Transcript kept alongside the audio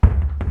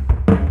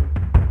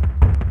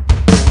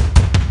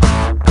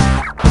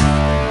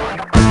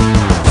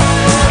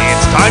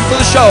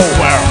show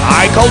where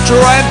high culture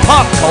and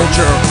pop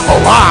culture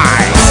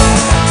collide.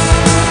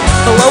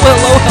 Hello.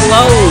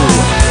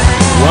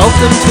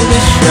 Welcome to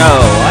the show.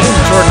 I am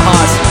Jordan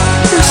Haas,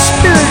 your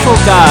spiritual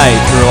guide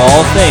through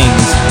all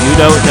things you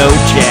don't know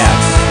Jack.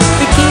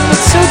 The game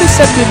that's so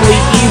deceptively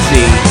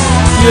easy,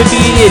 you would be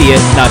an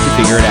idiot not to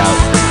figure it out.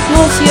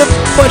 You'll see a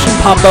question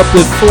pop up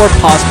with 4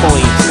 possible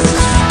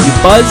answers. You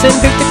buzz and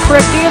pick the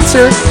correct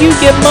answer, you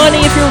get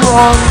money. If you're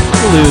wrong,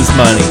 you lose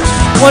money.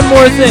 One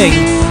more thing,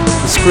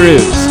 the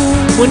screws.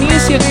 When you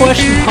see a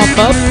question pop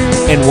up,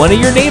 and one of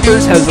your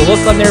neighbors has a look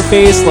on their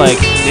face like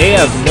they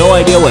have no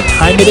idea what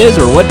time it is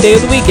or what day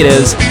of the week it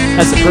is,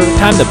 that's the perfect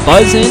time to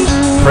buzz in,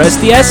 press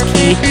the S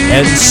key,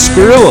 and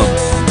screw them.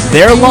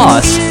 Their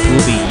loss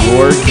will be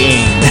your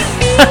gain.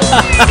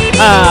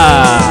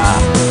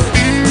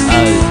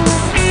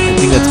 I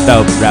think that's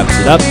about wraps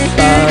it up.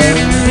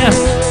 Yeah.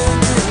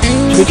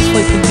 Should we just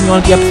continue on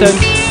with the episode?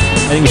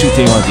 I think we should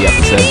continue on with the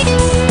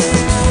episode.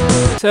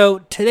 So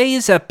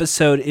today's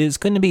episode is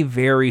going to be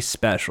very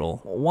special.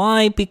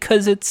 Why?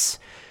 Because it's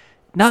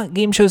not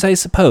game shows, I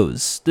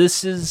suppose.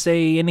 This is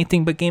a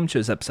anything but game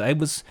shows episode. I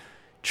was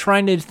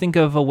trying to think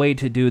of a way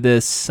to do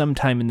this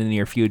sometime in the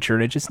near future,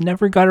 and I just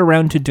never got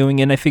around to doing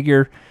it. And I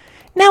figure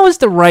now is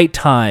the right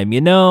time. You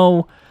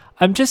know,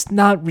 I'm just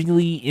not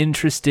really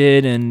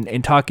interested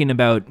in talking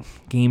about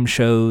game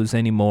shows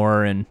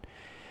anymore. And,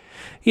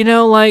 you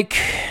know, like,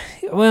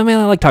 well, I mean,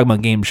 I like talking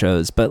about game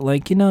shows, but,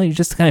 like, you know, you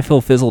just kind of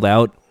feel fizzled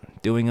out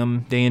doing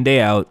them day in, day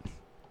out.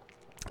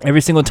 Every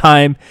single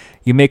time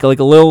you make like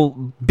a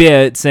little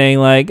bit saying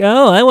like,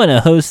 oh, I want to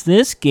host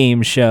this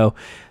game show,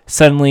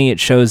 suddenly it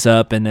shows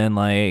up, and then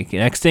like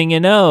next thing you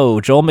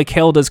know, Joel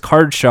McHale does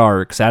Card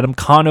Sharks, Adam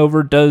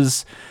Conover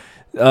does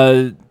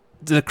the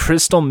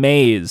Crystal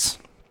Maze.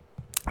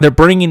 They're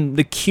bringing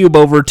the Cube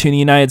over to the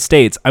United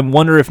States. I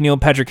wonder if Neil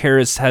Patrick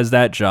Harris has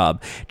that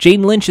job.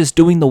 Jane Lynch is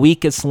doing The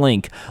Weakest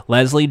Link.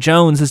 Leslie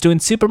Jones is doing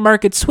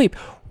Supermarket Sweep.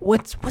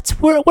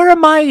 Where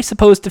am I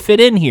supposed to fit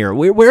in here?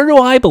 Where do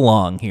I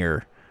belong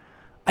here?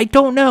 I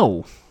don't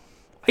know.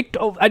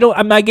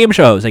 I'm not a game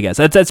show host, I guess.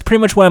 That's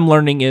pretty much what I'm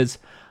learning is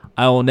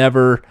I will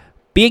never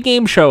be a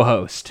game show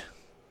host.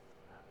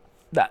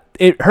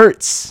 It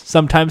hurts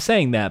sometimes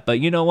saying that, but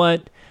you know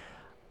what?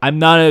 I'm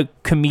not a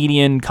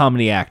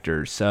comedy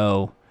actor,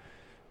 so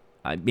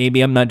maybe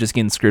I'm not just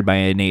getting screwed by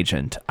an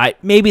agent.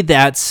 Maybe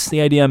that's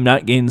the idea. I'm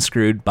not getting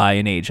screwed by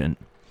an agent.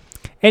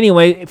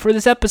 Anyway, for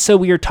this episode,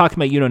 we are talking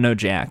about You Don't Know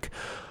Jack.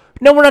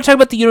 No, we're not talking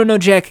about the You Don't Know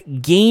Jack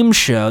game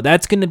show.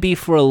 That's going to be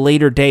for a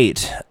later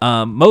date,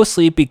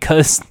 mostly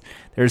because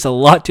there's a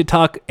lot to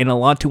talk and a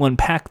lot to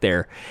unpack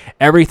there.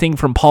 Everything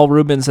from Paul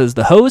Rubens as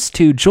the host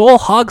to Joel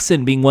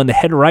Hodgson being one of the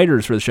head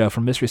writers for the show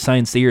from Mystery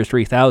Science The Year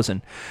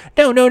 3000.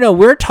 No,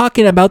 we're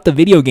talking about the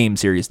video game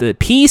series, the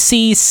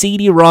PC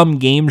CD-ROM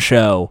game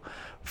show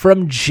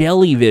from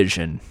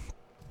Jellyvision.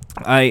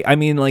 I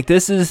mean, like,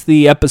 this is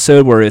the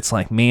episode where it's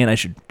like, man, I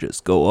should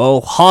just go all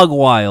hog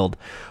wild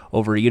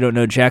over You Don't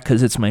Know Jack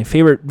because it's my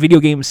favorite video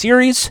game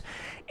series.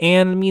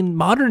 And, I mean,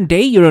 modern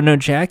day You Don't Know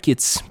Jack,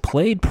 it's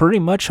played pretty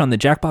much on the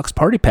Jackbox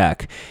Party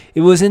Pack. It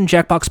was in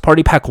Jackbox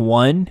Party Pack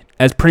 1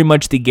 as pretty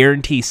much the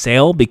guarantee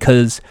sale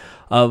because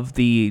of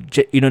the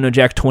You Don't Know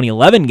Jack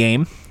 2011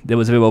 game that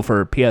was available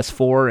for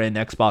PS4 and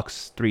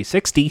Xbox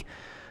 360.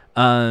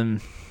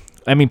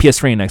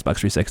 PS3 and Xbox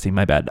 360,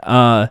 my bad.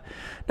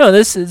 No,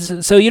 this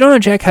is... So You Don't Know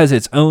Jack has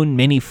its own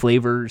many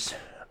flavors.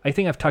 I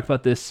think I've talked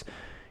about this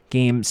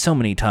game so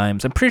many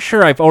times. I'm pretty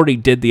sure I've already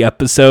did the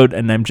episode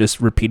and I'm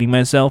just repeating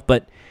myself,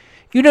 but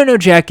You Don't Know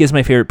Jack is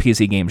my favorite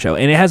PC game show,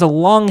 and it has a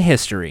long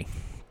history.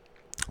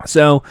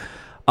 So,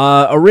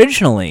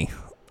 originally,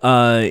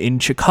 in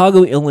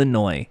Chicago,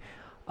 Illinois,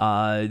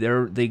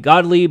 the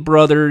Godley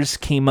brothers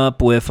came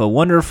up with a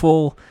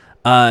wonderful...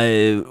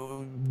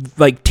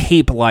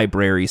 tape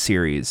library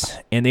series,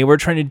 and they were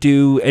trying to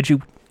do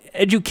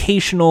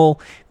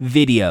educational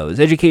videos,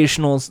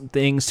 educational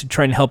things to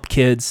try and help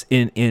kids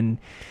in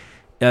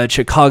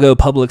Chicago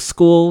public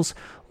schools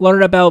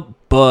learn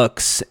about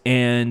books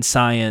and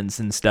science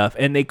and stuff.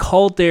 And they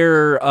called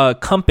their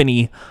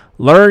company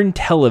Learn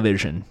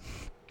Television.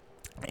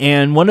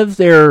 And one of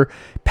their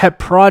pet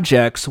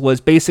projects was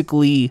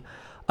basically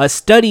a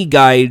study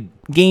guide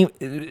game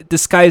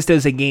disguised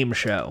as a game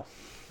show.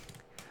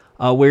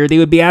 Where they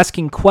would be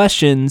asking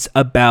questions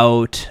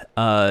about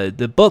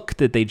the book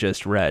that they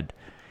just read.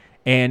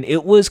 And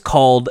it was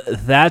called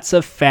That's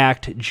a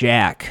Fact,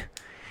 Jack.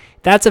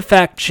 That's a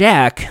Fact,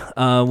 Jack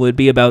would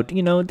be about,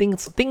 you know,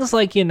 things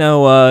like, you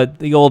know,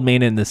 The Old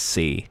Man in the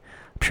Sea.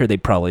 I'm sure they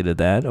probably did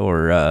that.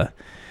 Or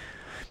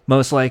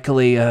most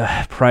likely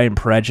Pride and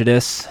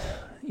Prejudice.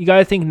 You got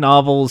to think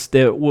novels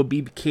that would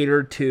be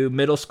catered to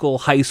middle school,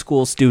 high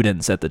school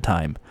students at the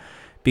time.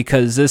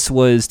 Because this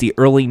was the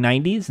early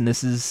 90s, and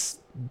this is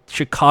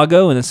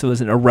Chicago, and this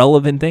was an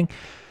irrelevant thing.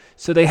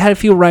 So they had a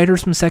few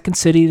writers from Second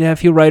City, they had a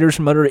few writers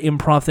from other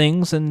improv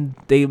things, and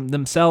they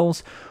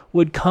themselves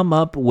would come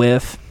up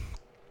with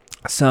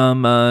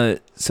some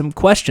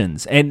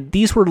questions. And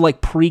these were like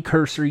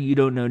precursor You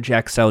Don't Know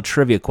Jack style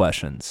trivia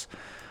questions.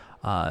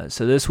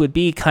 So this would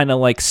be kind of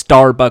like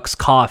Starbucks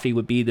coffee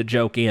would be the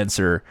joke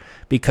answer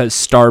because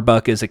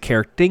Starbuck is a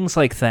character, things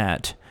like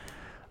that.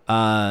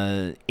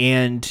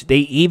 And they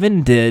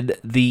even did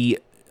the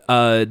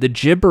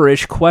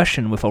gibberish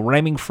question with a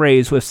rhyming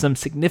phrase with some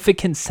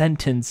significant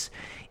sentence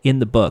in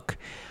the book.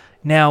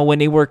 Now, when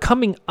they were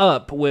coming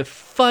up with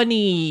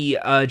funny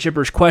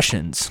gibberish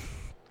questions,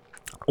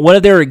 one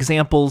of their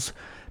examples,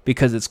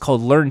 because it's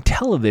called Learn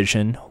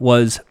Television,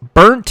 was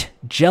Burnt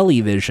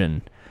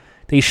Jellyvision.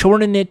 They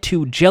shortened it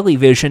to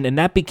Jellyvision, and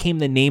that became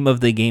the name of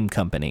the game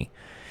company.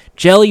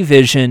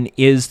 Jellyvision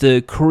is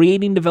the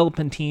creating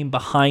development team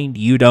behind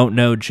You Don't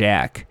Know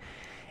Jack.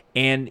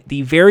 And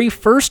the very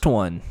first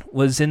one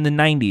was in the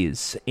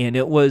 90s, and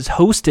it was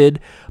hosted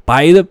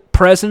by the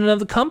president of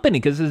the company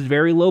because it was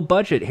very low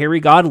budget, Harry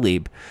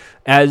Gottlieb.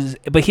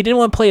 But he didn't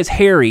want to play as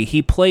Harry.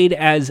 He played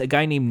as a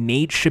guy named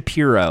Nate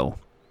Shapiro.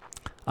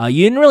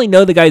 You didn't really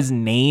know the guy's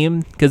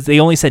name because they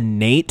only said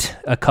Nate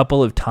a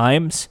couple of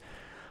times.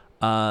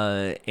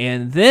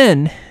 And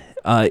then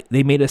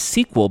they made a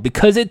sequel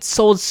because it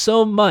sold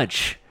so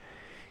much.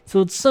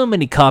 Sold so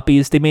many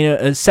copies, they made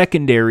a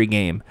secondary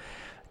game.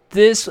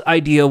 This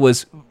idea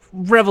was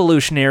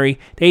revolutionary.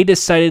 They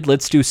decided,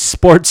 let's do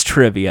sports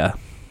trivia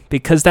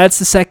because that's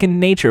the second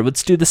nature.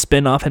 Let's do the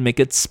spin-off and make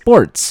it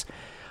sports.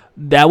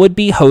 That would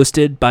be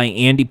hosted by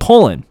Andy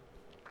Pollin.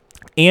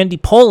 Andy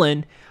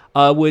Pollin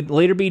would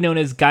later be known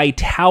as Guy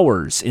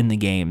Towers in the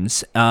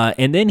games.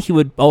 And then he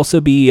would also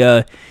be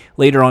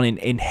later on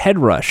in Head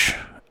Rush.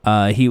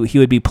 He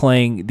would be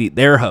playing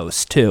their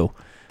host too.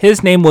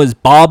 His name was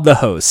Bob the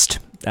Host.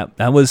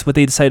 That was what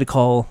they decided to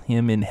call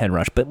him in Head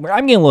Rush. But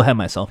I'm getting a little ahead of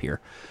myself here.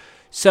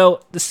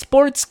 So the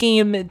sports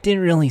game didn't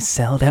really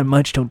sell that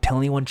much. Don't tell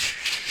anyone.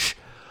 Shh.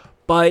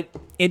 But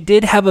it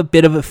did have a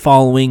bit of a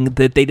following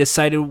that they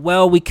decided,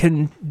 well, we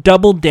can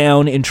double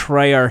down and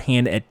try our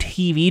hand at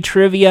TV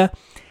trivia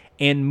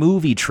and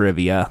movie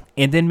trivia,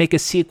 and then make a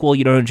sequel,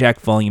 You Don't Know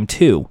Jack Volume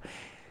 2.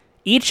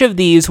 Each of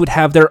these would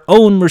have their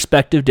own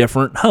respective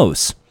different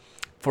hosts.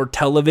 For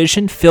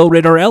television, Phil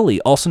Riddarelli,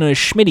 also known as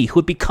Schmitty, who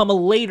would become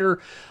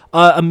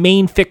a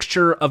main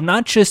fixture of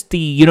not just the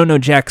You Don't Know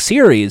Jack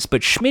series,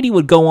 but Schmitty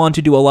would go on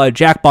to do a lot of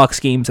Jackbox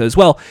games as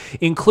well,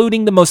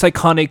 including the most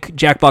iconic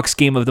Jackbox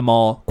game of them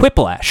all,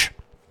 Quiplash.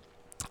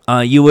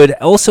 You would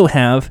also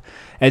have,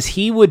 as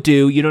he would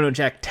do You Don't Know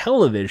Jack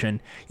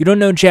television, You Don't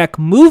Know Jack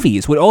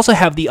movies would also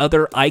have the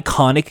other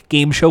iconic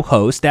game show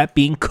host, that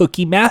being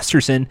Cookie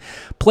Masterson,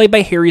 played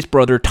by Harry's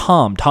brother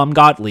Tom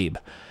Gottlieb.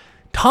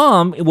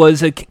 Tom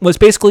was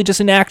basically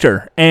just an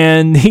actor,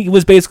 and he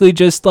was basically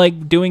just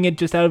like doing it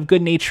just out of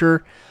good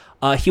nature.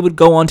 He would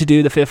go on to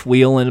do The Fifth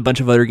Wheel and a bunch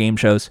of other game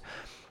shows,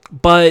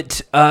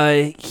 but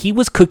he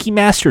was Cookie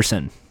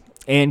Masterson,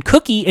 and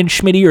Cookie and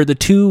Schmitty are the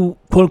two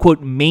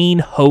quote-unquote main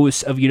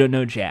hosts of You Don't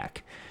Know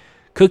Jack.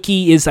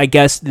 Cookie is, I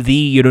guess, the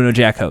You Don't Know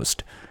Jack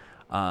host.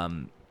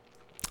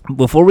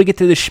 Before we get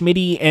to the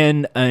Schmitty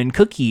and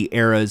Cookie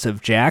eras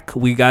of Jack,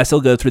 we gotta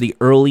still go through the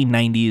early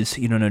 90s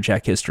You Don't Know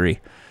Jack history.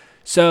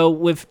 So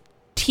with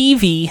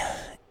TV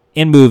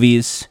and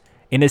movies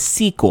in a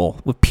sequel,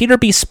 with Peter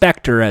B.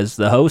 Spector as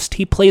the host,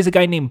 he plays a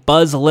guy named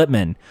Buzz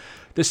Littman.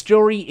 The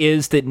story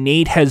is that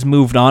Nate has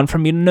moved on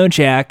from You Don't Know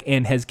Jack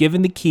and has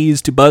given the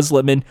keys to Buzz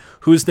Littman,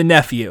 who's the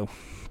nephew.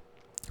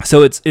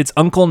 So it's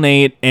Uncle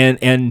Nate,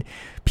 and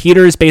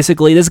Peter is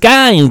basically this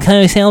guy who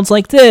kind of sounds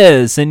like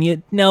this, and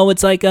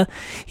it's like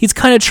he's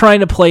kind of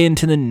trying to play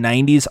into the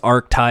 90s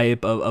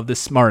archetype of the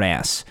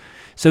smartass.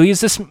 So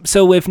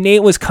So if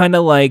Nate was kind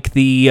of like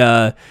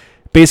the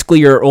basically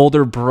your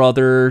older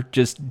brother,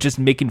 just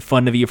making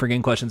fun of you for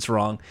getting questions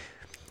wrong,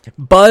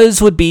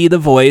 Buzz would be the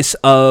voice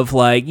of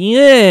like,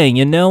 yeah,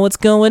 you know what's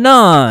going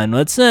on,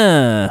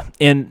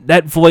 and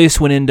that voice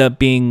would end up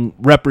being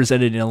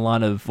represented in a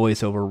lot of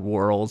voiceover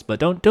worlds. But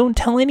don't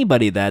tell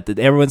anybody that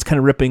everyone's kind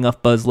of ripping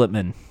off Buzz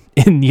Littman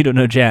in You Don't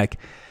Know Jack.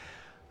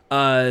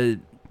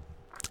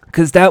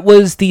 Because that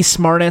was the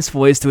smartass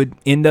voice that would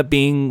end up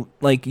being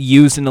like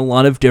used in a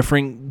lot of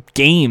different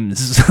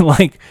games.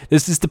 Like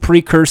this is the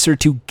precursor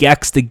to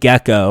Gex the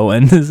Gecko,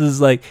 and this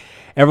is like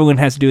everyone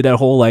has to do that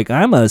whole like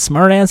I'm a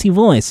smartassy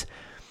voice.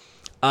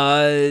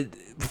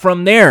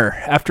 From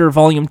there, after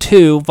Volume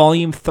 2,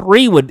 Volume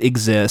 3 would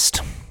exist,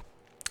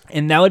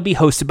 and that would be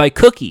hosted by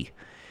Cookie.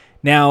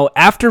 Now,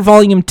 after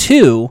Volume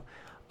 2,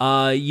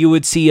 you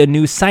would see a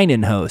new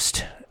sign-in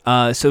host.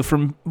 So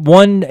from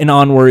 1 and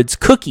onwards,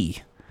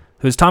 Cookie,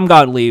 who's Tom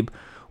Gottlieb,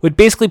 would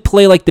basically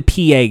play like the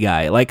PA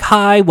guy. Like,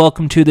 hi,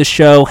 welcome to the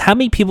show. How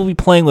many people will be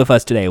playing with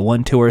us today?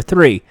 1, 2, or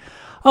 3?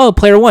 Oh,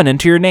 player 1,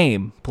 enter your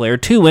name. Player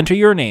 2, enter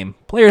your name.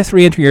 Player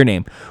 3, enter your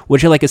name.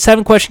 Would you like a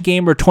 7-question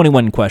game or a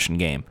 21-question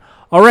game?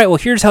 All right, well,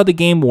 here's how the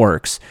game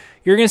works.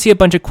 You're going to see a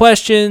bunch of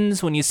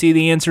questions. When you see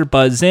the answer,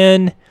 buzz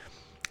in.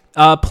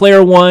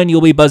 Player 1,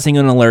 you'll be buzzing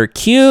on the letter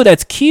Q.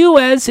 That's Q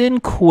as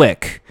in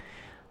quick.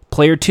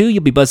 Player 2,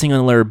 you'll be buzzing on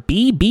the letter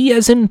B. B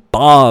as in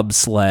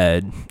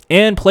bobsled.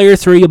 And player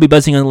 3, you'll be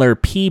buzzing on the letter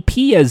P.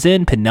 P as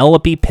in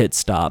Penelope pit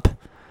stop.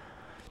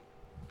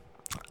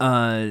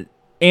 And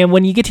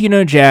when you get to You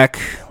Know Jack,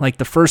 like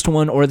the first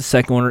one or the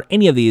second one or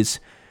any of these,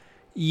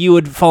 you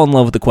would fall in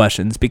love with the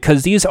questions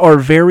because these are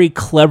very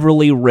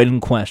cleverly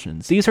written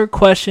questions. These are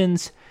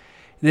questions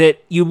that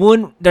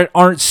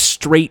aren't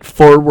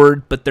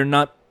straightforward, but they're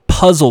not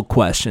puzzle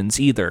questions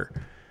either.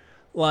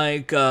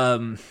 Like,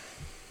 for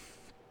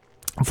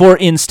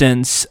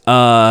instance,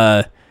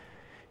 it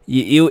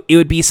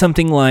would be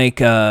something like,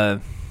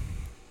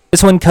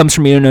 this one comes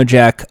from You Know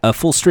Jack,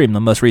 Full Stream,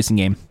 the most recent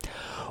game.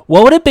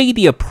 What would it be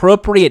the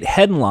appropriate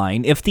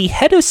headline if the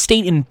head of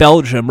state in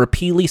Belgium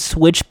repeatedly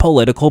switched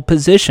political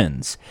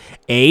positions?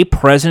 A.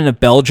 President of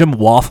Belgium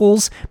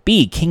waffles.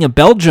 B. King of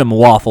Belgium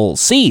waffles.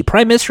 C.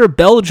 Prime Minister of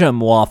Belgium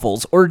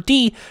waffles. Or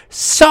D.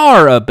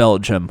 Tsar of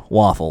Belgium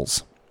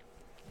waffles.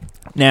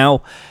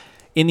 Now,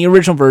 in the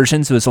original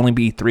versions, it was only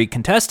be 3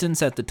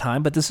 contestants at the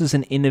time, but this is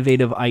an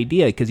innovative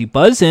idea because you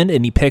buzz in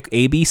and you pick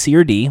A, B, C,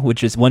 or D,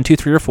 which is 1, 2,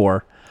 3, or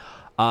 4.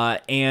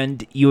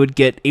 And you would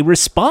get a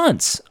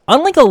response.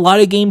 Unlike a lot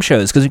of game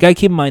shows, because you gotta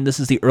keep in mind this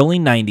is the early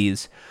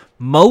 90s,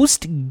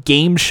 most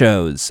game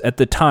shows at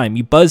the time,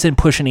 you buzz in,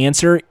 push an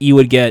answer, you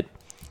would get,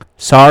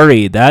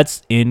 sorry,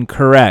 that's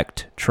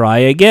incorrect. Try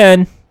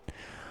again.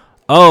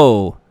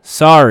 Oh,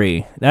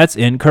 sorry, that's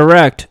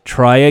incorrect.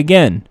 Try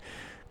again.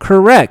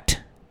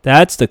 Correct.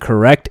 That's the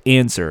correct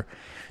answer.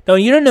 Now,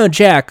 You Don't Know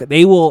Jack,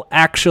 they will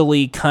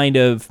actually kind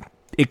of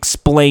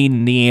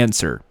explain the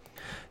answer.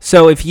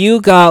 So if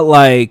you got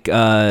like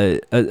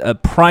a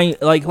prime,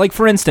 like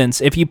for instance,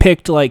 if you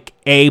picked like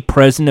A,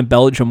 President of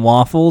Belgium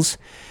waffles,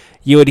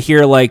 you would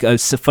hear like a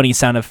funny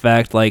sound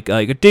effect, like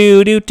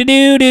do do do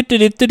do do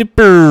do do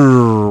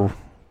do.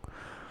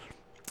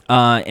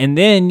 And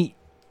then,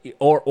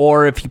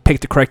 or if you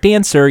pick the correct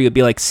answer, you'd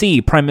be like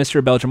C, Prime Minister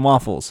of Belgium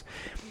waffles.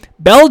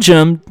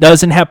 Belgium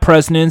doesn't have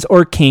presidents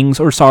or kings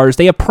or czars.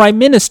 They have prime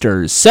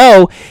ministers.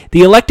 So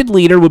the elected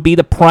leader would be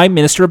the Prime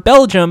Minister of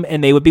Belgium,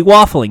 and they would be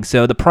waffling.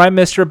 So the Prime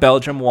Minister of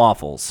Belgium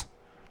waffles.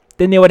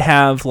 Then they would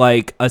have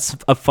like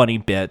a funny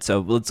bit.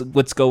 So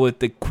let's go with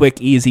the quick,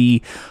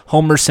 easy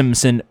Homer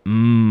Simpson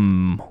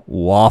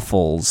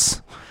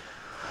waffles.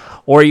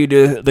 Or you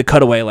do the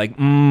cutaway like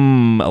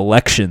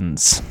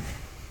elections,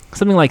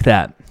 something like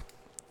that.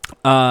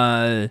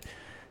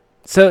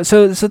 So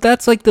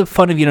that's like the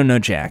fun of You Don't Know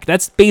Jack.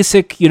 That's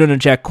basic You Don't Know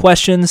Jack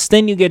questions.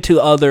 Then you get to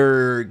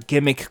other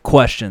gimmick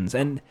questions.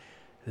 And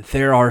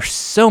there are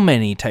so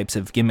many types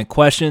of gimmick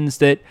questions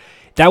that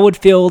would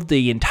fill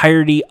the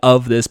entirety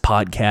of this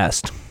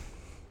podcast.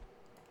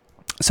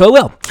 So it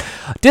will.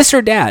 Dis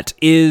or Dat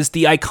is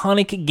the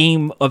iconic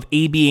game of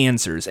A-B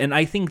answers. And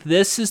I think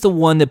this is the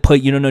one that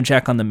put You Don't Know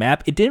Jack on the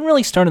map. It didn't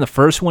really start in the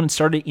first one. It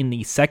started in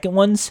the second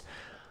ones.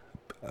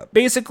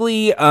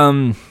 Basically,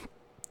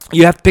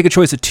 you have to pick a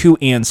choice of 2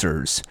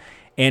 answers,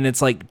 and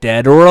it's like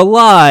dead or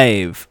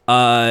alive.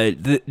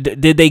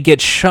 Did they get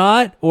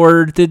shot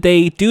or did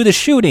they do the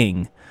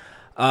shooting?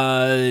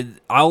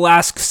 I'll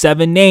ask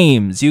 7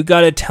 names. You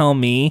got to tell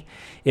me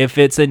if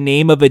it's a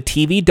name of a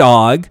TV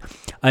dog,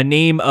 a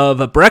name of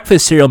a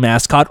breakfast cereal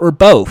mascot, or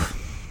both.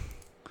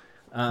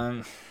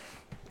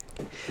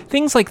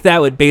 Things like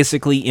that would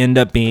basically end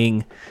up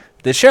being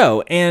the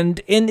show,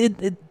 and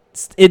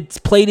it's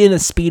played in a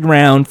speed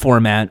round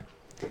format.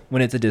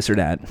 When it's a dis or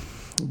dat.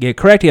 Get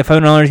correct, you have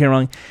 $500, get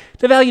wrong.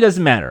 The value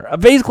doesn't matter.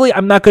 Basically,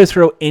 I'm not going to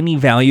throw any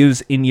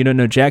values in You Don't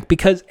Know Jack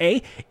because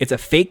A, it's a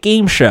fake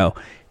game show.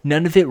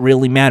 None of it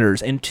really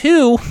matters. And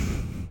 2,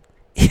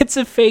 it's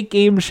a fake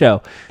game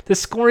show. The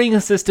scoring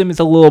system is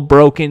a little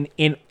broken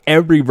in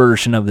every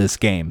version of this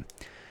game.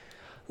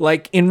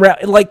 Like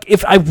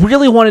if I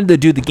really wanted to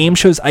do the game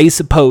shows, I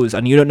suppose,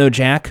 on You Don't Know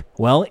Jack,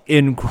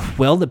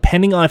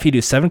 depending on if you do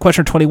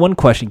 7-question or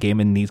 21-question game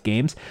in these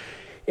games,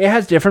 it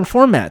has different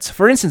formats.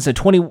 For instance, a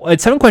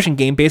 7-question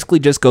game basically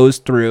just goes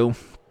through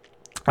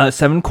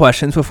 7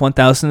 questions with $1,000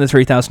 to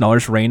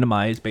 $3,000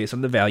 randomized based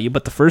on the value,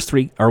 but the first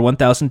 3 are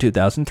 $1,000,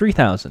 $2,000,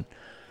 $3,000.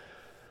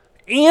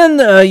 And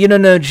You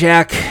Don't Know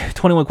Jack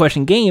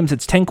 21-question games,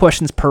 it's 10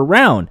 questions per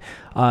round.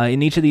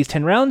 In each of these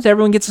 10 rounds,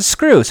 everyone gets a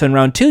screw. So in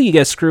round 2, you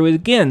get a screw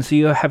again. So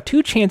you have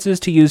 2 chances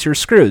to use your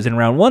screws. In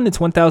round 1, it's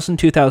 $1,000,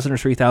 $2,000, or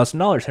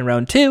 $3,000. In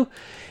round 2,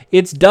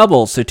 it's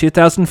double. So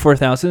 $2,000,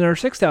 $4,000, or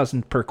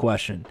 $6,000 per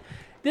question.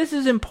 This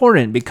is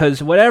important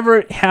because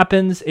whatever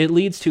happens, it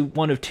leads to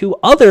one of 2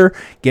 other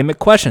gimmick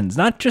questions.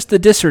 Not just the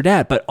dis or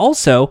dat, but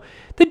also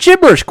the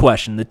gibberish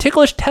question, the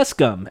ticklish test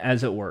gum,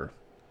 as it were.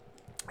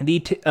 The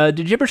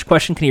gibberish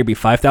question can either be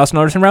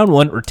 $5,000 in round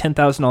 1 or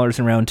 $10,000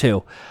 in round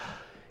 2.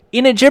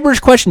 In a gibberish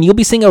question, you'll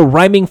be saying a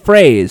rhyming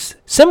phrase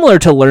similar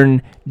to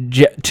burnt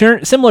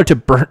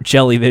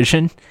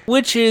jellyvision,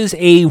 which is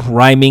a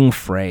rhyming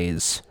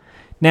phrase.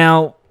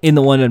 Now, in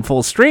the one in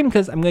full stream,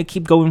 because I'm going to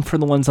keep going for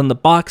the ones on the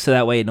box so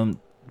that way I don't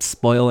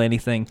spoil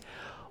anything.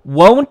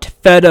 Won't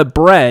feta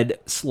bread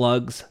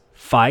slugs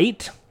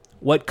fight?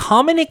 What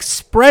common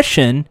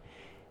expression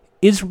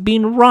is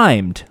being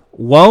rhymed?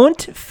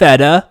 Won't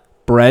feta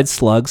bread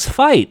slugs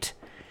fight?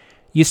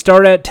 You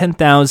start at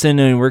 10,000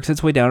 and it works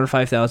its way down, or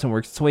 5,000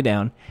 works its way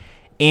down,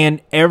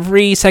 and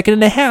every second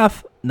and a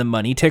half the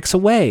money ticks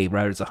away.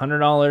 Whether it's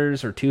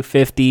 $100 or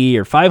 $250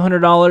 or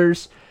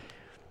 $500,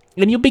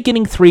 and you'll be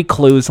getting 3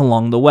 clues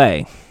along the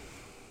way.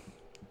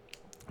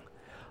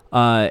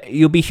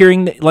 You'll be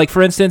hearing, like,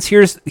 for instance,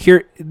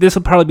 this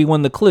will probably be one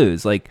of the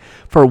clues. Like,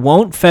 for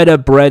won't feta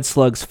bread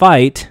slugs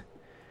fight,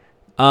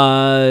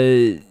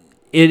 it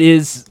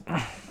is,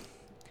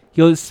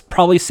 you'll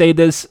probably say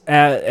this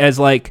as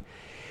like,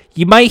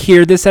 you might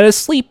hear this at a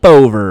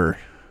sleepover. ...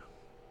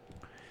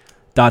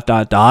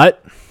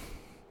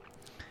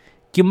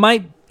 You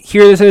might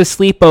hear this at a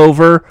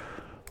sleepover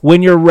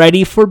when you're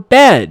ready for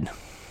bed.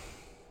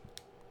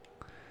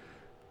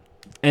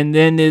 And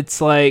then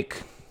it's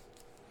like,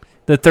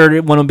 the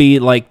third one will be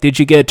like, did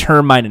you get a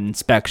termite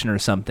inspection or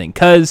something?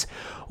 Because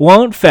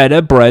won't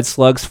feta bread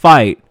slugs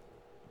fight?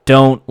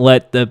 Don't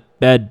let the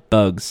bed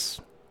bugs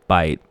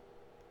bite.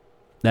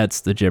 That's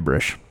the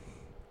gibberish.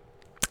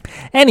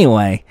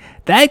 Anyway,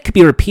 that could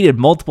be repeated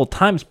multiple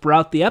times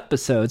throughout the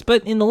episodes,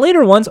 but in the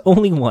later ones,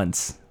 only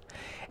once.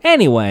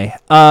 Anyway,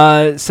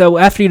 so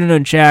After You Don't Know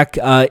Jack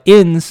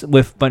ends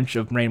with a bunch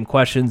of random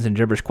questions and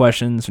gibberish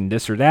questions and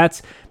this or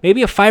that.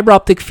 Maybe a fiber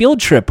optic field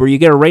trip where you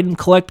get a random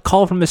collect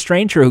call from a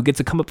stranger who gets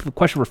to come up with a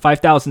question for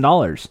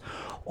 $5,000.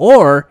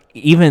 Or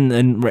even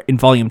in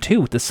Volume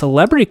 2, the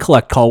Celebrity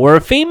Collect Call, where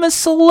a famous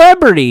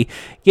celebrity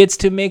gets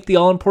to make the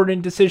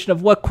all-important decision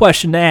of what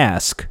question to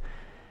ask.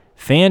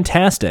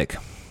 Fantastic.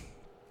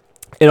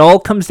 It all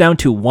comes down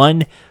to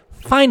one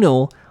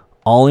final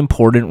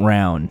all-important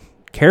round.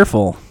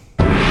 Careful.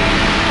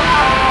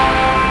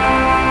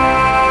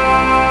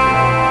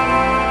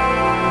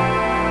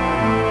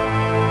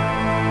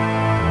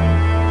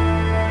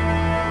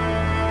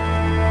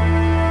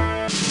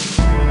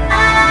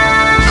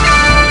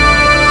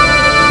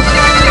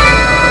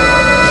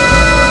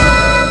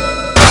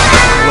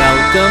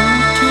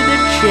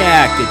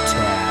 Jack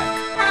Attack.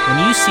 When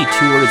you see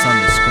two words on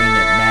the screen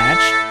that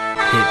match,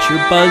 hit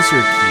your buzzer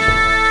key.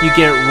 You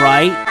get it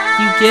right,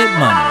 you get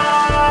money.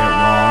 Get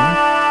it wrong,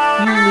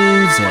 you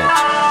lose it.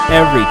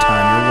 Every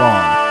time you're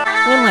wrong.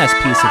 One last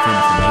piece of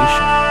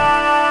information.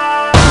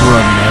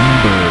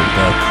 Remember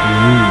the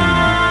clue.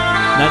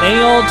 Not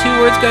any old two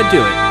words gotta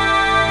do it.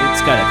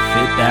 It's gotta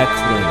fit that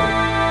clue.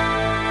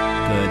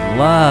 Good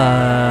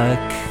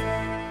luck.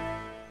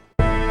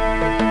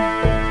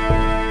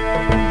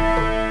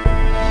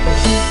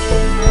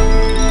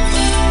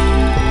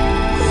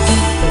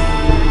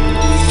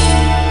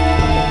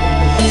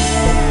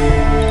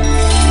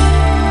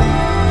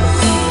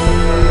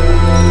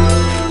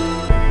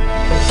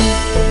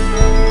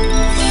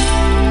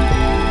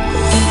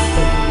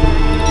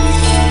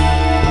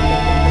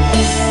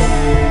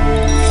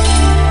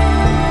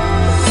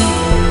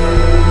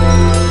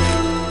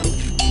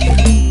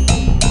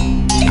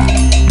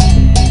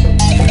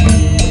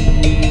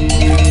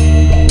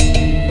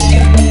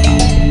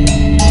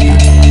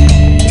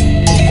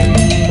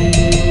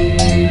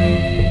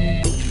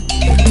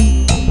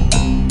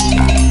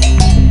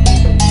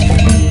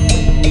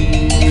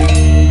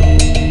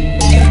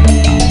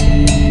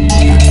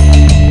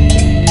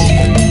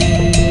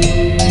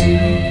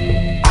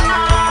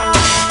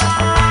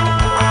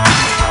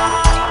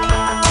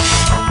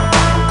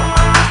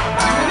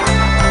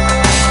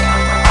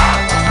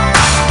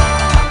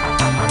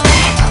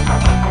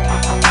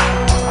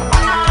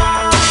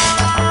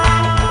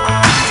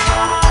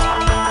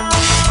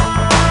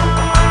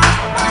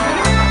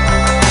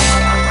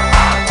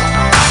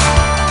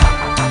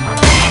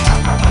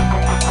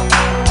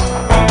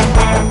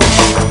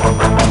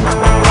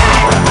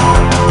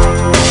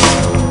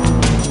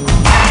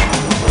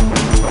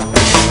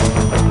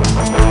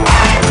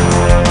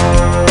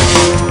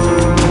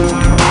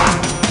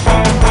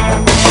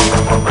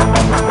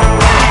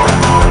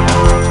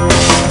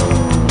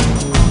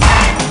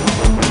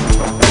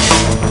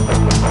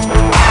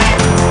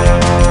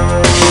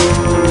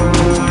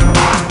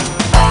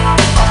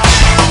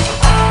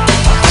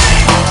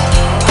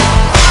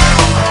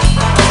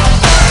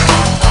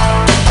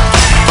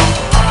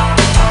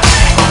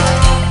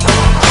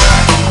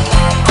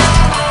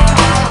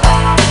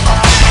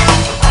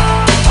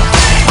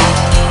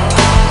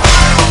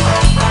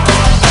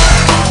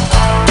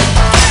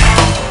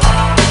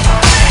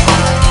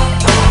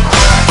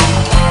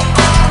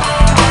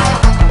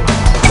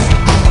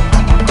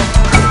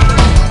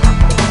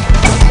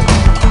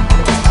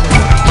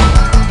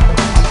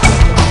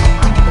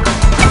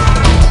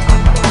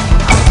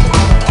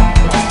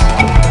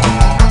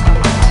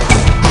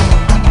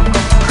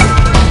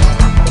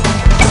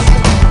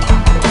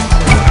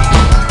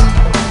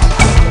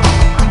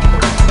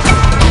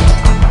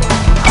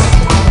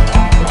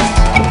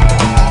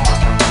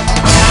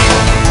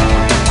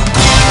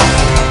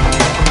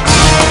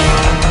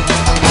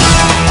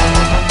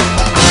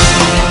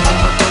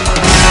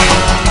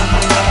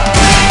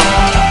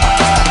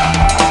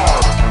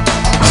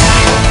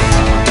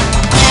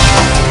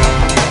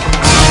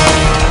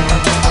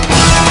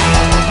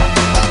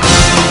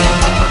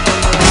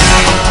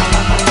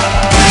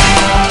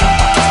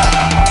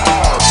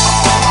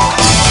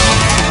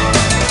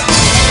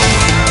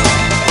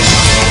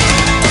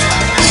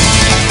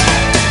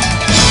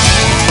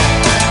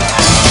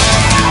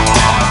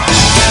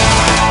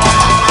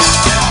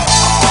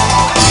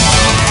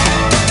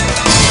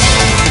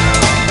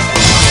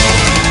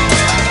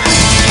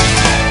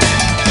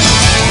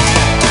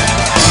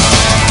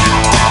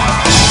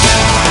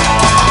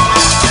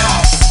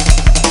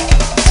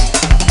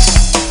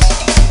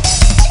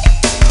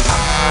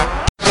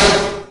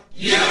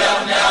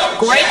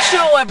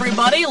 show,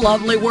 everybody.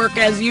 Lovely work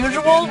as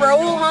usual.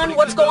 Raoul, hon,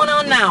 what's going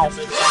on now? Hey,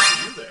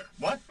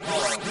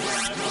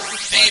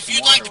 if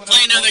you'd like to play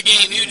another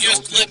game, you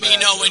just let me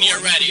know when you're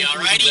ready,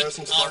 alrighty?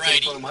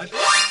 Alrighty.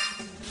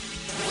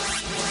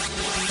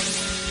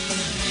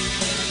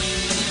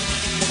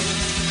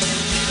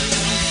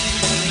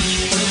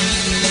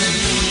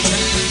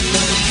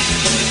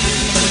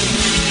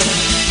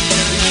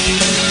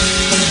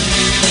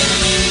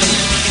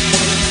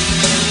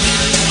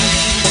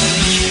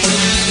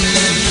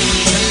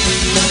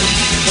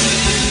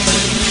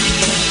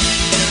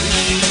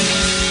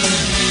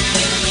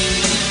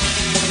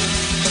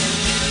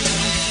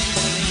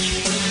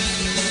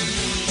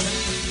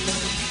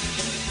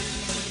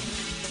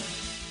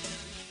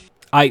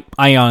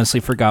 I honestly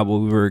forgot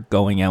what we were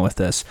going at with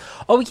this.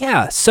 Oh,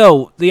 yeah.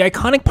 So, the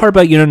iconic part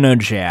about You Don't Know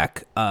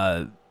Jack,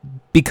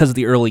 because of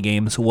the early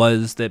games,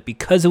 was that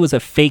because it was a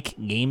fake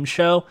game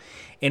show,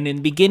 and in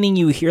the beginning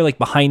you hear, like,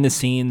 behind the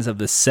scenes of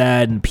the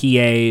set and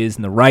PAs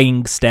and the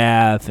writing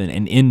staff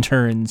and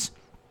interns,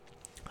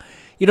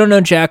 You Don't Know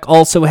Jack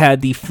also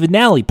had the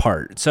finale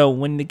part. So,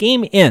 when the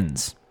game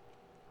ends,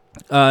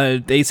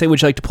 they say,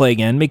 would you like to play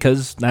again?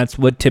 Because that's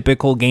what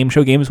typical game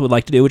show games would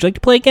like to do. Would you like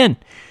to play again?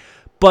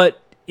 But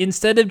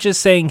instead of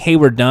just saying, hey,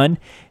 we're done,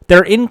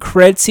 their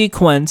in-credit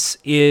sequence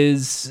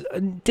is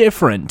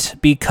different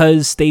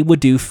because they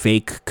would do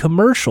fake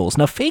commercials.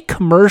 Now, fake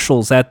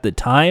commercials at the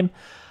time,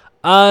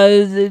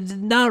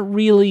 not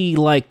really,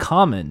 like,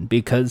 common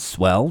because,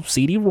 well,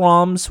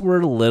 CD-ROMs were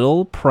a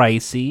little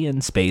pricey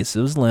and space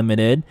was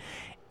limited.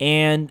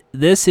 And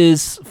this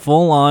is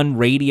full-on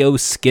radio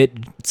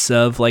skits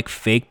of, like,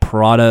 fake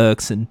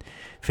products and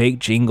fake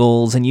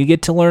jingles. And you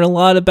get to learn a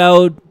lot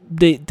about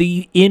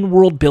the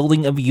in-world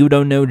building of You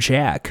Don't Know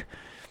Jack.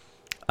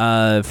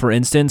 For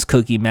instance,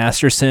 Cookie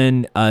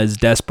Masterson is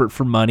desperate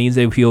for money.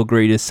 They feel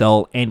agree to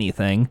sell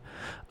anything.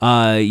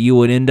 You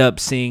would end up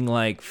seeing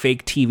like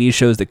fake TV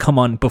shows that come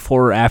on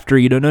before or after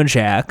You Don't Know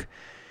Jack.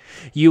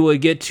 You would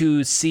get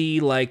to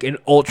see like an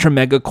ultra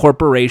mega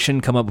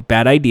corporation come up with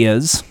bad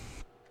ideas.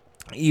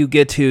 You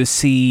get to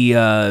see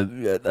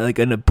like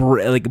a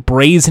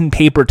brazen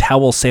paper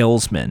towel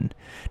salesman,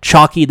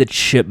 Chalky the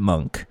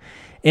Chipmunk.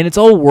 And it's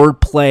all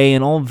wordplay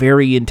and all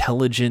very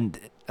intelligent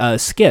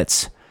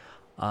skits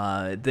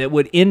that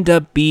would end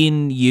up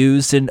being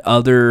used in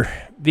other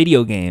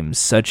video games,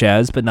 such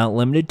as, but not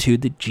limited to,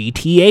 the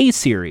GTA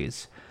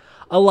series.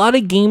 A lot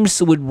of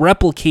games would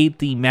replicate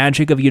the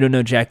magic of You Don't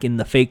Know Jack in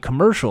the fake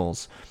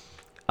commercials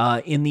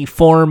in the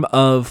form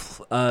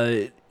of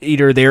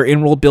either their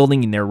in-world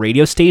building in their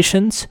radio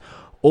stations,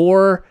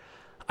 or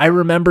I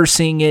remember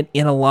seeing it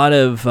in a lot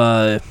of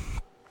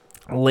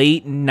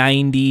late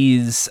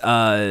 90s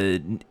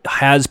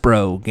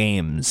Hasbro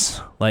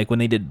games, like when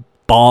they did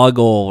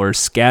Boggle or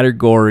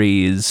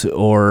Scattergories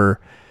or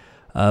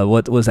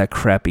what was that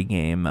crappy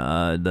game?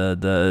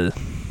 I'm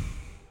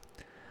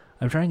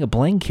trying a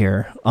blank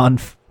here on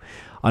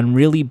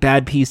really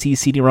bad PC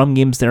CD-ROM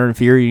games that are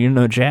inferior to You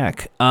Know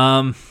Jack.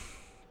 But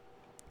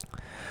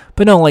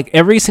no, like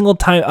every single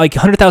time, like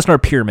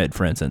 $100,000 Pyramid,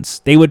 for instance,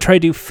 they would try to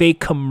do fake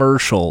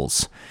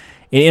commercials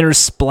and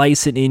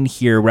intersplice it in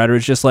here, rather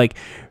it's just like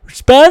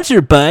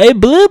sponsored by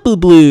Blue Blue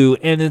Blue,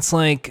 and it's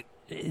like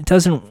it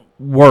doesn't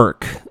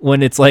work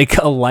when it's like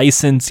a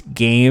licensed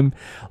game.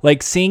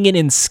 Like seeing it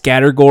in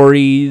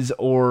Scattergories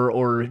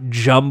or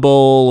Jumble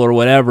or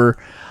whatever,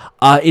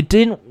 it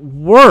didn't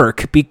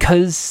work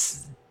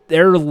because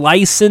they're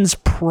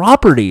licensed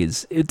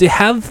properties. To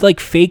have like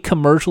fake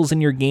commercials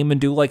in your game and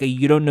do like a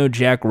You Don't Know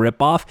Jack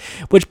ripoff,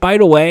 which by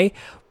the way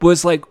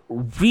was like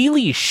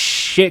really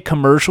shit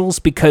commercials,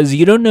 because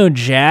You Don't Know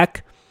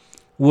Jack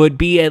would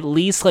be at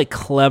least like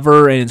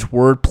clever in its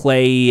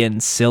wordplay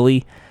and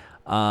silly.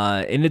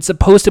 And it's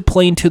supposed to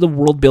play into the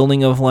world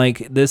building of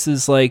like, this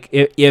is like,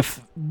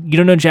 if You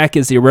Don't Know Jack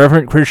is the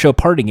Irreverent Quiz Show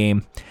party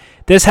game,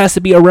 this has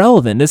to be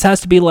irrelevant. This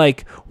has to be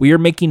like, we are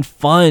making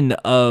fun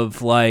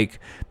of like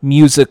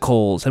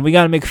musicals, and we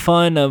got to make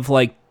fun of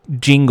like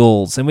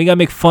jingles, and we got to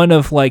make fun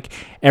of like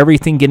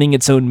everything getting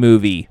its own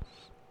movie.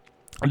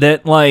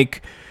 That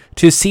like,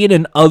 to see it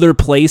in other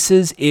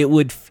places,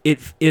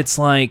 it's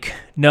like,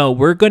 no,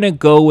 we're going to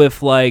go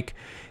with like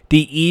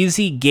the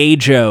easy gay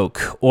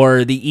joke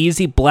or the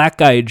easy black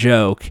guy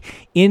joke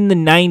in the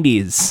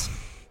 90s.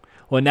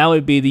 Well, now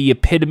it'd be the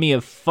epitome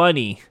of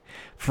funny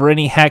for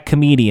any hack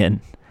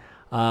comedian.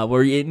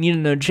 Where You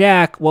Don't Know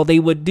Jack, well, they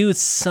would do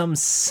some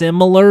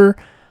similar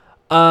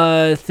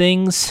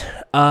things.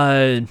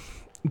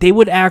 They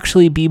would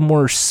actually be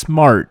more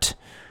smart.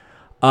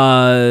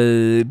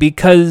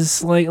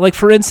 Because, like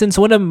for instance,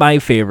 one of my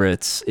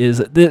favorites is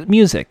the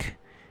music.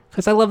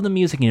 Because I love the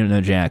music in You Don't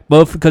Know Jack.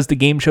 Both because the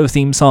game show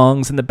theme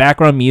songs and the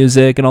background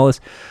music and all this.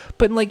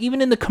 But like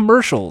even in the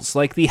commercials,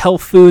 like the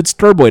health food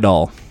Starboy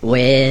doll.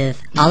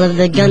 With all of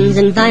the guns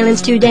and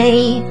violence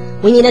today,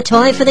 we need a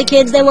toy for the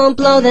kids that won't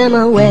blow them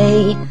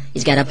away.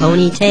 He's got a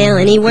ponytail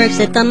and he works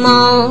at the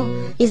mall.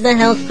 He's the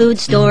health food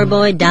store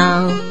boy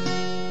doll.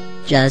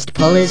 Just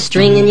pull his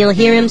string and you'll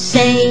hear him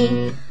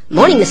say,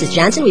 "Morning, Mrs.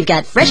 Johnson, we've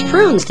got fresh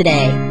prunes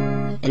today."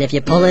 And if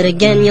you pull it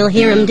again, you'll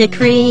hear him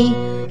decree,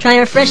 try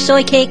our fresh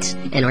soy cakes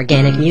and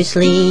organic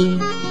muesli.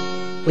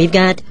 We've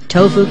got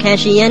tofu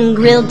kashi and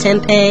grilled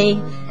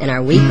tempeh, and our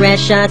wheatgrass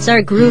shots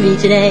are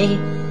groovy today.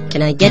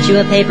 Can I get you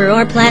a paper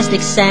or plastic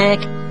sack?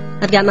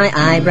 I've got my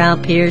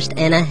eyebrow pierced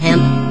and a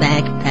hemp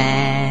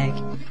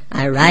backpack.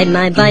 I ride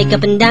my bike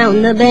up and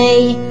down the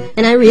bay,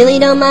 and I really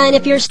don't mind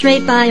if you're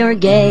straight bi or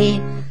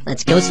gay.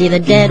 Let's go see the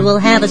dead, we'll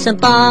have us a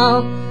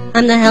ball.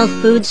 I'm the health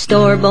food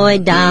store boy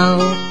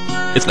doll.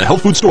 It's the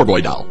health food store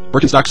boy doll.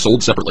 Birkenstocks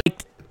sold separately.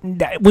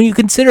 When you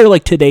consider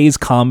like today's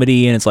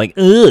comedy and it's like,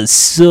 ugh,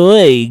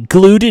 soy,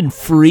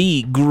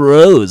 gluten-free,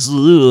 gross,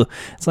 ugh.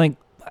 It's like,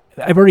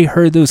 I've already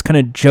heard those kind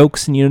of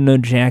jokes in You Don't Know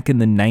Jack in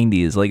the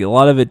 90s. Like, a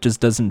lot of it just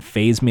doesn't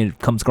faze me. It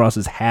comes across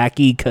as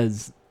hacky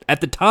because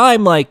at the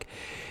time, like,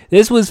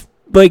 this was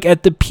like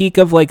at the peak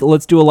of like,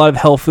 let's do a lot of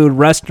health food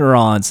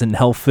restaurants and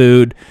health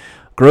food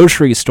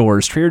grocery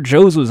stores. Trader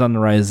Joe's was on the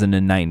rise in the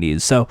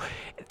 90s. So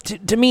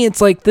to me,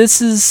 it's like,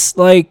 this is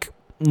like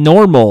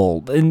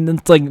normal, and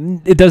it's like,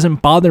 it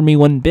doesn't bother me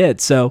one bit.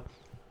 So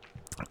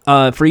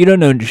for You Don't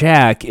Know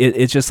Jack,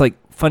 it's just like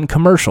fun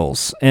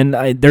commercials, and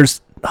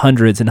there's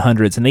hundreds and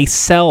hundreds, and they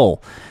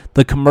sell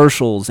the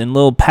commercials in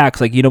little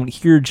packs like You Don't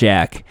Hear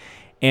Jack,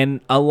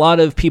 and a lot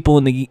of people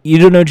in the You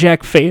Don't Know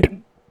Jack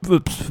fan no You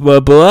Don't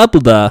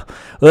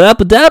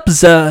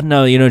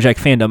Know Jack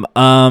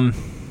fandom,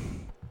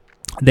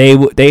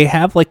 they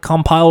have like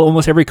compiled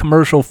almost every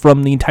commercial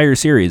from the entire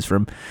series,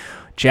 from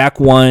Jack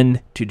 1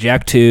 to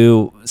Jack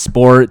 2,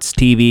 sports,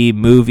 TV,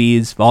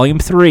 movies, Volume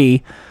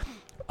 3,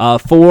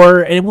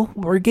 4, and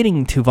we're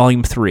getting to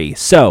Volume 3.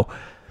 So,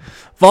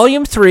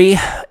 Volume 3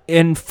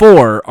 and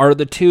 4 are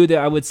the two that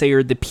I would say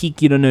are the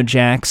peak You Don't Know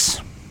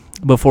Jacks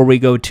before we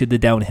go to the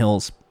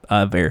downhills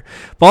there.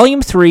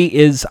 Volume 3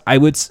 is,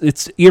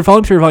 it's your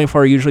Volume 3 or Volume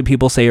 4 usually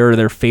people say are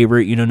their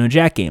favorite You Don't Know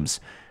Jack games.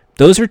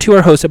 Those two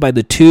are hosted by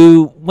the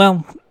two,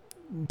 well,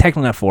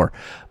 technically not 4.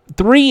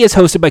 3 is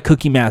hosted by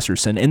Cookie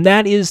Masterson, and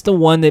that is the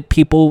one that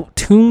people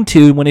tune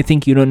to when they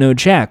think You Don't Know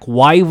Jack.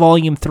 Why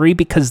Volume 3?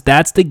 Because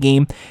that's the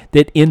game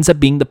that ends up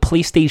being the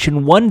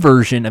PlayStation 1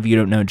 version of You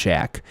Don't Know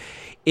Jack.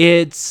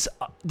 It's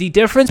the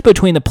difference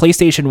between the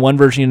PlayStation 1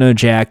 version of You Don't Know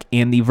Jack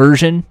and the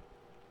version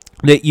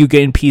that you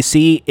get in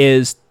PC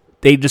is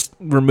they just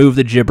remove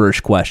the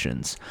gibberish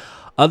questions.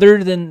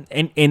 Other than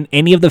in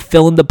any of the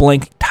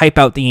fill-in-the-blank, type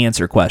out the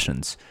answer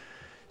questions.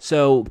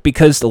 So,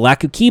 because the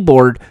lack of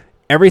keyboard,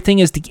 everything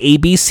is the A,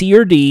 B, C,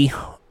 or D,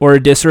 or a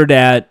dis or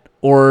dat,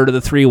 or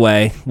the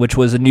three-way, which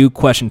was a new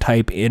question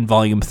type in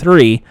Volume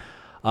 3,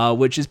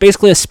 which is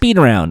basically a speed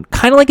round.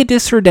 Kind of like a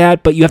dis or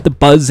dat, but you have to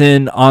buzz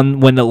in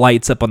on when it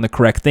lights up on the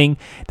correct thing.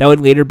 That would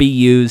later be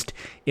used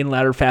in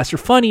Louder, Faster,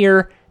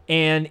 Funnier,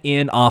 and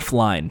in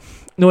Offline.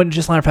 No,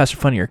 just Louder, Faster,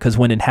 Funnier, because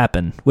when it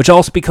happened. Which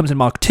also becomes in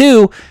Mach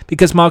 2,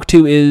 because Mach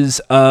 2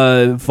 is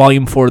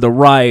Volume 4, The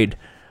Ride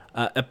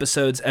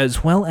episodes,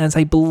 as well as,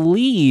 I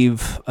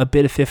believe, a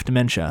bit of Fifth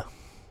Dementia.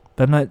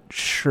 But I'm not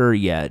sure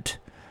yet.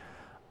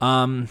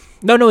 No.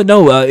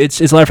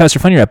 It's Louder, Faster,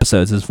 Funnier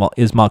episodes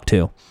is Mach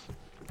 2.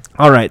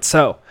 All right,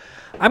 so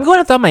I'm going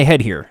off the top of my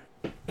head here.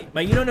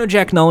 My You Don't Know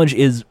Jack knowledge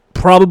is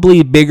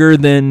probably bigger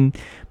than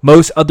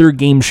most other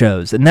game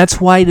shows, and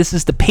that's why this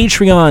is the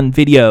Patreon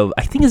video.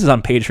 I think this is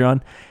on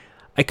Patreon.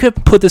 I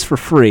could put this for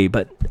free,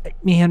 but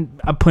man,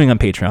 I'm putting it on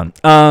Patreon.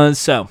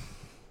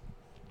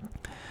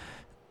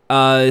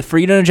 For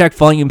You Don't Know Jack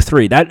Volume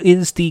 3, that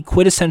is the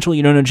quintessential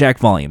You Don't Know Jack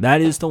volume. That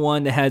is the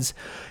one that has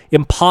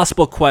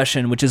impossible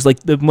question, which is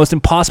like the most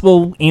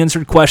impossible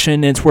answered question,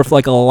 and it's worth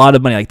like a lot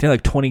of money, like they're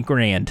like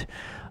 $20,000.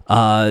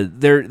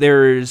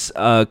 There's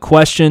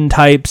question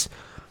types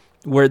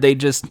where they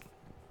just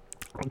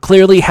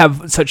clearly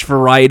have such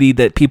variety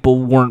that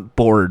people weren't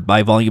bored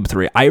by Volume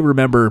 3. I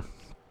remember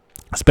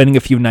spending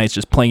a few nights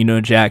just playing You Don't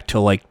Know Jack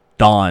till like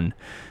dawn,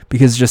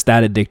 because it's just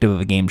that addictive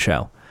of a game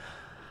show.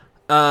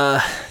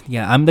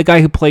 I'm the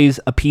guy who plays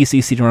a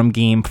PC CD-ROM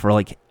game for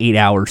like 8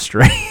 hours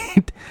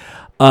straight.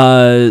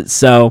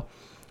 So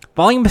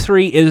Volume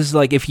 3 is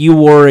like, if you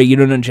were a You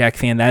Don't Know Jack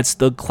fan, that's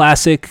the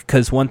classic,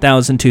 because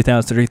 1,000,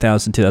 2,000,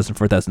 3,000, 2,000,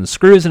 4,000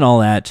 screws and all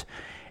that.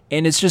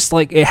 And it's just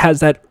like, it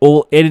has that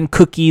old, and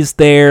Cookie's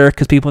there,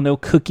 because people know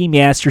Cookie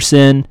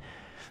Masterson,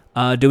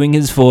 doing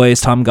his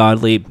voice, Tom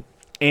Godley.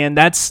 And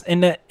that's,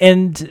 and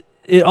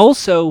it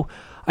also,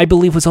 I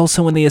believe, was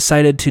also when they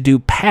decided to do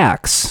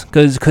packs,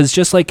 because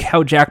just like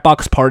how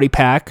Jackbox Party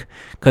Pack,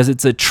 because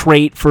it's a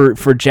trait for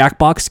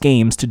Jackbox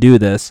games to do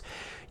this,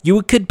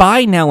 you could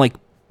buy now like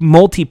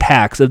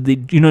multi-packs of the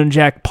You Don't Know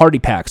Jack Party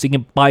Packs. You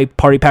can buy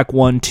Party Pack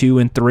 1, 2,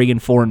 and 3,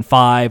 and 4, and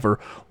 5, or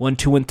 1,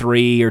 2, and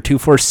 3, or 2,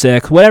 4,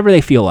 6, whatever they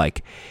feel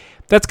like.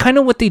 That's kind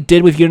of what they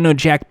did with You Don't Know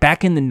Jack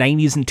back in the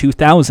 90s and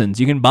 2000s.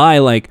 You can buy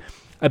like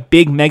a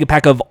big mega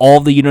pack of all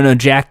the You Don't Know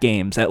Jack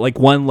games at like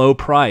one low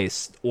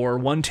price, or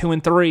 1, 2,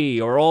 and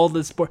 3, or all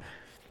the sport.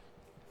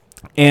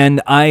 And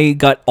I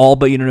got all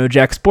but You Don't Know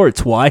Jack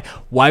Sports. Why?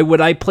 Why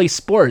would I play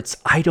sports?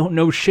 I don't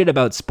know shit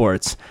about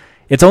sports.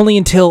 It's only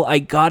until I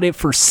got it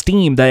for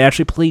Steam that I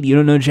actually played You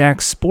Don't Know Jack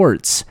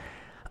Sports.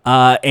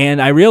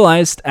 And I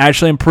realized,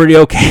 actually, I'm pretty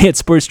okay at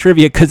sports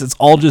trivia because it's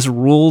all just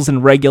rules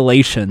and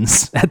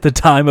regulations at the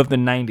time of the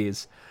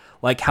 90s.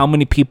 Like how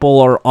many people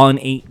are on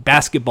a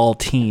basketball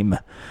team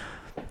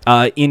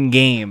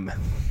in-game.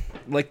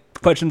 Like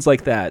questions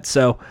like that.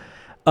 So,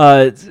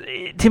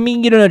 to me,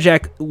 You Don't Know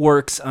Jack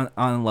works on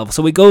a level.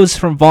 So it goes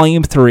from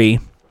Volume 3,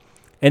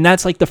 and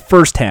that's like the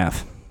first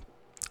half.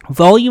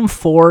 Volume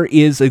 4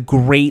 is a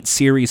great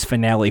series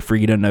finale for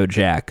You Don't Know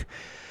Jack.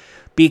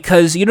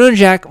 Because You Don't Know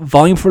Jack,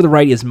 Volume 4 to the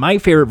Right is my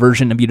favorite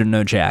version of You Don't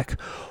Know Jack.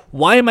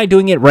 Why am I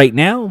doing it right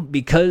now?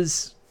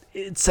 Because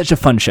it's such a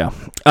fun show.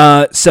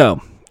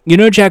 So, You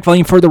Don't Know Jack,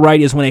 Volume 4 to the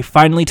Right is when I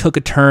finally took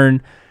a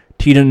turn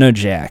to You Don't Know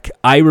Jack.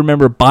 I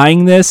remember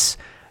buying this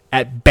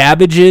at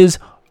Babbage's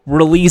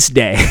release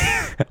day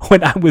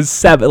when I was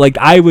 7. Like,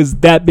 I was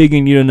that big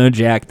in You Don't Know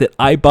Jack that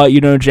I bought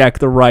You Don't Know Jack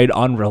the Right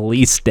on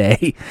release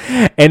day.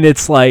 And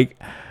it's like,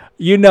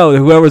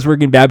 whoever was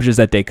working Babbage's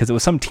that day, because it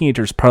was some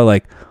teenagers probably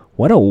like,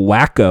 what a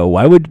wacko.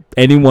 Why would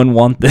anyone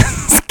want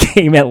this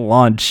game at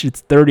launch?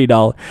 It's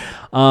 $30.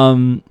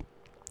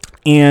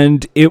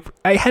 And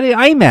I had an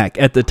iMac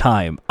at the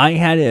time. I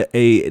had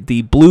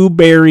the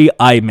Blueberry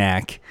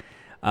iMac.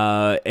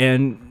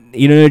 And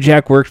You Don't Know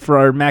Jack worked for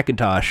our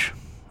Macintosh.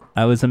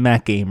 I was a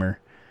Mac gamer.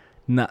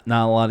 Not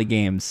a lot of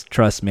games.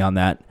 Trust me on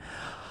that.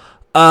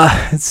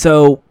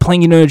 So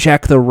playing You Don't Know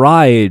Jack the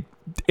Ride,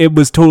 it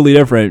was totally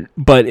different,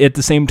 but at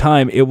the same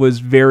time, it was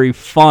very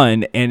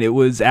fun and it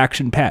was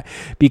action-packed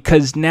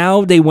because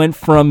now they went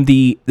from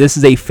this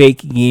is a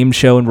fake game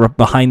show and we're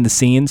behind the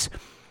scenes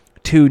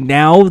to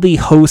now the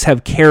hosts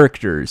have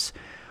characters.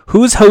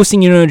 Who's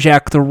hosting You Don't Know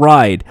Jack the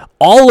Ride?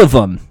 All of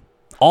them.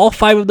 All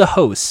 5 of the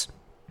hosts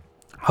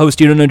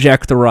host You Don't Know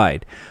Jack the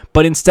Ride.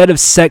 But instead of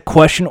set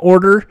question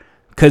order,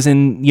 because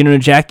in You Don't Know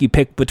Jack you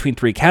pick between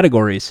 3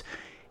 categories,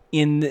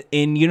 in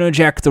You Know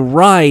Jack the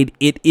Ride,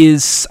 it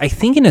is, I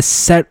think, in a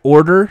set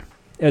order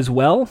as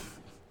well,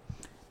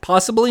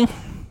 possibly.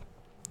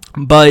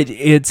 But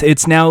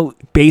it's now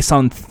based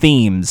on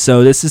themes.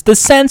 So this is the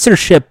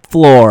censorship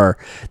floor.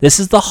 This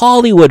is the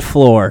Hollywood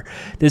floor.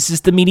 This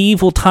is the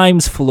medieval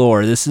times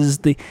floor. This is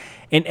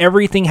and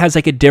everything has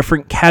like a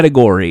different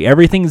category.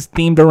 Everything's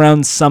themed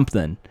around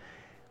something.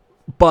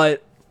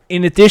 But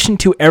in addition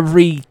to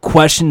every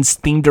question's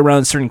themed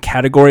around a certain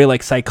category,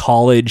 like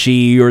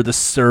psychology or the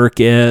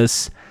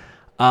circus,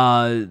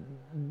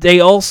 they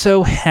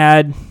also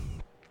had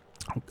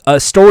a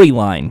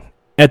storyline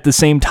at the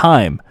same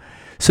time.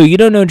 So You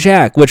Don't Know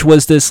Jack, which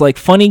was this like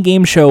funny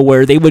game show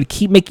where they would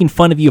keep making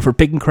fun of you for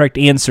picking correct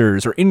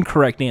answers or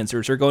incorrect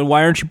answers or going,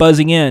 why aren't you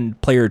buzzing in,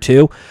 player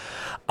 2?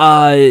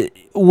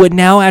 Would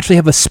now actually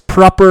have a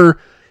proper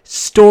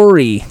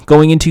story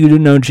going into You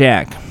Don't Know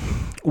Jack,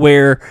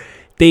 where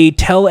they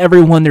tell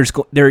everyone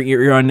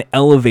you're on an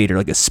elevator,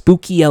 like a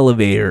spooky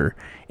elevator,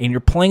 and you're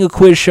playing a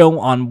quiz show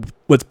on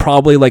what's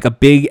probably like a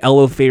big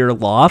elevator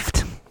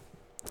loft.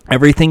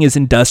 Everything is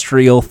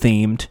industrial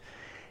themed,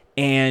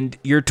 and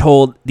you're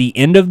told the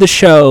end of the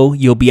show,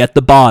 you'll be at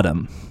the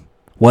bottom.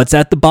 What's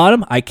at the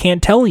bottom? I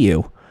can't tell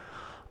you.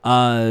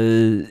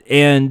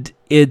 And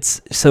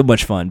it's so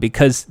much fun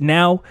because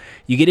now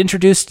you get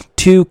introduced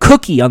to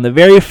Cookie on the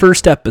very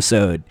first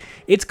episode.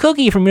 It's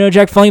Cookie from You Know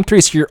Jack Volume 3,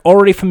 so you're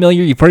already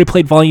familiar. You've already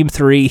played Volume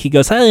 3. He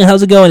goes, hey,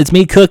 how's it going? It's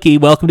me, Cookie.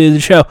 Welcome to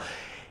the show.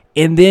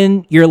 And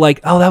then you're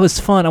like, oh, that was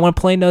fun. I want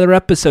to play another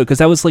episode because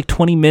that was like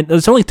 20 minutes. It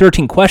was only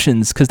 13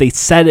 questions because they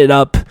set it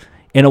up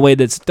in a way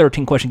that's a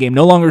 13-question game.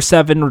 No longer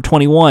 7 or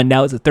 21.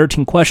 Now it's a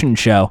 13-question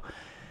show.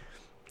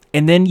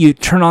 And then you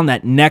turn on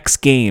that next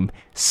game.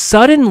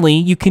 Suddenly,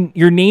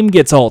 your name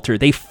gets altered.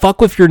 They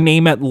fuck with your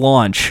name at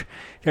launch.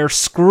 They're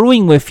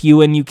screwing with you,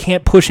 and you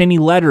can't push any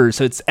letters.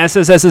 So it's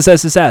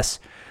SSSSSSS.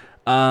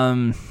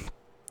 And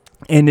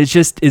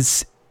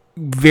it's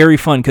very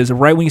fun because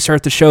right when you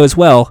start the show as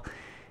well.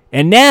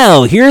 And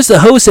now, here's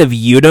the host of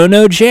You Don't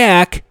Know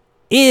Jack.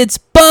 It's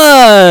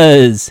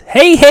Buzz.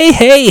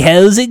 Hey,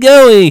 how's it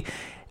going?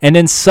 And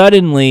then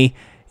suddenly,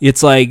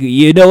 it's like,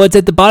 you know what's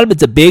at the bottom?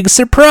 It's a big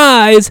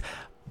surprise.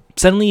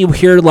 Suddenly you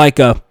hear like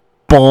a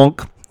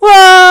bonk,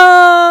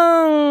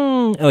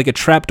 like a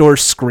trapdoor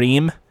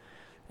scream,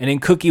 and then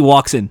Cookie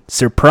walks in,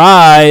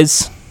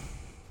 surprise!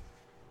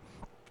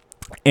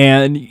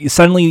 And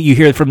suddenly you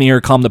hear from the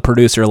intercom the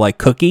producer like,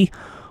 Cookie,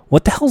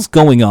 what the hell's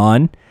going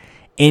on?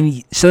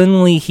 And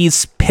suddenly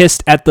he's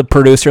pissed at the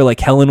producer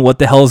like, Helen, what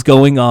the hell's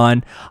going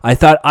on? I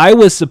thought I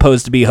was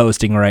supposed to be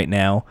hosting right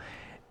now.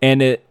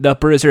 And the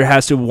producer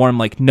has to warn him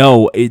like,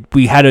 no,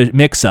 we had a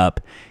mix-up.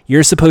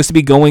 You're supposed to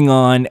be going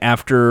on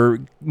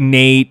after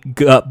Nate,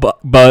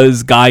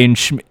 Buzz, Guy,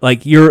 and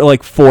like you're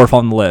like 4th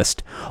on the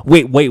list.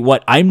 Wait,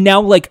 what? I'm now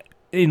like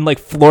in like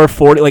floor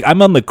 40. Like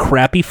I'm on the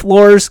crappy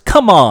floors.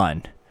 Come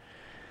on.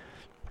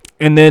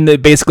 And then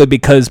basically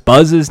because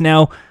Buzz is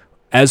now,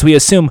 as we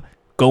assume,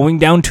 going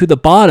down to the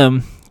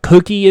bottom,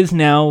 Cookie is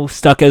now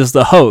stuck as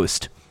the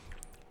host.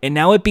 And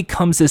now it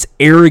becomes this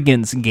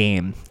arrogance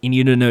game in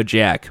You Don't Know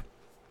Jack,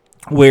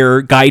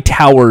 where Guy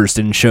Towers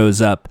then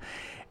shows up.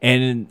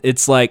 And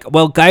it's like,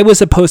 well, Guy was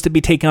supposed to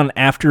be taken on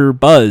after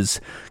Buzz.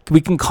 We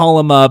can call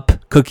him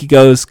up. Cookie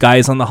goes,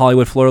 Guy's on the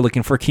Hollywood floor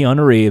looking for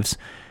Keanu Reeves.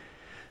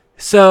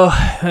 So,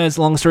 as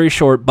long story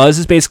short, Buzz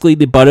is basically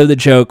the butt of the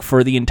joke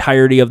for the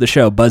entirety of the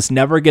show. Buzz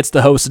never gets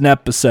to host an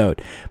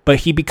episode,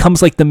 but he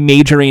becomes like the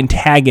major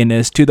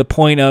antagonist to the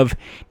point of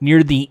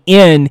near the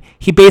end,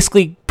 he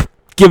basically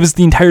gives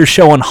the entire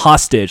show on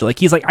hostage. Like,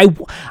 he's like,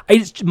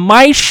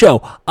 my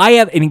show, I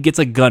have, and he gets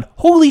a gun.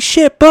 Holy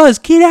shit, Buzz,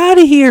 get out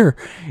of here.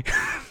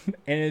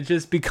 And it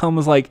just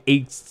becomes like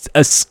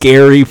a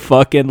scary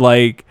fucking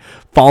like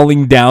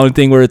falling down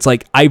thing where it's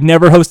like, I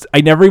never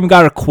even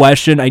got a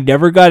question. I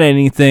never got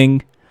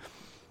anything.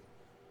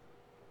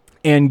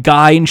 And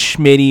Guy and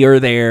Schmitty are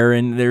there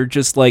and they're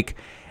just like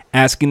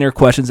asking their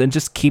questions and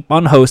just keep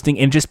on hosting,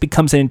 and just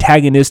becomes an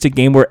antagonistic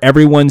game where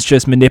everyone's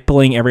just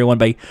manipulating everyone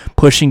by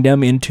pushing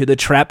them into the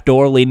trap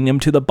door, leading them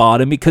to the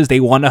bottom because they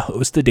want to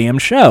host the damn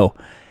show.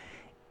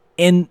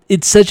 And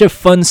it's such a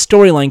fun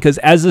storyline because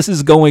as this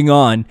is going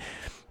on,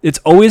 it's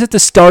always at the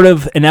start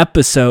of an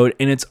episode,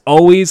 and it's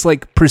always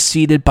like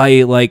preceded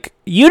by like,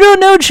 You Don't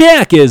Know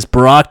Jack is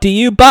brought to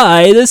you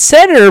by the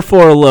Center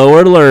for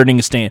Lower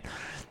Learning Stand.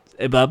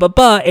 Blah, blah,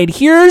 blah. And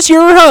here's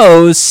your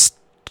host,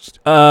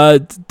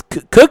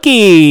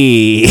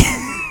 Cookie.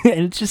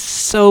 And it's just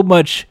so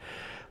much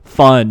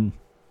fun.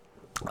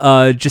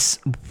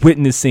 Just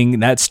witnessing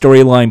that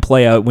storyline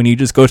play out when you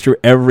just go through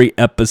every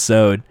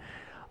episode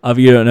of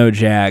You Don't Know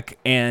Jack.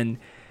 And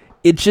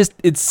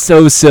it's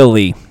so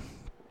silly.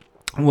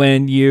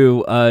 When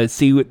you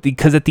see,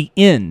 because at the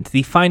end,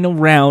 the final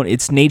round,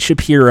 it's Nate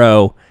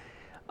Shapiro,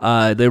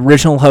 the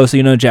original host of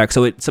You Know Jack.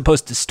 So it's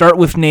supposed to start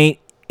with Nate,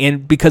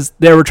 and because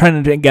they were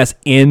trying to, I guess,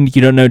 end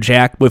You Don't Know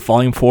Jack with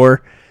Volume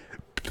 4,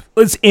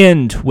 let's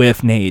end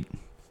with Nate.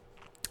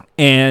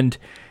 And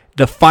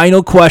the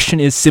final question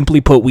is, simply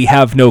put, we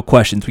have no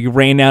questions. We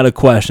ran out of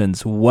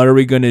questions. What are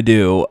we going to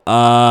do?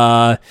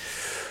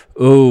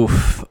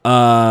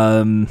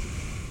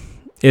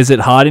 Is it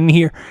hot in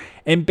here?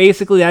 And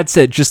basically that's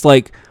it. Just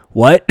like,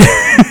 what?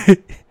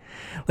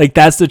 Like,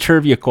 that's the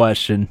trivia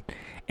question.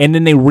 And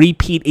then they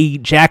repeat a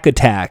Jack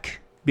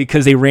attack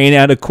because they ran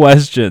out of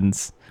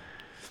questions.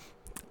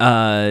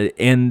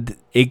 And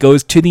it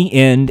goes to the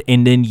end,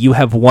 and then you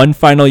have one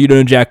final You Don't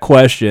Know Jack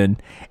question.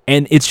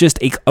 And it's just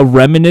a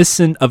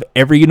reminiscent of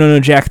every You Don't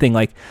Know Jack thing.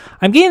 Like,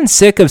 I'm getting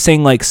sick of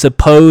saying, like,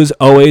 suppose,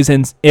 always,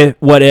 and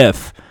what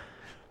if.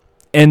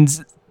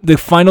 And the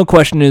final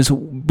question is,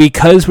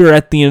 because we're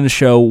at the end of the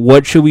show,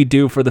 what should we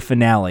do for the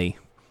finale?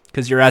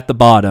 Because you're at the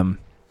bottom.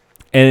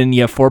 And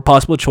you have 4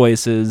 possible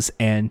choices,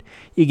 and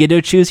you get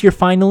to choose your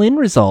final end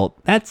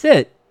result. That's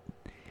it.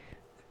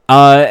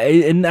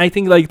 And I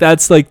think like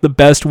that's like the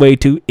best way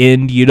to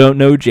end You Don't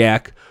Know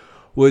Jack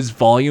was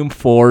Volume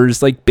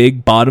 4's like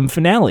big bottom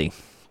finale.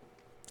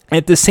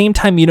 At the same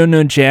time, You Don't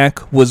Know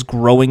Jack was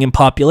growing in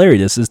popularity.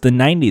 This is the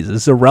 90s.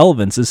 This is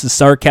irrelevance. This is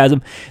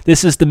sarcasm.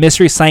 This is the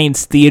Mystery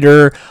Science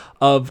Theater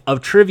of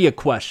trivia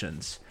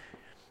questions.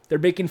 They're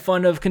making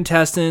fun of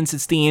contestants.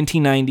 It's the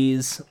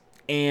anti-90s.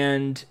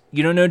 And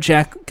You Don't Know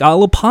Jack got a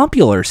little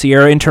popular.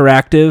 Sierra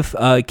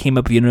Interactive came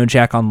up with You Don't Know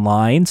Jack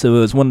Online. So it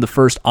was one of the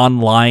first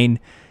online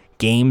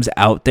games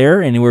out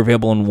there. And they were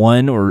available in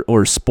One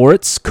or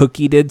Sports.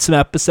 Cookie did some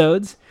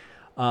episodes.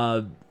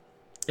 As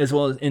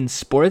well as in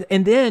Sports.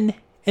 And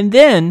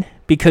then,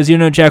 because You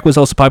Know Jack was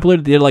also popular,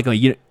 they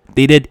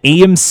did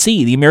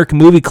AMC, the American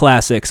Movie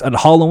Classics, on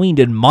Halloween,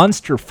 did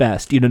Monster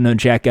Fest You Don't Know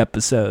Jack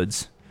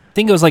episodes. I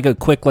think it was like a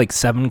quick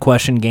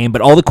 7-question game,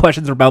 but all the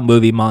questions are about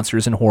movie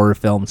monsters and horror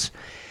films.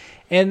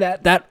 And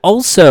that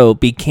also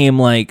became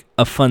like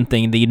a fun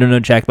thing, the You Don't Know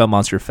Jack about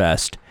Monster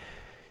Fest.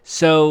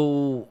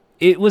 So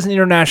it was an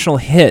international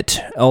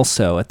hit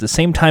also. At the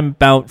same time,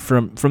 about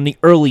from the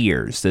early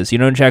years, this You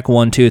Don't Know Jack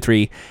 1, 2,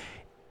 3,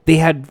 they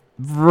had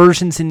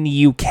versions in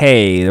the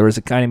UK. There was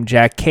a guy named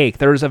Jack Cake.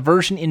 There was a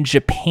version in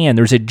Japan.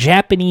 There's a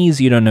Japanese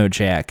You Don't Know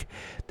Jack.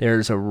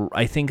 There's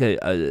I think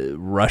a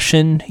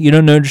Russian You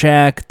Don't Know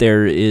Jack.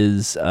 There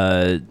is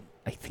I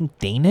think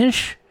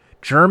Danish,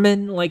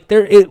 German.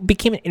 It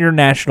became an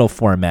international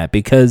format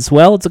because,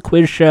 well, it's a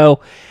quiz show,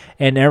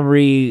 and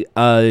every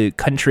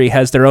country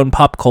has their own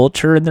pop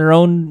culture and their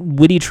own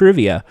witty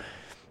trivia.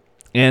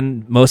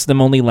 And most of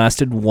them only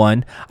lasted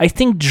 1. I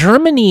think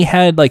Germany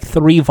had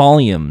 3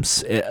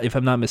 volumes, if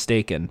I'm not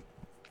mistaken.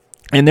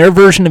 And their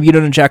version of You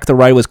Don't Know Jack the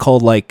Ride was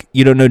called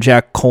You Don't Know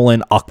Jack :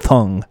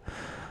 Achtung.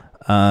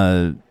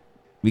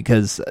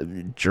 Because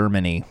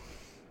Germany,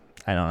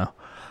 I don't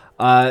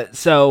know.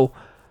 So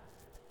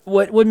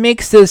what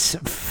makes this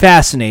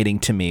fascinating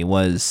to me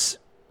was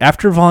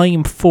after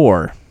Volume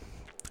 4,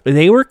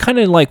 they were kind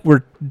of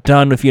we're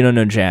done with You Don't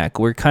Know Jack.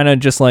 We're kind of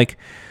just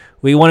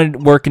we wanted to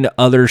work into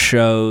other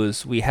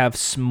shows. We have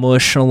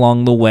Smush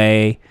along the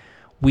way.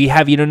 We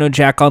have You Don't Know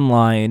Jack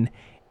Online.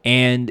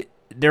 And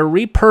their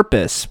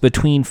repurpose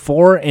between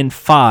 4 and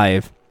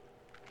 5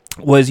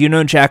 was You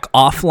Know Jack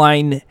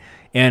Offline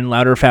and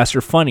Louder, Faster,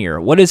 Funnier.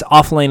 What is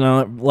Offline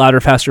and Louder,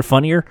 Faster,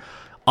 Funnier?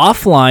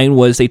 Offline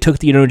was they took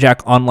the You Don't Know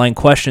Jack online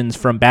questions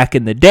from back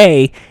in the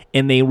day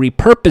and they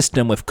repurposed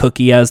them with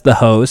Cookie as the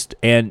host,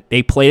 and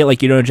they played it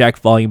like You Don't Know Jack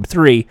Volume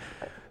 3,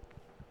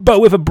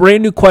 but with a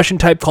brand new question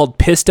type called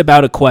Pissed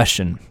About a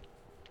Question.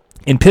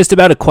 In Pissed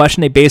About a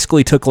Question, they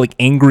basically took like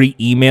angry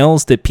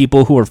emails that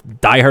people who are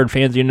diehard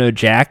fans of You Know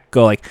Jack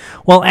go like,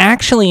 well,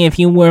 actually, if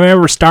you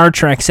remember Star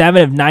Trek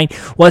 7 of 9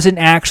 wasn't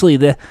actually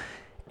the...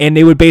 And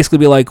they would basically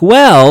be like,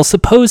 well,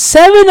 suppose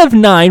 7 of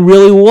 9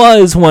 really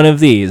was one of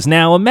these.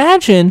 Now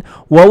imagine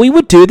what we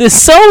would do to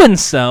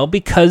so-and-so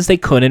because they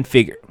couldn't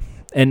figure.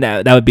 And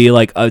that would be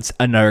like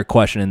another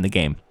question in the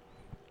game.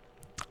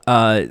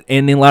 And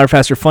in Louder,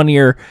 Faster,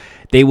 Funnier,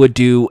 they would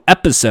do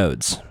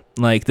episodes.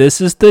 Like, this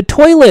is the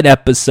toilet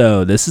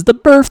episode. This is the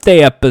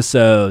birthday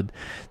episode.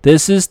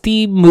 This is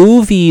the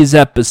movies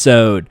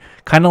episode.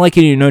 Kind of like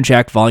in You Know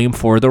Jack Volume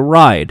 4, The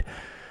Ride.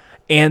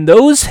 And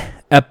those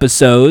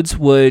episodes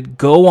would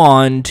go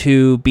on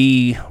to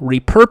be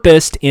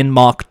repurposed in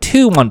Mach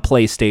 2 on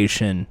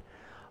PlayStation,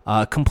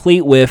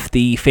 complete with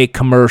the fake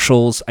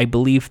commercials. I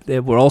believe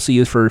they were also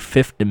used for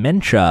Fifth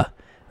Dementia,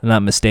 if I'm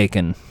not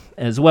mistaken,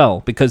 as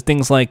well, because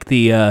things like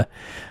the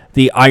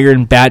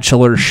Iron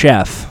Bachelor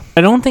Chef.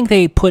 I don't think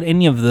they put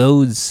any of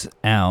those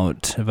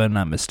out, if I'm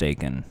not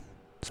mistaken.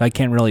 So I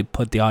can't really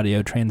put the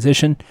audio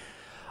transition.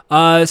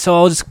 So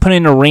I'll just put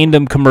in a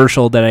random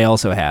commercial that I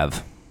also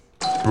have.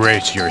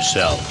 Brace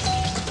yourself.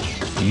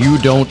 You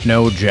Don't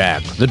Know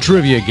Jack, the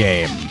trivia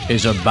game,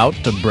 is about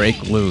to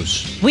break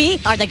loose. We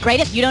are the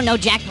greatest You Don't Know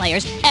Jack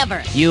players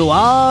ever. You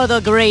are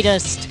the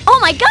greatest. Oh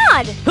my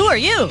god! Who are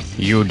you?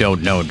 You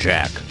Don't Know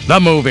Jack, the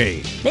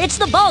movie. It's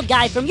the bald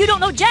guy from You Don't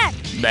Know Jack.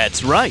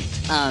 That's right.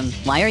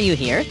 Why are you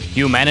here?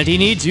 Humanity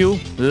needs you.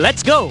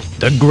 Let's go.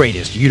 The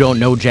greatest You Don't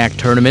Know Jack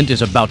tournament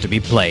is about to be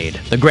played.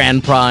 The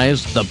grand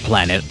prize, the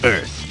planet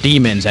Earth.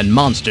 Demons and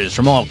monsters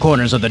from all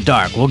corners of the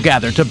dark will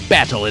gather to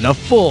battle in a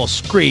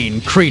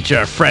full-screen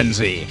creature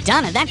frenzy.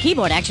 Donna, that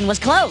keyboard action was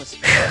close.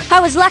 I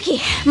was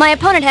lucky. My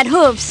opponent had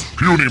hooves.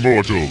 Puny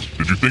mortals,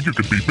 did you think you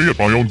could beat me at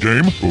my own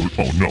game?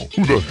 Oh no,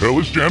 who the hell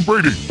is Jan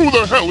Brady? Who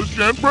the hell is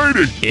Jan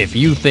Brady? If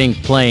you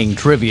think playing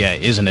trivia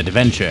is an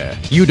adventure,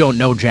 You Don't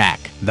Know Jack,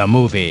 the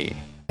movie.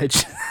 You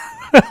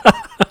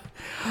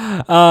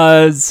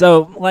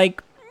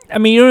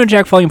Don't Know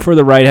Jack Volume 4,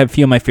 The Ride, have a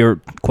few of my favorite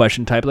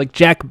question types. Like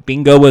Jack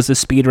Bingo was a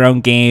speed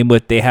round game,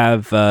 but they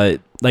have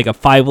like a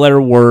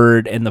 5-letter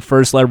word, and the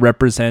first letter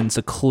represents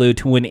a clue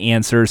to an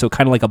answer, so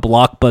kind of like a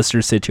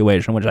blockbuster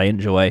situation, which I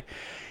enjoy.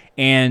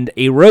 And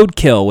a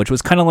roadkill, which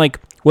was kind of like,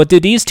 what do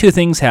these two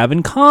things have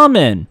in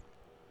common?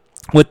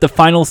 With the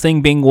final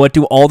thing being, what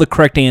do all the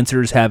correct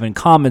answers have in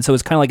common? So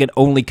it's kind of like an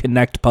Only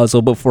Connect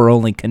puzzle before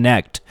Only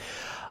Connect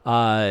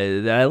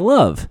that I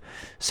love.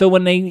 So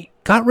when they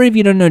got rid of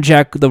You Don't Know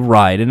Jack, The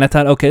Ride, and I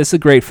thought, okay, this is a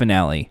great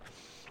finale.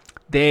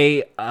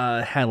 They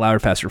had Louder,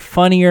 Faster,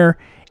 Funnier,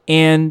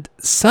 and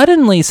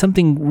suddenly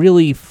something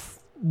really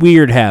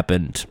weird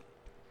happened.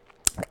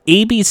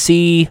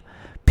 ABC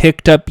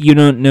picked up You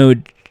Don't Know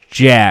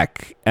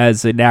Jack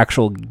as an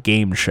actual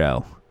game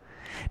show.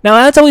 Now,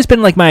 that's always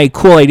been like my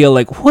cool idea,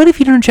 like, what if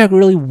You Don't Know Jack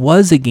really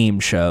was a game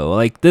show?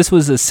 Like, this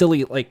was a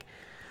silly, like,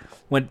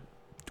 when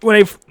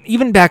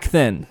even back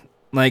then,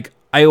 like,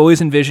 I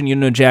always envisioned You Don't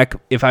Know Jack,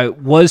 if I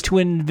was to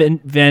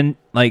invent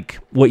like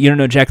what You Don't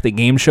Know Jack the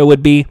game show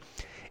would be,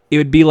 it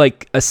would be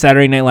like a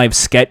Saturday Night Live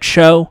sketch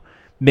show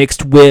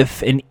mixed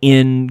with an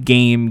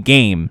in-game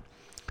game.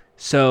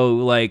 So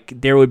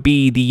like there would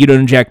be the You Don't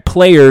Know Jack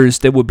players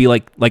that would be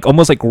like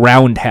almost like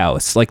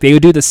Roundhouse. Like they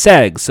would do the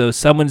segs. So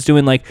someone's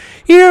doing like,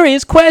 here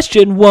is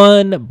question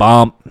 1,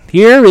 bomb.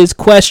 Here is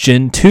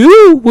question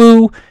 2,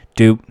 woo,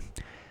 doop.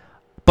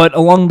 But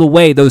along the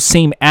way, those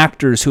same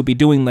actors who would be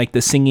doing like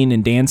the singing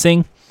and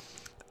dancing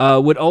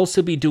would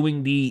also be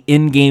doing the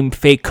in-game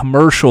fake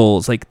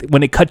commercials. Like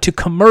when it cut to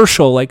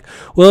commercial, like,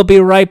 we'll be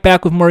right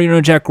back with more You Don't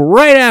Know Jack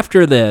right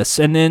after this.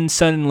 And then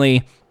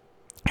suddenly,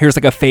 here's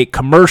like a fake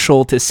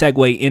commercial to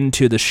segue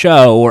into the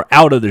show or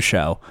out of the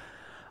show.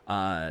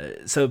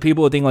 So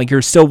people would think like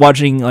you're still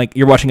watching, like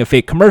you're watching a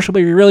fake commercial, but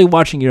you're really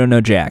watching You Don't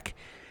Know Jack.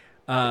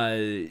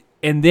 And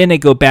then they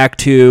go back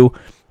to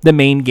the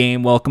main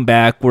game. Welcome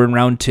back. We're in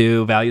round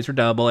 2. Values are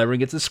double. Everyone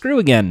gets a screw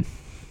again.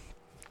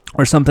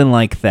 Or something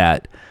like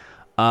that.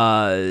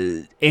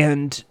 And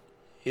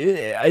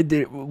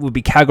it would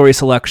be category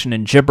selection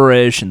and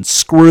gibberish and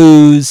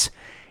screws.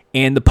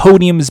 And the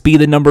podiums be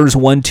the numbers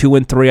 1, 2,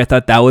 and 3. I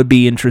thought that would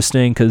be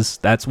interesting because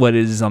that's what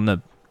it is on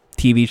the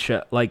TV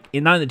show. Like,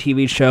 not in the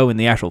TV show, in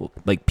the actual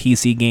like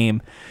PC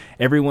game.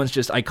 Everyone's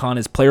just icon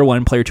is player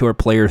 1, player 2, or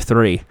player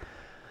 3.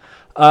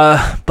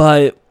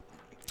 But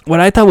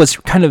what I thought was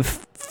kind of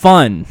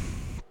fun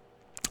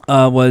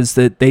was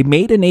that they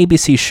made an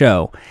ABC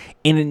show,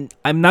 and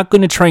I'm not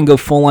going to try and go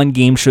full-on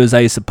game shows,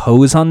 I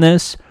suppose, on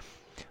this,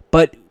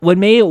 but what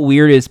made it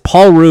weird is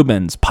Paul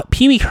Rubens,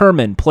 Pee Wee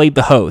Herman played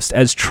the host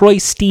as Troy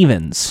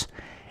Stevens,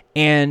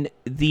 And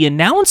the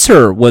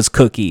announcer was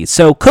Cookie.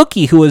 So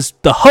Cookie, who was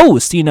the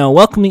host,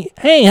 welcome me.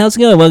 Hey, how's it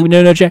going? Welcome to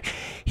You Don't Know Jack.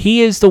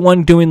 He is the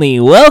one doing the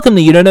welcome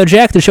to You Don't Know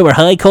Jack, the show where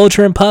high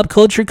culture and pop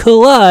culture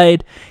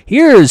collide.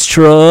 Here's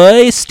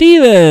Troy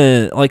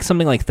Steven. Like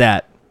something like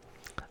that.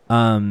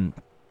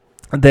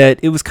 That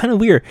it was kind of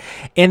weird.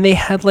 And they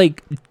had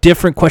like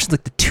different questions,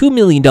 like the $2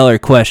 million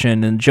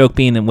question, and the joke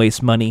being to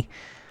waste money.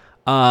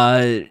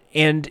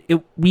 And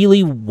it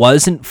really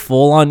wasn't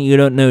full on You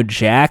Don't Know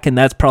Jack, and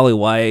that's probably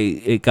why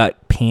it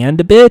got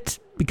panned a bit,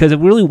 because it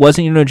really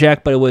wasn't You Don't Know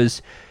Jack, but it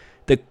was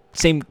the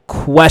same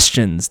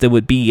questions that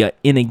would be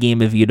in a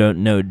game of You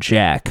Don't Know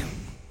Jack.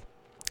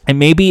 And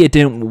maybe it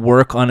didn't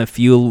work on a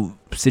few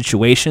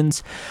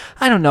situations.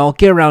 I don't know. I'll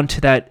get around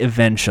to that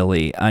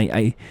eventually.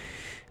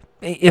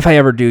 If I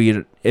ever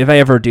do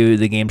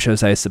the game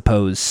shows, I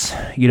suppose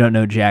You Don't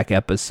Know Jack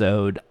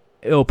episode,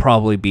 it'll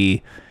probably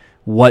be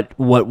what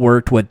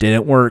worked, what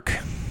didn't work.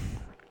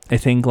 I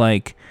think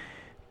like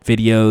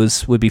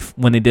videos would be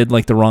when they did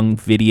like the wrong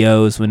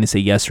videos, when they say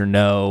yes or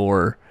no,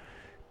 or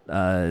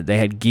they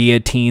had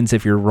guillotines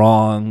if you're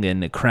wrong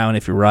and a crown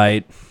if you're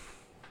right.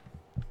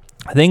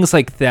 Things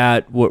like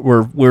that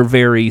were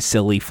very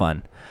silly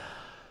fun.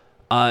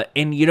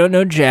 And You Don't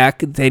Know Jack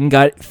then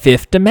got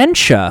Fifth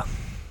Dementia.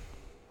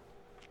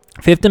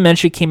 Fifth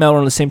Dementia came out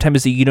around the same time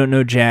as the You Don't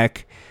Know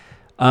Jack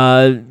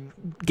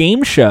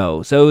game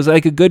show, so it was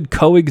like a good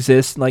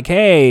coexist. Like,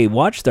 hey,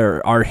 watch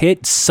our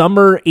hit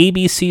summer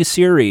ABC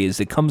series.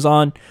 It comes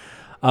on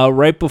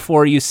right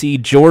before you see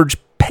George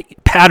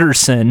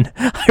Patterson.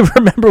 I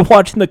remember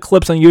watching the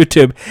clips on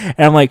YouTube, and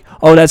I'm like,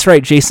 oh, that's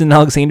right, Jason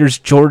Alexander's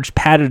George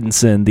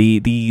Patterson,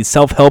 the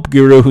self-help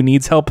guru who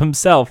needs help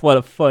himself. What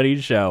a funny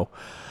show.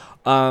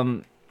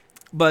 But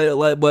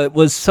what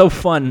was so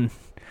fun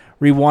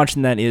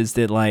rewatching that is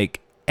that, like,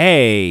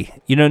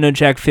 hey, You Don't Know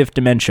Jack Fifth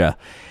Dementia.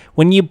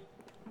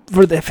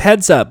 For the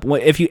heads up,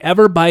 if you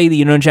ever buy the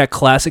You Don't Know Jack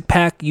Classic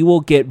Pack, you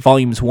will get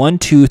volumes 1,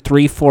 2,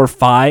 3, 4,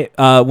 5,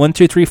 1,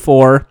 2, 3,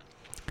 4.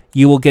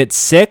 You will get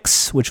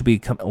 6, which will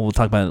be, we'll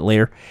talk about it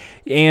later,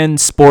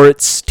 and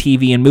sports,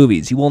 TV, and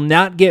movies. You will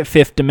not get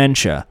Fifth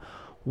Dementia.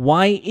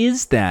 Why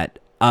is that?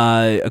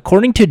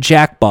 According to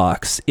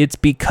Jackbox, it's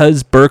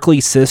because Berkeley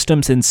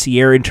Systems and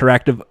Sierra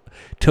Interactive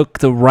took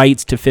the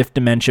rights to Fifth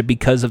Dementia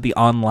because of the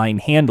online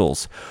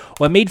handles.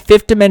 What made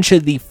Fifth Dementia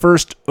the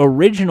first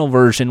original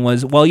version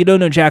was, while You Don't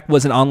Know Jack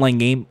was an online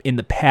game in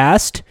the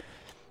past,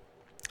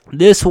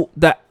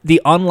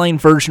 the online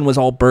version was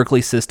all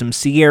Berkeley Systems,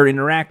 Sierra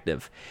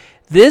Interactive.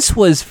 This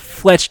was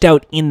fleshed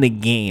out in the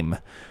game.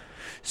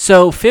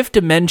 So Fifth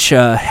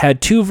Dementia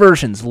had two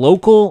versions,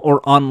 local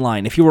or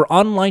online. If you were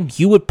online,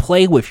 you would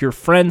play with your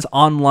friends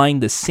online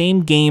the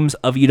same games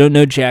of You Don't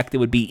Know Jack that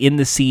would be in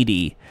the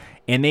CD.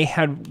 And they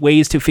had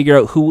ways to figure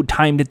out who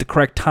timed at the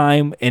correct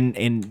time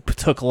and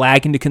took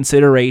lag into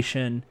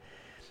consideration.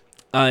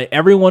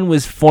 Everyone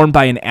was formed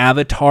by an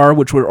avatar,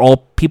 which were all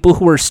people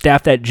who were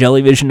staffed at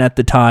Jellyvision at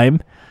the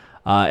time.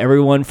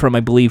 Everyone from,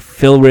 I believe,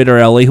 Phil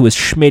Ritterelli, who was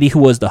Schmitty, who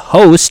was the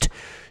host,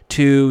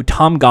 to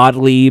Tom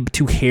Gottlieb,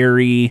 to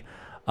Harry,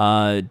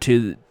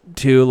 to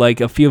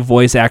like a few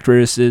voice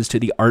actresses, to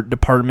the art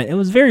department. It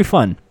was very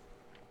fun.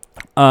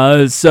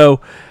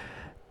 So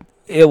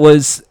it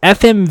was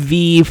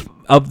FMV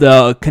of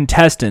the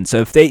contestants.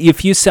 So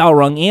if you saw a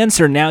wrong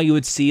answer, now you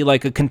would see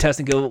like a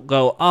contestant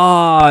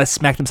go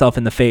smacked himself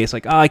in the face,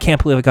 like, I can't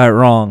believe I got it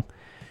wrong.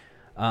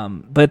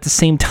 But at the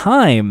same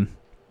time,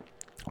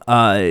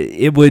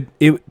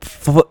 it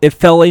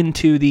fell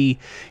into the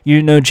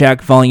You Know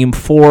Jack Volume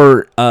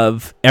 4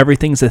 of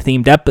Everything's a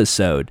Themed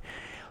Episode.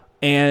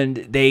 And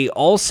they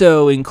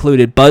also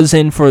included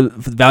buzz-in for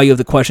the value of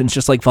the questions,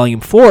 just like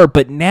Volume 4,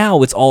 but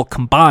now it's all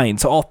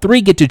combined. So all three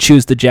get to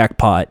choose the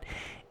jackpot.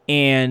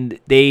 And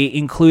they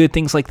included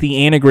things like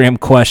the anagram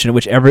question,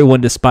 which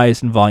everyone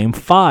despised in Volume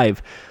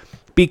 5.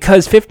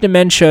 Because Fifth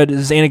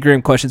Dementia's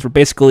anagram questions were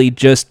basically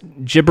just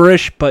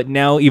gibberish, but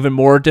now even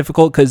more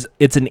difficult because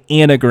it's an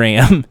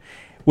anagram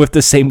with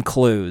the same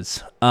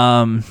clues.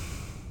 You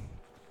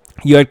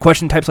had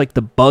question types like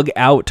the bug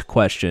out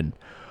question,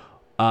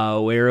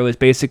 where it was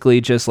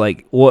basically just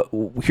like,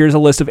 here's a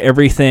list of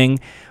everything,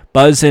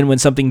 buzz in when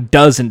something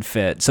doesn't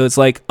fit. So it's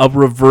like a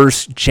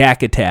reverse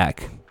Jack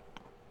Attack.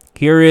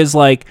 Here is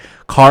like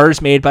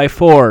cars made by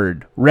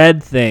Ford,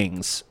 red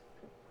things,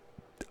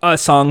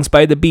 songs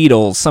by the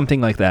Beatles, something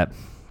like that.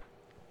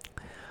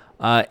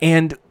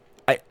 And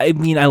I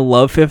mean, I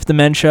love Fifth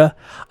Dementia.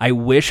 I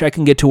wish I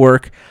can get to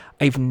work.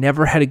 I've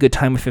never had a good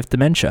time with Fifth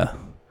Dementia.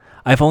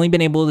 I've only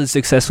been able to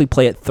successfully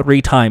play it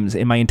 3 times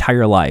in my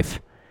entire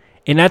life.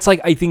 And that's like,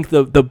 I think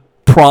the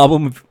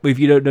problem with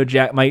You Don't Know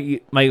Jack,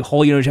 my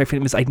whole You Don't Know Jack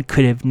fandom is I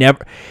could have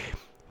never.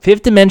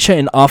 Fifth Dementia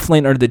and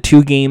Offline are the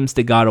 2 games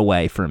that got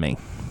away from me.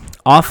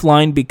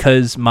 Offline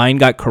because mine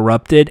got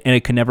corrupted and I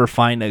could never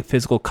find a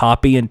physical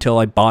copy until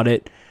I bought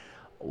it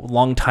a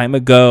long time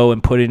ago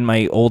and put it in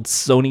my old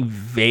Sony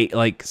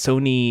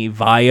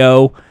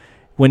Vaio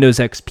Windows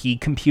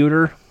XP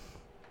computer.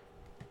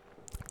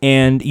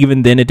 And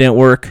even then it didn't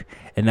work,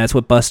 and that's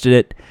what busted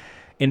it.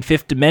 In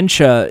Fifth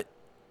Dementia,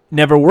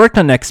 never worked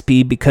on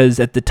XP because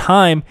at the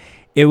time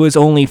it was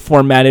only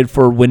formatted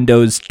for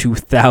Windows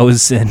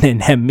 2000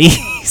 and ME.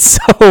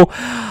 So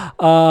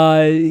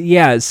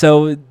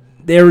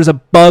there was a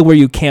bug where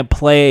you can't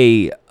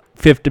play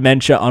Fifth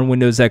Dementia on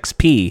Windows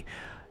XP.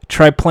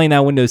 Try playing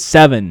that Windows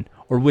 7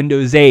 or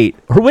Windows 8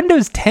 or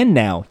Windows 10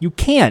 now. You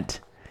can't.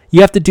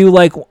 You have to do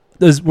like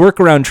those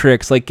workaround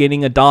tricks like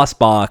getting a DOS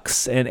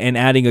box and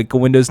adding like a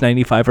Windows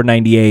 95 or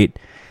 98.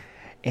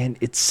 And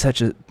it's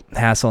such a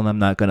hassle, and I'm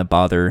not going to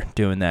bother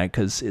doing that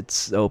because it's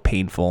so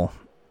painful.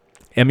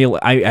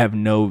 I have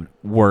no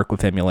work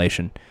with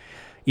emulation.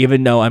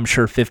 Even though I'm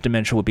sure Fifth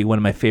Dementia would be one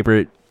of my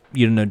favorite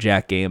You Don't Know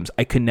Jack games,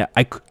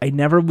 I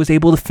never was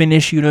able to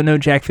finish You Don't Know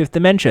Jack Fifth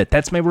Dementia.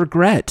 That's my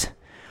regret.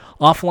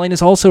 Offline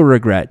is also a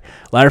regret.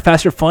 Louder,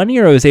 Faster,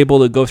 Funnier, I was able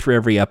to go through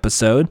every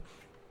episode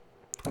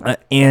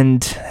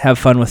and have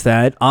fun with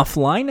that.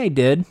 Offline I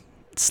did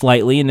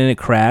slightly, and then it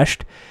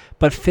crashed.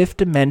 But Fifth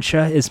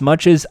Dementia, as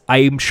much as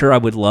I'm sure I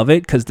would love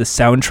it, because the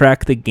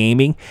soundtrack, the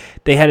gaming,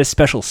 they had a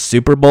special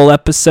Super Bowl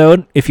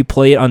episode, if you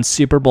play it on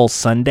Super Bowl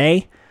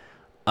Sunday,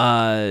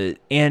 and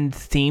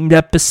themed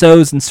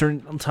episodes and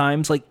certain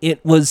times. Like,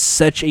 it was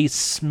such a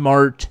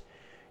smart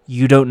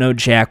You Don't Know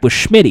Jack with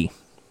Schmitty.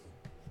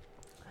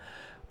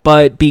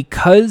 But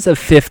because of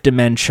Fifth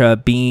Dementia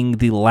being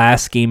the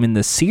last game in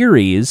the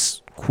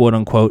series, quote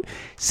unquote,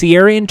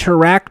 Sierra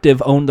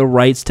Interactive owned the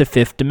rights to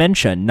Fifth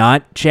Dementia,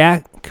 not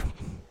Jack,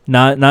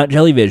 not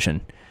Jellyvision.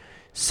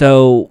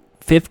 So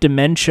Fifth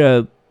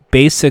Dementia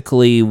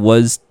basically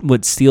was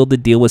what sealed the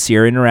deal with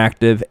Sierra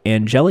Interactive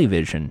and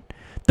Jellyvision.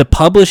 The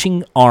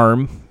publishing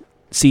arm,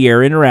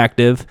 Sierra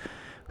Interactive,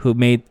 who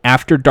made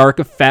After Dark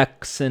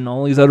Effects and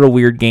all these other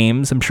weird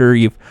games. I'm sure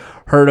you've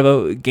heard of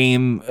a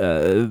game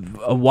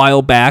a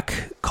while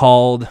back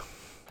called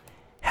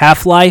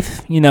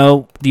Half-Life,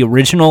 the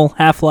original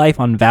Half-Life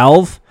on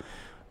Valve.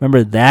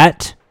 Remember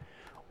that?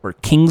 Or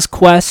King's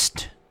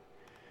Quest?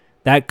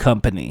 That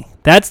company.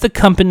 That's the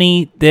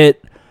company that,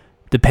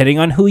 depending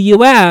on who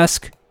you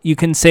ask, you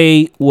can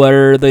say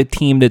were the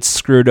team that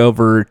screwed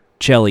over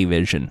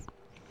Jellyvision.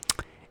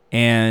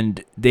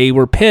 And they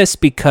were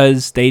pissed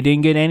because they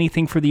didn't get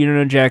anything for the You Don't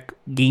Know Jack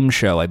game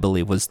show, I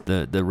believe, was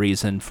the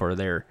reason for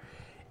their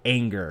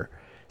anger.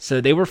 So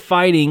they were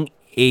fighting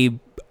a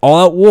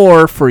all-out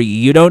war for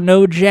You Don't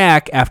Know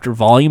Jack after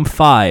Volume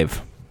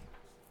 5.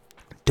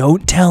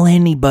 Don't tell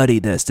anybody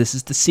this. This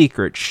is the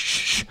secret.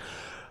 Shh.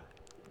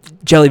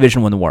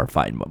 Jellyvision won the war,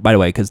 fine. By the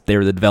way, because they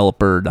were the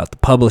developer, not the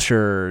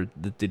publisher,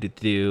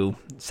 the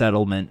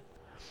settlement.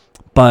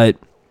 But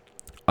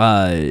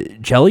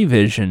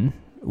Jellyvision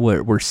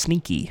were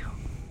sneaky.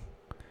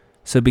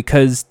 So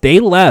because they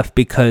left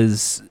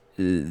because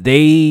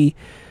they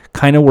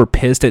kind of were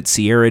pissed at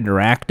Sierra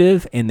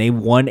Interactive, and they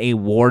won a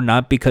war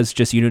not because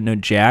just You Don't Know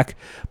Jack,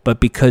 but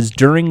because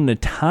during the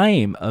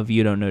time of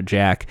You Don't Know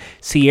Jack,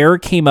 Sierra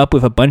came up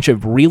with a bunch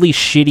of really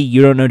shitty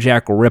You Don't Know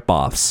Jack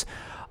ripoffs,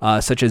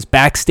 such as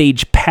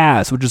Backstage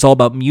Pass, which is all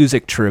about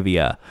music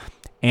trivia,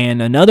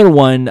 and another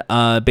one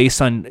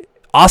based on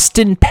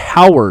Austin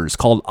Powers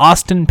called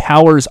Austin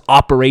Powers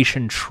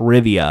Operation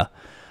Trivia.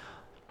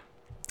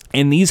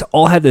 And these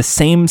all have the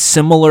same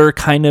similar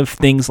kind of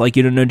things like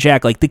You Don't Know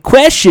Jack. Like, the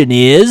question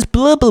is,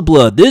 blah, blah,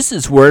 blah, this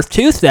is worth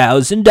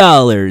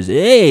 $2,000.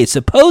 Hey,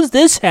 suppose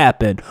this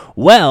happened.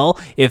 Well,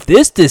 if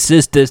this,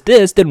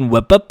 then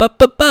what,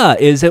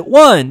 is it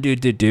 1,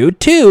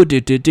 2,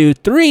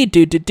 3,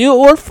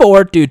 or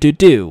 4,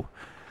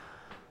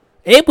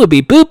 It would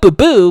be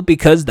boo,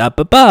 because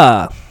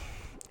da,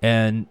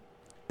 And,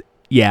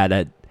 yeah,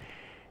 that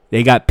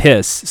they got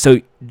pissed.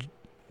 So,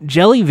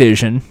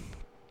 Jellyvision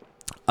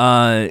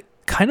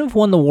kind of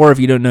won the war of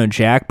You Don't Know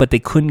Jack, but they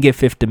couldn't get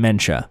Fifth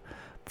Dementia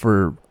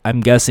for,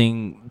 I'm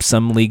guessing,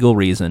 some legal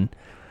reason.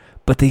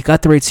 But they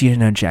got the rights to You Don't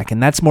Know Jack,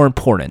 and that's more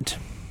important.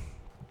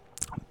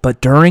 But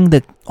during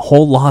the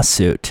whole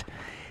lawsuit,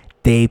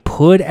 they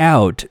put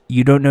out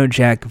You Don't Know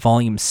Jack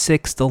Volume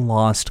 6, The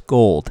Lost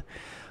Gold.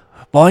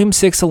 Volume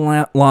 6,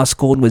 The Lost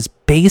Gold was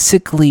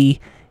basically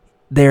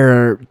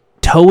their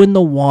toe in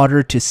the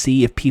water to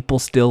see if people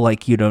still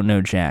like You Don't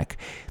Know Jack.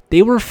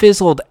 They were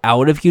fizzled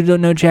out of You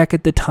Don't Know Jack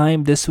at the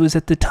time. This was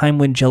at the time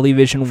when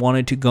Jellyvision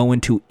wanted to go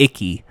into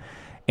Icky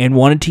and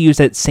wanted to use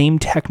that same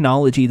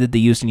technology that they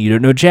used in You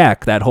Don't Know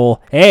Jack. That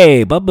whole,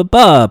 hey,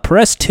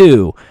 press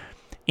 2.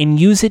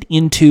 And use it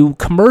into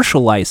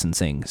commercial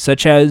licensing,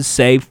 such as,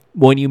 say,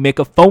 when you make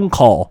a phone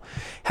call.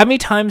 How many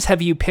times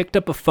have you picked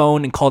up a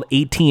phone and called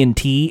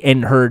AT&T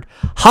and heard,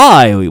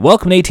 hi,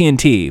 welcome to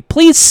AT&T.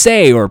 Please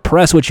say or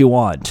press what you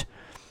want.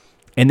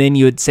 And then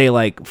you would say,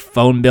 like,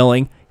 phone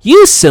billing.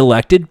 You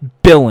selected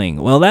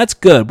billing. Well, that's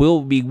good.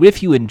 We'll be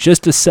with you in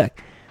just a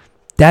sec.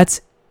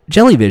 That's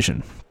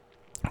Jellyvision.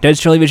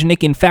 That's Jellyvision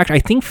Nick. In fact, I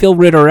think Phil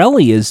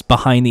Rittarelli is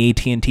behind the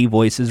AT&T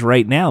voices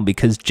right now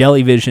because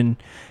Jellyvision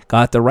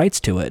got the rights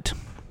to it.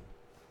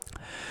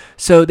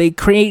 So they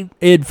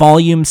created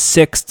Volume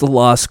 6, The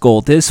Lost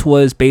Gold. This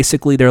was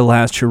basically their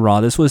last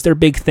hurrah. This was their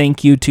big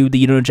thank you to the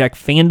You Don't Know Jack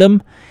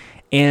fandom.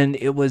 And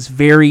it was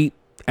very,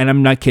 and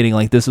I'm not kidding,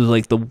 like this was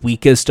like the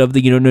weakest of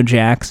the You Don't Know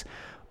Jacks.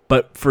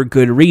 but for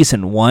good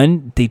reason.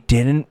 One, they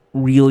didn't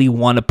really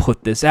want to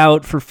put this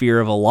out for fear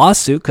of a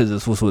lawsuit because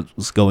this was what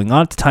was going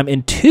on at the time.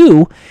 And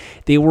two,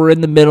 they were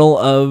in the middle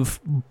of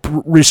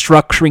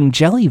restructuring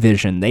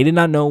Jellyvision. They did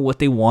not know what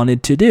they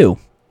wanted to do.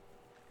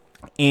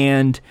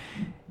 And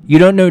You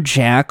Don't Know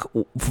Jack,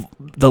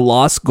 the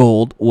Lost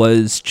Gold,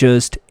 was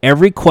just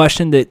every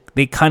question that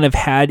they kind of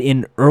had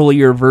in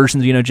earlier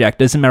versions of You Know Jack,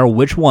 doesn't matter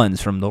which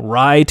ones, from the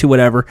Rye to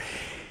whatever,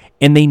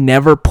 and they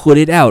never put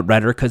it out,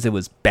 rather because it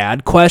was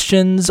bad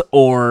questions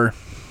or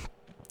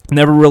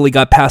never really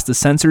got past the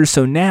censors.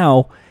 So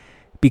now,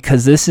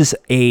 because this is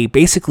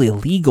basically a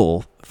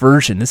legal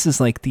version, this is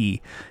like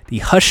the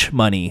hush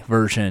money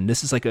version.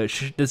 This is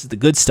this is the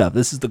good stuff.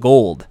 This is the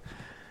gold.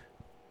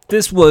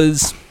 This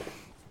was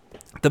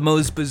the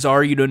most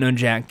bizarre You Don't Know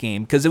Jack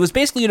game because it was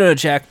basically You Don't Know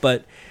Jack,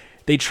 but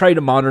they tried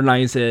to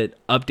modernize it,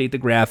 update the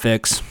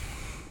graphics,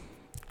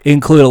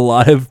 include a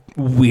lot of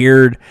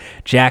weird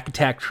Jack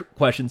Attack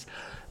questions.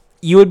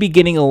 You would be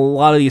getting a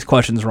lot of these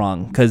questions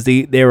wrong because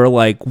they were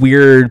like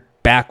weird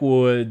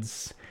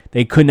backwoods.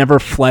 They could never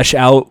flesh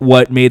out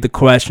what made the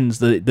questions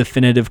the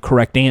definitive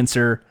correct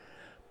answer,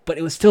 but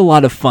it was still a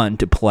lot of fun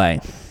to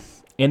play.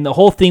 And the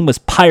whole theme was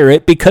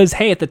pirate because,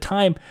 hey, at the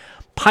time,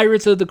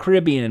 Pirates of the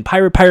Caribbean and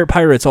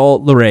pirates, all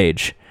the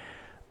rage.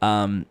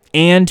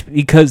 And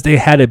because they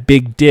had a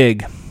big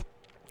dig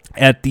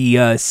at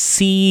the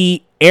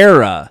Sea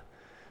Era,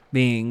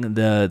 being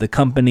the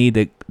company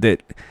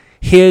that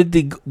hid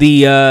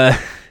the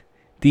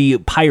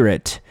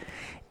pirate,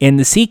 and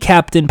the Sea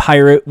Captain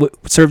pirate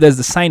served as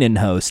the sign-in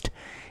host,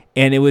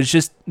 and it was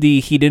just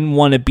he didn't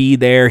want to be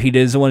there. He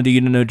doesn't want to do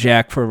You Don't Know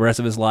Jack for the rest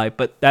of his life,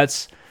 but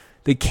that's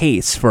the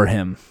case for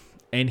him,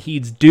 and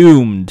he's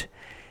doomed.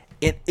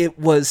 It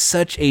was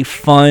such a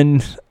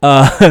fun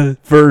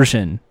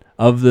version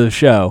of the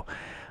show.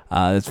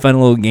 It's a fun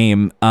little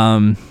game.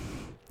 And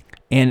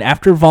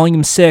after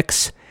Volume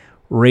 6,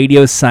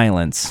 radio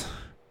silence.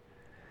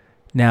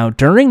 Now,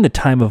 during the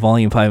time of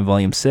Volume 5 and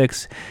Volume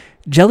 6,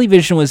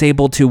 Jellyvision was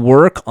able to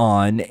work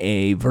on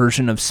a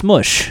version of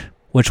Smush,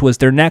 which was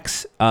their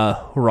next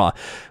hurrah.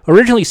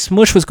 Originally,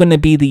 Smush was going to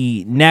be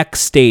the next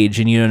stage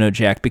in You Don't Know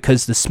Jack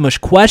because the Smush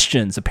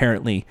questions,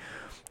 apparently,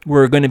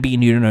 were going to be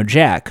in You Don't Know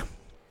Jack.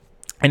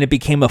 And it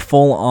became a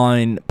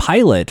full-on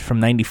pilot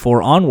from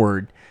 94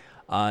 onward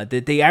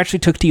that they actually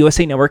took to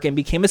USA Network and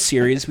became a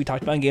series. We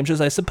talked about in game shows,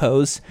 I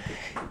suppose.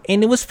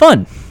 And it was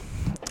fun.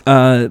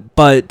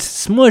 But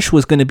Smush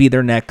was going to be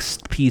their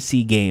next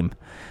PC game.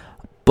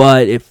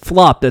 But it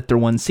flopped after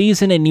one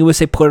season, and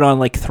USA put it on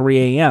like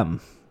 3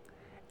 a.m.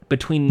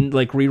 between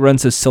like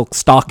reruns of Silk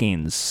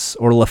Stockings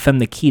or La Femme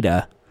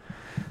Nikita.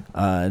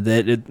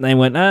 They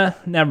went,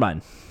 never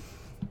mind.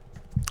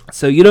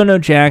 So You Don't Know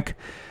Jack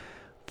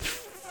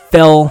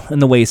fell in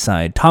the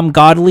wayside. Tom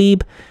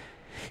Gottlieb,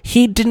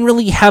 he didn't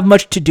really have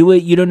much to do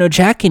with You Don't Know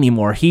Jack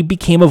anymore. He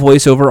became a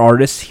voiceover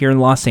artist here in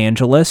Los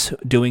Angeles,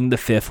 doing The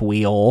Fifth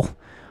Wheel,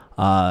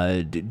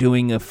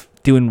 doing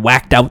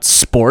Whacked Out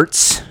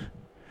Sports,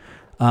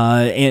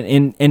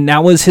 and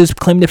that was his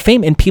claim to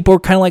fame. And people were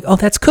kind of like, "Oh,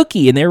 that's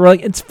Cookie," and they were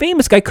like, "It's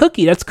famous guy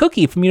Cookie. That's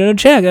Cookie from You Don't Know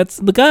Jack. That's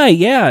the guy,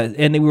 yeah."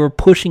 And they were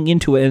pushing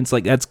into it, and it's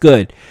like, that's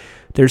good.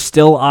 There's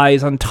still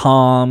eyes on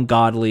Tom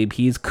Gottlieb.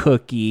 He's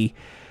Cookie.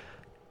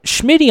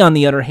 Schmitty, on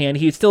the other hand,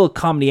 he's still a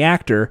comedy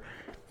actor.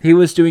 He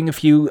was doing a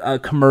few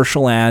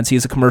commercial ads.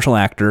 He's a commercial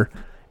actor.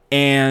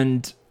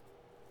 And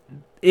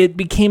it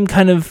became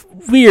kind of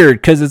weird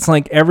because it's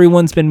like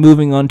everyone's been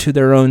moving on to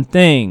their own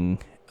thing.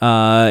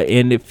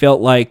 And it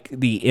felt like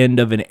the end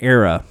of an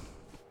era.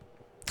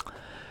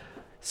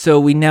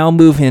 So we now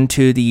move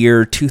into the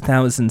year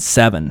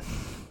 2007.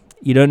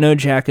 You Don't Know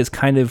Jack is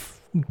kind of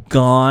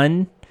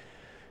gone.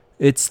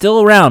 It's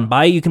still around.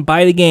 You can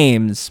buy the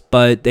games,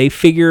 but they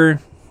figure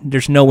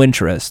there's no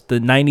interest. The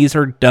 90s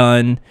are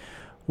done.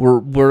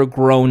 We're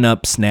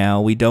grown-ups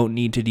now. We don't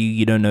need to do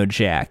You Don't Know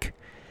Jack.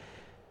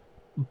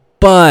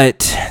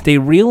 But they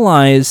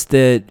realized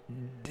that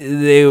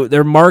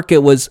their market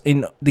was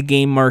in the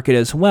game market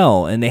as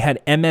well, and they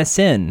had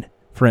MSN,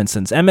 for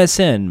instance.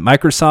 MSN,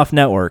 Microsoft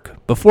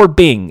Network. Before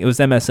Bing, it was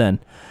MSN.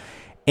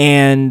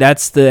 And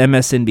that's the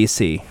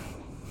MSNBC.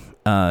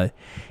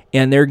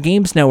 And their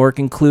games network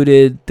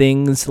included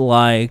things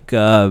like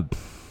Outsmart.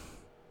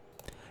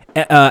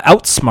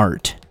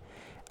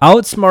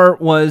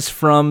 Outsmart was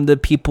from the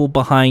people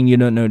behind You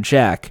Don't Know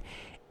Jack.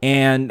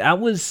 And that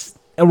was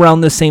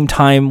around the same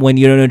time when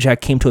You Don't Know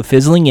Jack came to a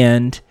fizzling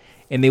end,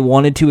 and they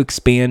wanted to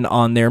expand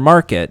on their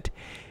market.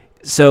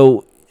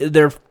 So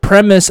their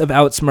premise of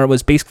Outsmart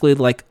was basically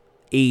like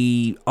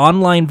a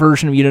online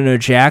version of You Don't Know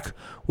Jack,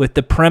 with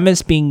the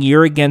premise being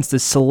you're against a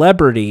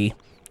celebrity,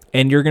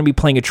 and you're going to be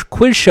playing a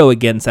quiz show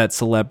against that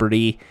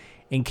celebrity,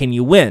 and can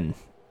you win?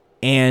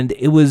 And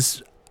it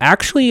was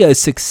actually a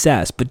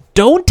success, but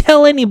don't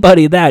tell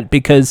anybody that,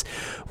 because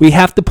we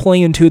have to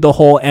play into the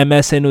whole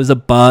MSN was a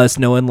bust,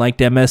 no one liked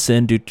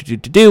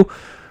MSN,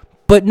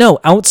 But no,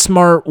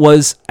 Outsmart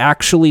was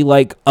actually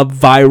like a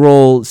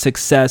viral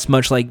success,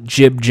 much like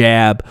Jib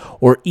Jab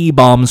or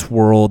E-Bombs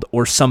World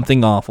or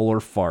Something Awful or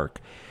Fark.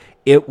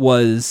 It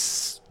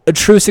was a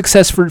true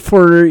success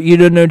for You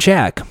Don't Know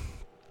Jack.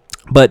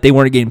 But they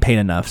weren't getting paid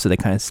enough, so they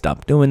kind of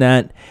stopped doing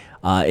that.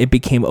 It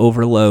became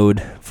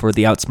overload for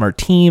the Outsmart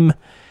team,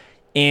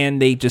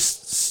 and they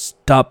just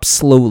stopped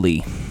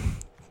slowly.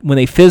 When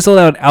they fizzled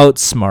out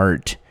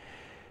Outsmart,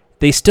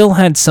 they still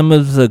had some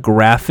of the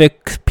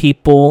graphic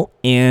people,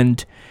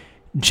 and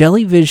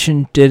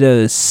Jellyvision did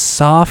a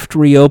soft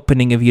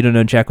reopening of You Don't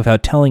Know Jack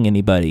without telling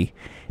anybody.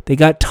 They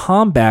got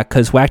Tom back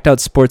because Whacked Out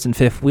Sports and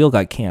Fifth Wheel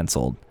got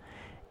canceled.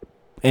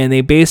 And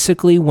they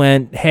basically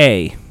went,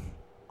 hey,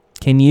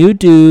 can you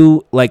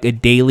do like a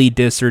daily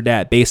this or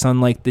that based on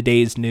like the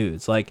day's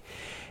news? Like,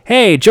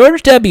 hey,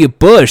 George W.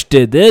 Bush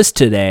did this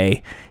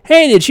today.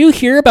 Hey, did you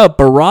hear about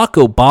Barack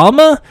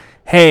Obama?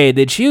 Hey,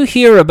 did you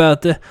hear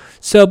about the...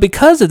 So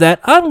because of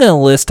that, I'm going to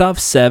list off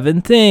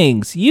 7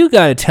 things. You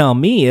got to tell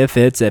me if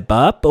it's a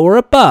bop or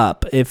a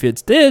bop. If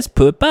it's this,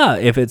 put bop.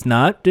 If it's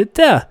not,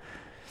 da.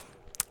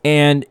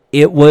 And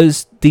it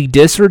was the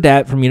this or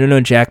that from You Don't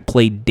Know Jack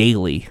played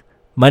daily,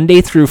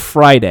 Monday through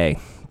Friday,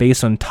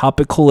 based on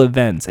topical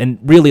events, and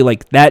really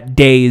like that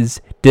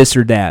day's this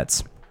or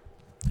that's.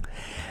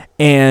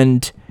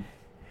 And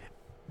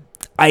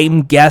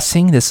I'm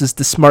guessing this is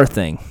the smart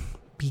thing.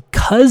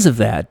 Because of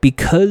that,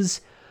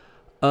 because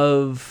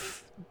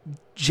of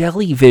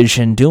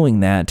Jellyvision doing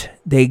that,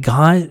 they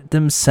got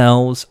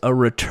themselves a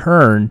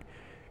return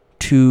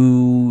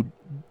to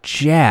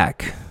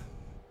Jack.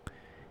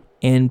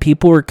 And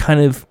people were kind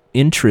of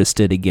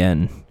interested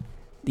again.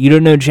 You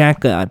Don't Know Jack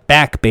got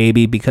back,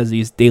 baby, because of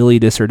these daily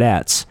this or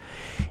that's.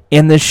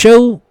 And the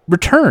show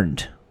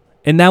returned.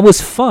 And that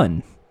was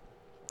fun.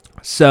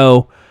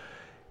 So,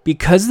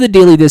 because the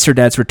daily this or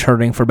that's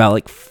returning for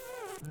about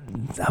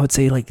I would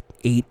say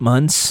 8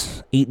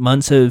 months. 8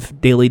 months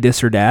of daily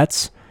this or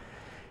that's.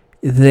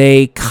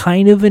 They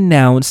kind of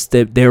announced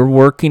that they're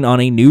working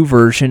on a new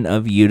version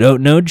of You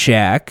Don't Know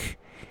Jack.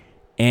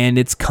 And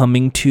it's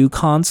coming to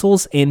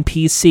consoles and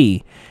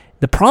PC.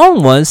 The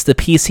problem was the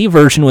PC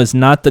version was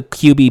not the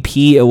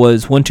QBP. It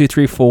was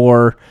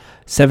 1234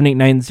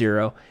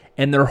 7890,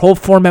 and their whole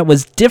format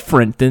was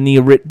different than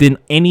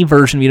any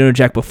version of You Don't Know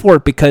Jack before.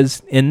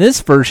 Because in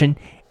this version,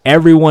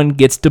 everyone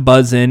gets to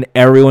buzz in,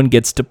 everyone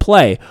gets to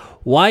play.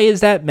 Why does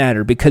that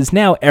matter? Because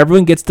now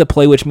everyone gets to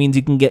play, which means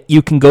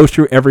you can go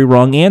through every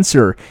wrong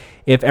answer.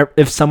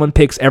 If someone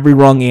picks every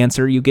wrong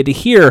answer, you get to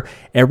hear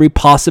every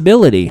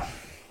possibility.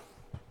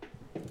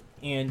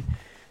 And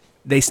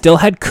they still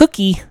had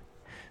Cookie,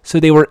 so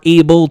they were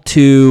able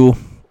to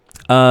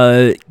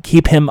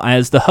keep him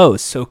as the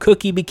host. So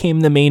Cookie became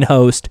the main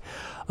host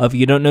of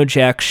You Don't Know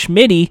Jack.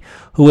 Schmitty,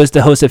 who was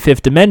the host of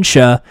Fifth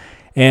Dementia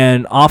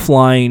and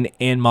Offline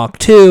and Mach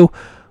 2,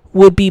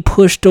 would be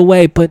pushed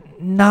away,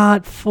 but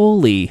not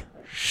fully.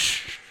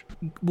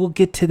 We'll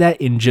get to that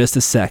in just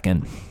a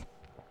second.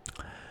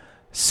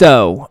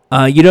 So,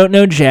 You Don't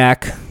Know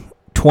Jack,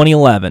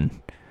 2011.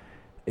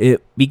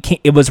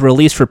 It was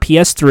released for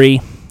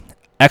PS3,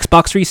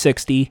 Xbox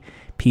 360,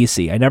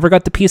 PC. I never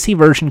got the PC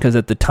version because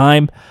at the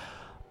time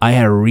I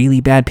had a really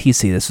bad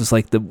PC. This was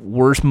like the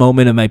worst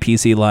moment of my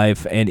PC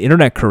life and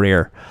internet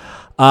career.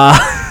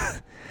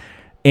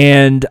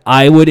 And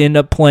I would end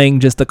up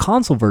playing just the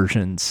console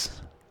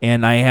versions.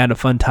 And I had a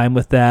fun time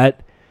with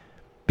that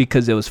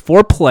because it was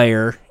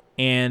 4-player.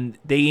 And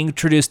they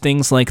introduced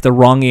things like the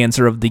wrong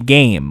answer of the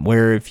game,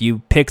 where if you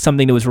pick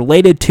something that was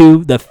related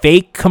to the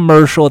fake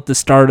commercial at the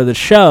start of the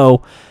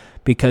show,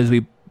 because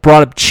we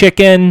brought up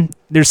chicken,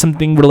 there's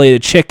something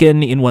related to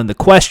chicken in one of the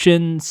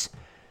questions,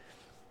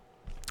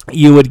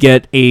 you would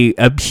get a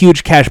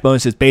huge cash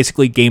bonus. It's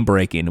basically game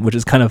breaking, which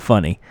is kind of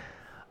funny.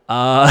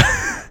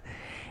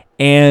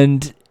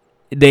 And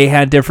they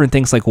had different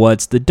things like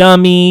What's the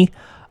Dummy,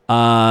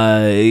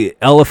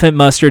 Elephant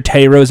Mustard,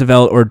 Teddy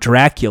Roosevelt, or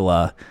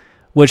Dracula,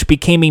 which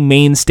became a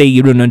mainstay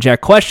You Don't Know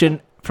Jack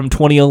question from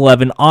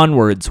 2011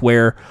 onwards,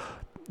 where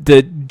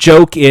the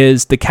joke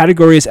is the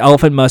category is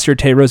Elephant Mustard,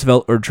 Teddy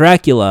Roosevelt, or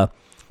Dracula.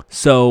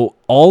 So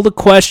all the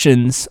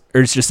questions,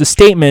 or it's just a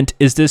statement,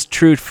 is this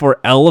true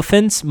for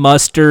elephants,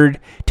 mustard,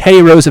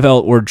 Teddy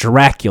Roosevelt, or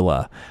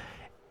Dracula?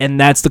 And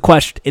that's the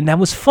question. And that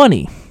was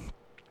funny.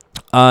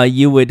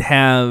 You would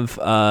have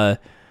all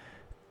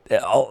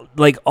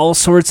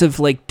sorts of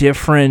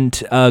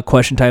different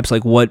question types,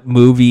 like what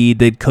movie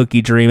did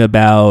Cookie dream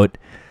about?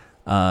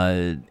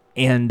 And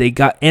they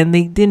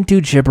didn't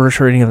do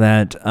gibberish or any of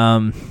that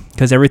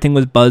because everything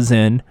was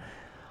buzz-in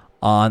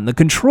on the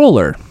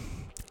controller,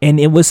 and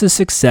it was a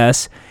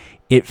success.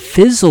 It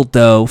fizzled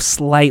though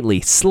slightly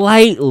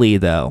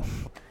though.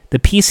 The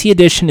PC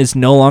edition is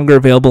no longer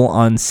available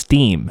on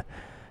Steam.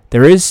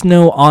 There is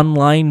no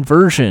online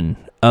version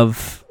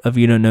of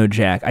You Don't Know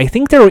Jack. I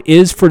think there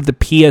is for the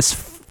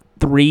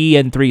PS3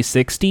 and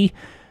 360,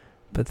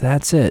 but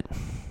that's it.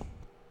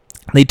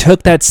 They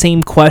took that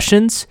same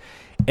questions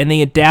and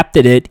they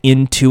adapted it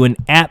into an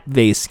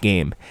app-based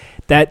game.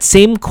 That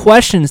same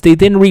questions they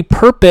then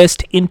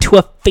repurposed into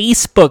a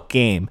Facebook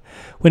game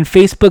when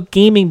Facebook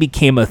gaming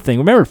became a thing.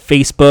 Remember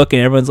Facebook,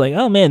 and everyone's like,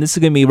 oh man, this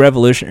is going to be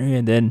revolutionary,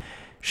 and then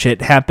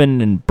shit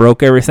happened and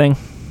broke everything.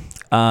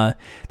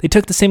 They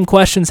took the same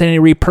questions and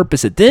they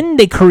repurposed it. Then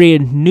they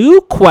created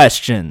new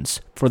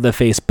questions for the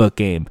Facebook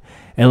game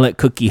and let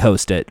Cookie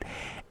host it.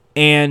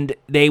 And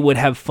they would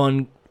have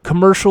fun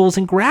commercials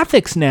and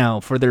graphics now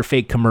for their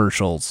fake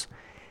commercials.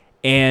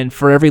 And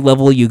for every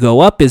level you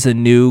go up is a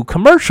new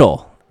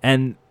commercial.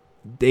 And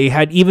they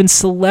had even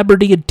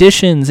celebrity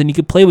editions, and you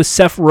could play with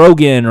Seth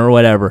Rogen or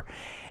whatever.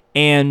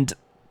 And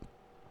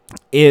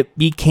it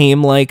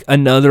became like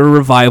another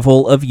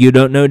revival of You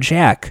Don't Know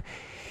Jack.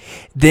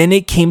 Then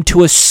it came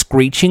to a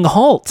screeching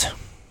halt,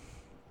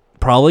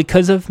 probably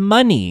because of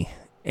money.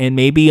 And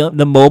maybe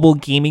the mobile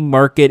gaming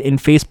market and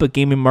Facebook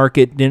gaming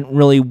market didn't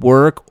really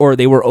work, or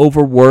they were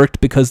overworked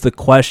because the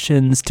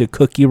questions to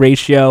cookie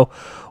ratio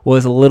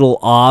was a little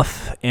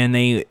off and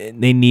they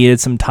needed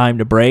some time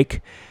to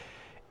break.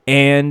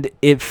 And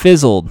it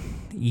fizzled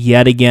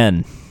yet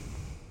again.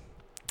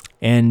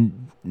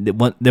 And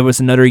there was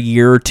another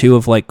year or two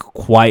of like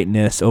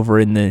quietness over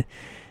in the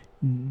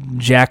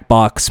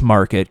Jackbox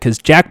market, because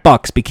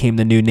Jackbox became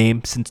the new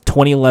name since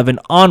 2011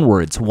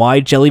 onwards.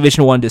 Why?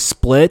 Jellyvision wanted to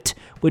split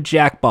with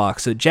Jackbox.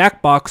 So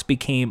Jackbox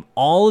became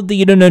all of the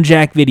You Don't Know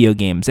Jack video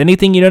games.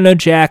 Anything You Don't Know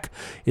Jack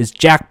is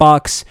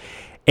Jackbox.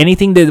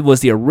 Anything that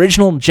was the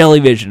original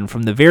Jellyvision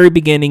from the very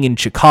beginning in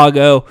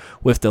Chicago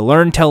with the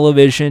Learn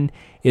Television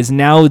is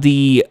now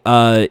the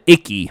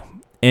Icky.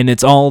 And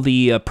it's all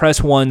the press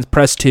 1s,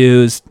 press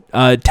 2s,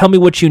 tell me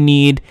what you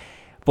need,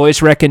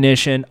 voice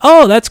recognition.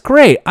 Oh, that's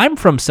great. I'm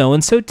from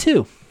so-and-so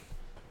too.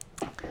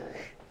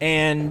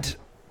 And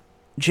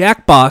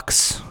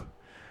Jackbox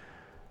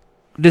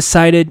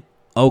decided,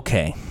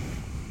 okay,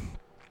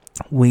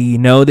 we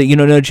know that You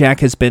Don't Know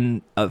Jack has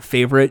been a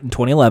favorite in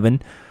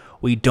 2011.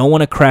 We don't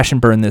want to crash and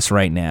burn this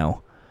right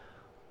now.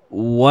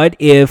 What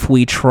if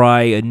we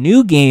try a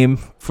new game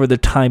for the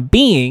time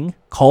being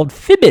called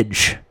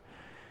Fibbage?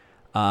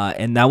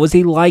 And that was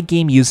a light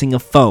game using a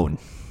phone.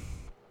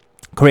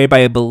 Created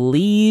by, I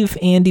believe,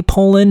 Andy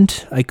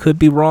Poland. I could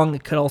be wrong.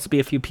 It could also be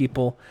a few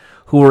people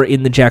who were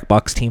in the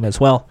Jackbox team as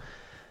well.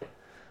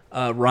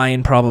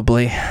 Ryan,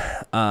 probably.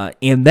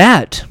 And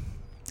that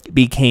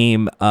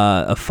became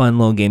a fun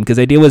little game, because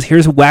the idea was,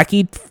 here's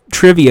wacky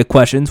trivia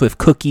questions with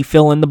Cookie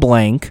fill in the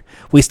blank.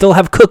 We still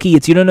have Cookie.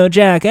 It's You Don't Know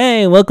Jack.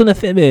 Hey, welcome to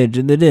Fibbage.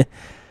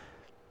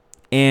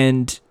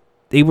 And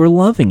they were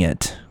loving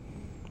it.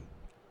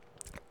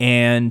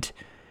 And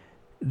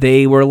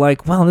they were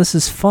like, wow, this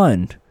is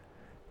fun.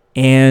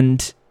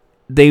 And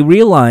they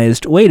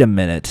realized, wait a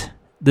minute,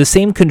 the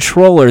same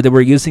controller that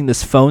we're using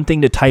this phone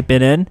thing to type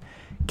it in,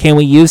 can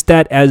we use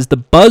that as the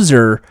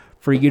buzzer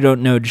for You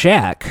Don't Know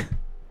Jack?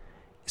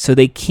 So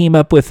they came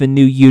up with a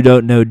new You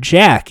Don't Know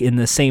Jack in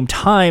the same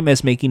time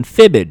as making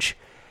Fibbage.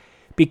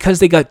 Because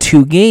they got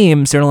two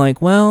games, they're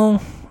like,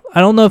 well, I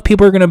don't know if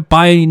people are going to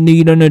buy new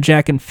You Don't Know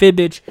Jack and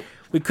Fibbage.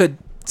 We could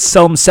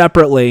sell them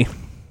separately.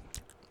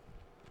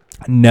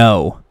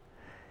 No.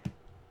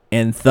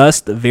 And thus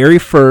the very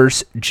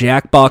first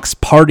Jackbox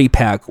Party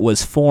Pack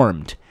was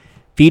formed,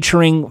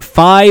 featuring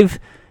 5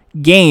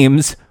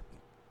 games,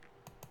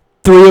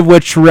 3 of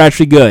which were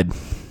actually good.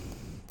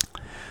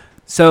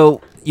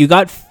 So you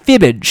got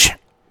Fibbage,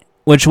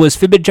 which was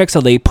Fibbage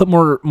XL. They put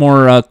more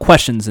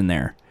questions in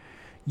there.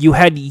 You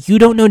had You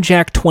Don't Know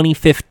Jack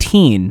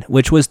 2015,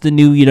 which was the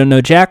new You Don't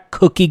Know Jack.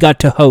 Cookie got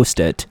to host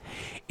it.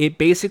 It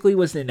basically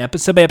was an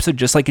episode by episode,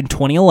 just like in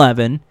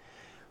 2011.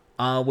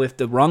 With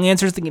the wrong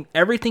answers, the game,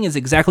 everything is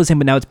exactly the same,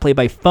 but now it's played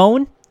by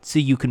phone, so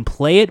you can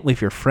play it with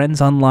your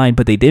friends online,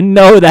 but they didn't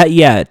know that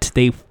yet.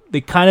 They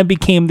kind of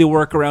became the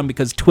workaround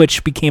because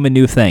Twitch became a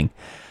new thing.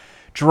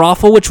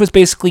 Drawful, which was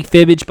basically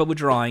Fibbage, but with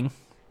drawing.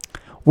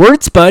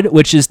 Wordspud,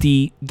 which is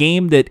the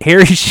game that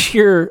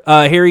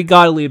Harry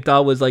Gottlieb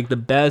thought was like the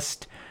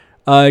best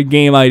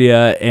game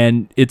idea,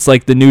 and it's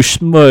like the new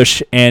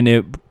Smush,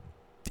 and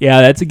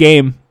that's a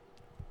game.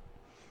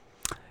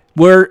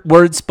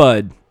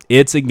 Wordspud,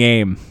 it's a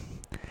game.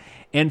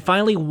 And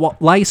finally,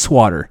 Lice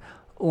Water.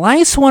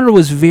 Lice Water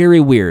was very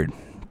weird.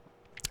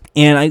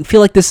 And I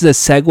feel like this is a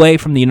segue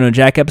from the You Don't Know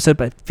Jack episode,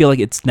 but I feel like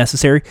it's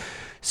necessary.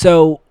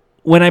 So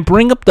when I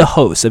bring up the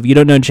host of You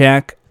Don't Know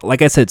Jack,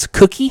 like I said, it's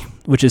Cookie,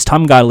 which is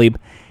Tom Gottlieb,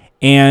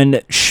 and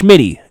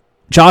Schmitty,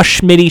 Josh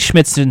Schmitty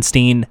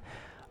Schmitzenstein,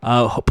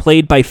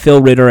 played by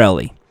Phil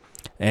Ritterelli.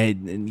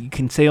 And you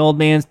can say old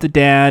man's the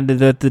dad,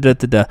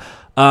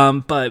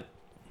 but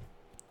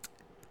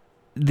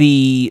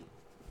the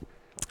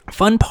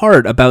fun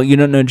part about You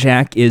Don't Know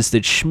Jack is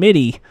that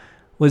Schmitty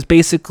was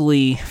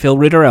basically Phil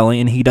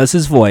Ritterelli, and he does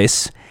his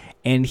voice,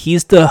 and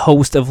he's the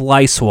host of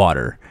Lice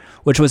Water,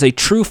 which was a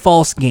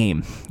true-false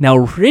game. Now,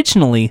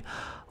 originally,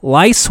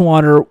 Lice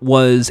Water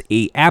was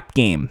a app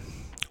game.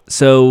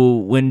 So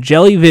when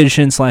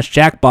Jellyvision /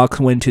 Jackbox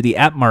went to the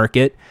app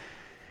market,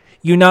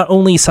 you not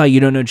only saw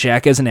You Don't Know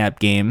Jack as an app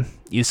game,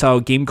 you saw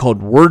a game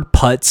called Word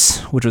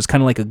Putts, which was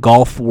kind of like a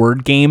golf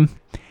word game.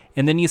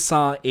 And then you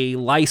saw a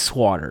Lice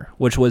Water,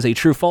 which was a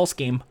true-false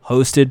game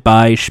hosted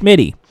by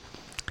Schmitty.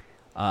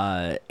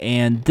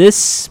 And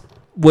this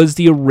was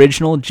the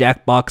original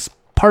Jackbox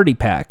Party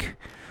Pack,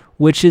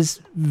 which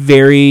is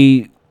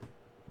very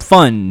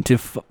fun to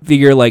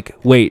figure, like,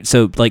 wait,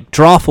 so, like,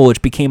 Drawful,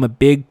 which became a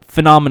big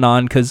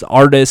phenomenon because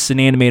artists and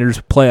animators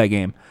would play that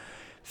game.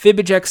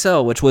 Fibbage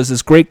XL, which was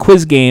this great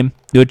quiz game,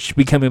 which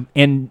became,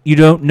 and You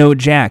Don't Know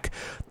Jack,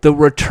 the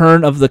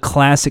return of the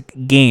classic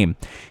game.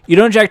 You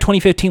Don't Know Jack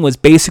 2015 was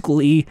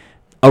basically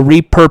a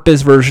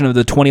repurposed version of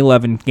the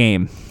 2011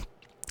 game.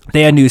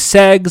 They had new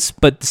segs,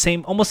 but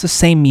almost the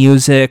same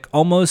music,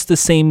 almost the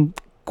same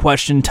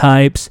question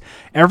types.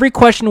 Every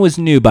question was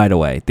new, by the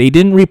way. They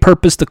didn't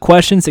repurpose the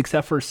questions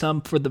except for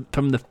some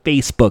from the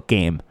Facebook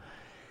game.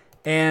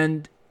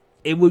 And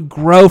it would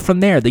grow from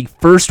there. The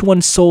first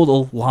one sold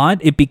a lot.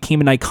 It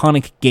became an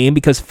iconic game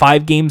because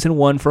 5 games in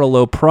one for a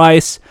low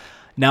price.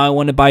 Now I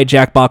want to buy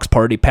Jackbox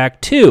Party Pack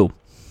 2.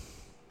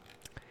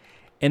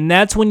 And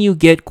that's when you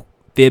get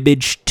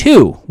Fibbage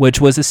 2,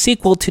 which was a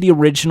sequel to the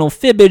original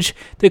Fibbage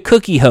that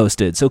Cookie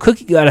hosted. So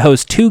Cookie got to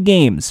host 2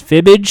 games,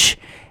 Fibbage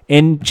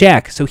and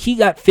Jack. So he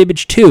got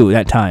Fibbage 2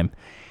 that time.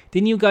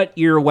 Then you got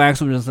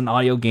Earwax, which was an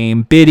audio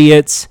game,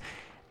 Bidiots,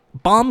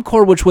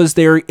 Bombcore, which was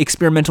their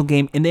experimental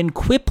game, and then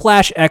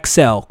Quiplash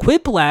XL.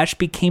 Quiplash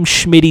became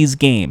Schmitty's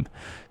game.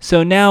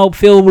 So now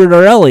Phil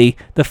Rudarelli,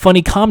 the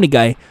funny comedy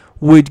guy,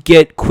 would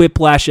get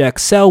Quiplash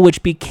XL,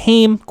 which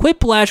became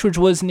Quiplash, which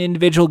was an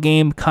individual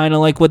game, kind of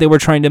like what they were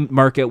trying to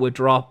market with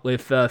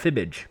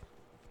Fibbage.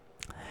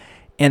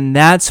 And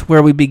that's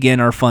where we begin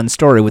our fun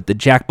story with the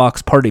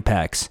Jackbox Party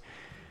Packs.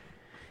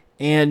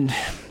 And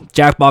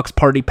Jackbox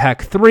Party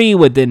Pack 3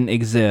 would then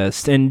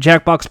exist. And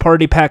Jackbox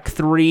Party Pack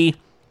 3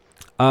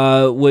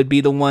 would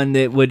be the one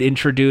that would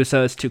introduce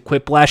us to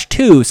Quiplash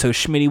 2, so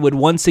Schmitty would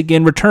once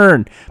again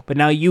return, but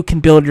now you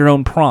can build your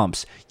own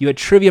prompts. You had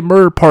Trivia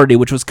Murder Party,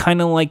 which was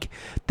kind of like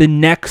the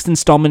next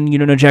installment in You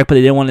Don't Know Jack, but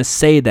they didn't want to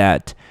say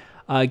that.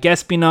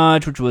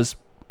 Guespionage, which was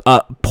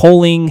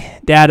polling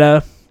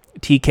data.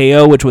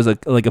 TKO, which was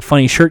like a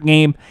funny shirt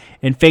game,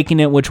 and Faking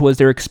It, which was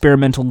their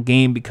experimental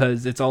game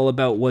because it's all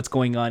about what's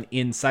going on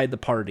inside the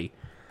party.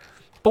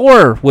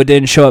 4 would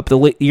then show up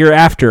the year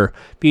after,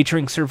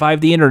 featuring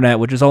Survive the Internet,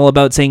 which is all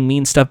about saying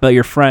mean stuff about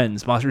your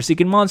friends. Monster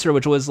Seeking Monster,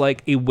 which was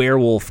like a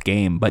werewolf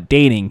game, but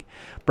dating.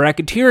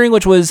 Bracketeering,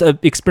 which was an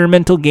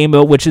experimental game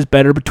about which is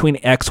better between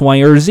X, Y,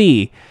 or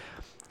Z.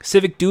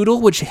 Civic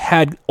Doodle, which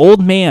had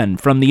Old Man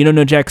from the You Don't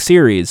Know Jack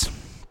series,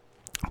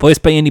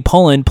 voiced by Andy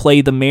Pollin,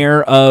 played the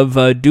mayor of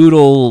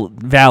Doodle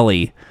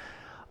Valley.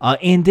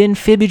 And then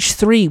Fibbage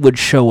 3 would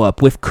show up,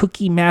 with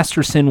Cookie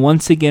Masterson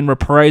once again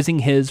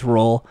reprising his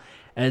role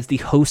as the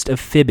host of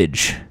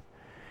Fibbage.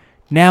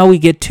 Now we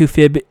get to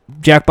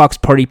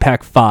Jackbox Party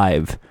Pack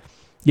 5.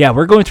 Yeah,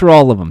 we're going through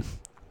all of them.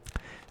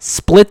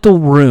 Split the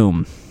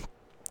Room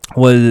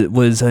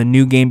was a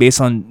new game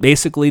based on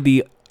basically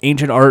the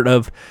ancient art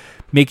of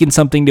making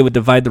something that would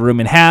divide the room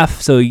in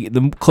half. So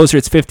the closer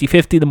it's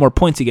 50-50, the more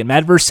points you get.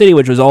 Madverse City,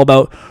 which was all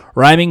about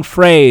rhyming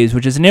phrase,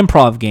 which is an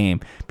improv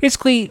game.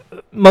 Basically,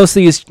 most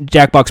of these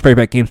Jackbox Party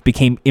Pack games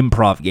became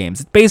improv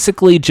games. It's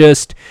basically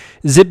just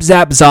zip,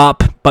 zap,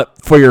 zop,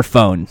 but for your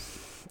phone.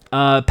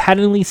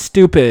 Patently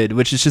Stupid,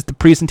 which is just a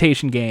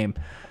presentation game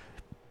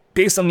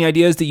based on the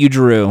ideas that you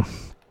drew.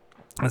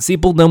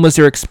 Steeple Dome was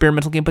their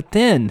experimental game, but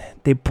then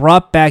they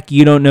brought back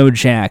You Don't Know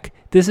Jack.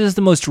 This is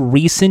the most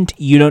recent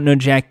You Don't Know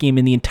Jack game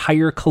in the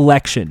entire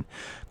collection,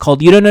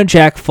 called You Don't Know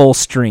Jack Full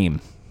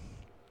Stream.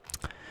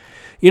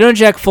 You Don't Know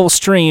Jack Full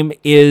Stream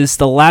is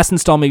the last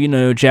installment of You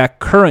Don't Know Jack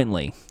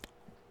currently.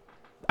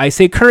 I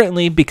say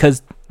currently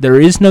because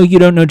there is no You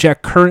Don't Know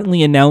Jack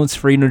currently announced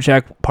for You Don't Know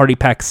Jack Party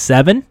Pack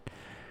 7.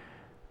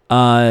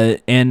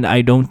 And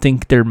I don't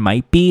think there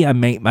might be. I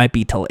might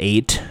be till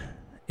 8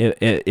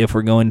 if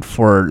we're going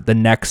for the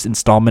next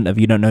installment of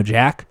You Don't Know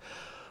Jack.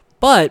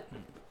 But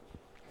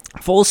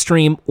Full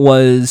Stream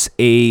was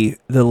the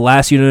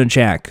last You Don't Know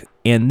Jack,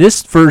 and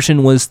this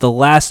version was the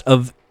last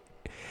of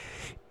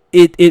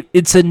it.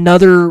 It's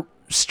another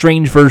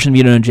strange version of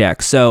You Don't Know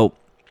Jack. So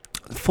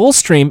Full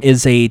Stream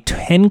is a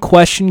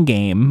 10-question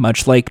game,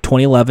 much like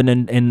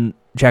 2011 and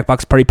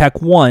Jackbox Party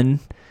Pack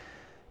 1.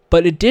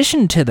 But in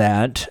addition to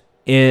that,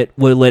 it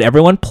would let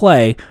everyone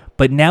play,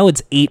 but now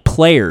it's 8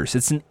 players.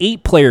 It's an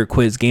 8-player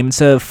quiz game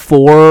instead of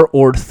 4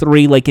 or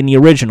 3 like in the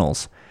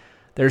originals.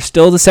 There's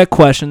still the set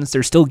questions.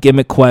 There's still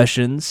gimmick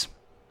questions.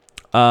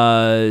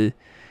 There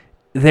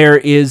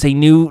is a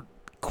new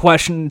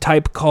question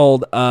type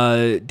called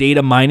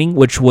data mining,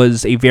 which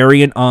was a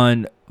variant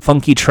on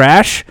Funky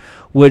Trash,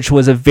 which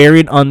was a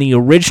variant on the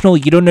original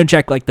You Don't Know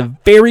Jack. Like the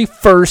very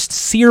first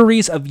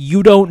series of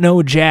You Don't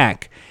Know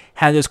Jack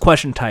had this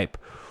question type,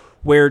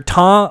 where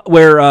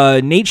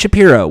Nate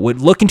Shapiro would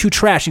look into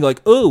trash and go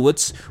like, "Oh,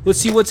 let's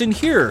see what's in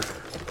here.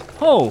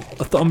 Oh,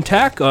 a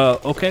thumbtack.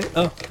 Okay.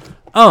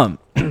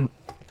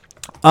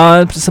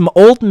 Some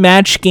old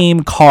match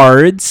game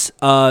cards,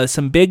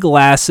 some big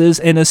glasses,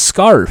 and a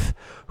scarf.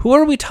 Who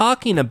are we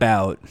talking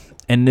about?"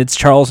 And it's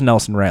Charles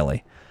Nelson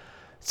Riley.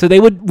 So they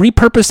would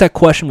repurpose that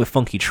question with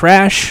Funky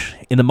Trash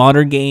in the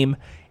modern game,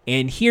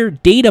 and here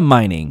data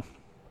mining.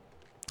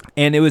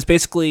 And it was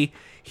basically,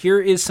 here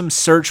is some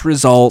search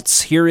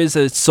results, here is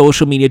a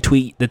social media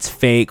tweet that's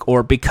fake,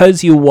 or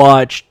because you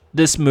watched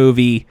this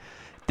movie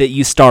that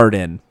you starred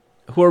in.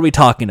 who are we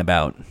talking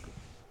about?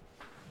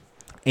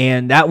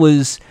 And that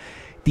was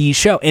the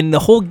show. And the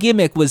whole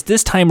gimmick was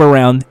this time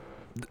around,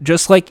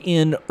 just like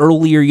in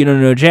earlier You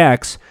Don't Know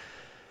Jax,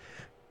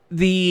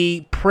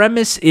 the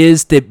premise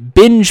is that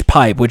Binge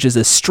Pipe, which is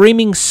a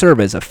streaming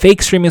service, a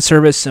fake streaming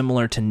service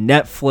similar to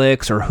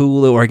Netflix or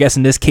Hulu, or I guess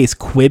in this case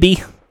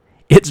Quibi,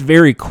 it's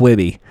very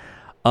Quibi,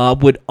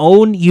 would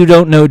own You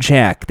Don't Know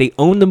Jack. They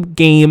own the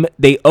game,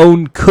 they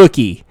own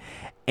Cookie,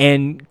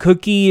 and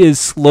Cookie is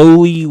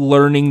slowly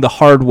learning the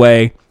hard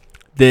way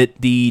that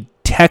the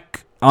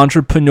tech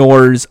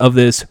entrepreneurs of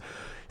this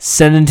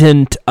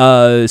sentient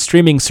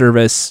streaming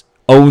service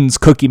owns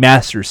Cookie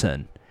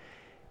Masterson.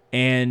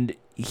 And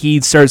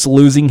he starts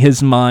losing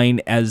his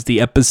mind as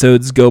the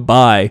episodes go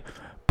by,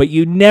 but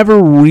you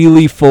never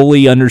really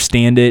fully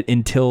understand it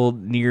until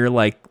near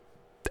like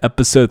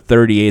episode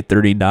 38,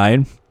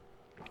 39,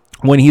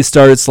 when he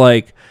starts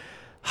like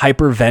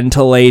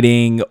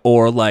hyperventilating,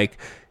 or like,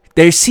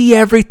 they see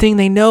everything,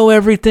 they know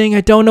everything,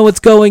 I don't know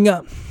what's going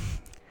on.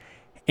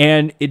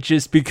 And it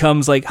just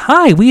becomes like,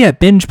 hi, we at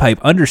Binge Pipe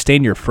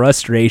understand your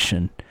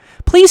frustration.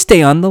 Please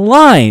stay on the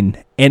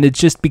line. And it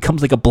just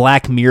becomes like a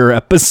Black Mirror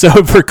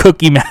episode for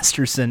Cookie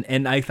Masterson.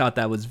 And I thought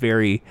that was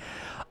very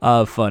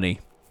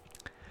funny.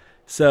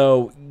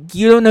 So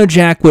You Don't Know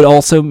Jack would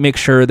also make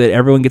sure that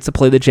everyone gets to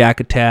play the Jack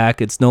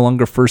Attack. It's no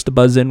longer first to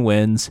buzz in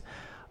wins.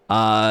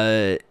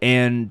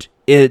 And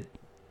it's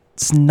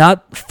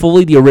not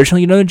fully the original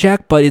You Don't Know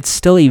Jack, but it's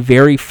still a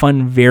very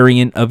fun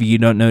variant of You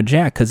Don't Know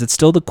Jack, because it's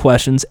still the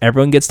questions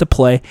everyone gets to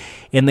play,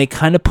 and they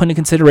kind of put in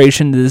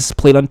consideration that this is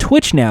played on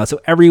Twitch now, so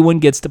everyone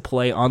gets to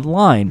play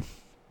online.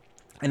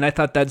 And I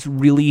thought that's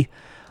really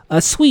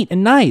sweet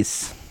and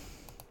nice.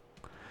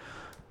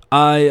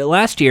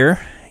 Last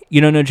year,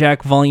 You Don't Know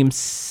Jack Volume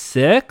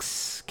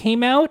 6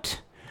 came out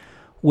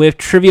with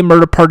Trivia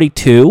Murder Party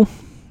 2,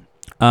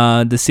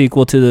 the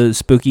sequel to the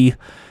spooky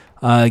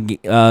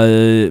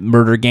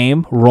murder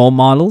game, Role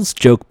Models,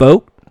 Joke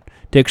Boat,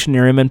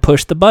 Dictionaryman,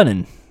 Push the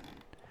Button.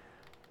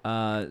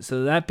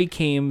 So that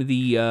became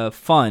the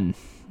fun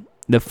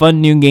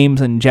new games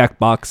in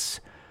Jackbox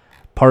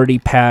Party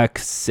Pack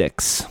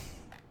 6.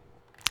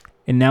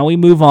 And now we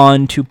move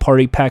on to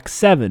Party Pack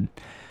 7.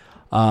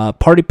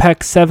 Party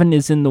Pack 7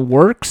 is in the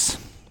works,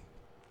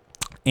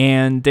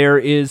 and there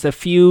is a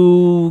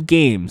few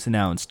games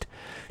announced.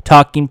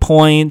 Talking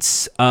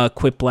Points,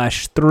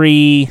 Quiplash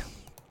 3,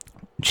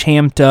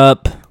 Champed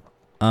Up,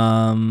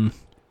 and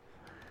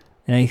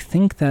I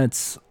think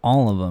that's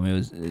all of them. It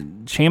was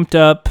Champed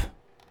Up,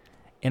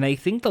 and I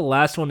think the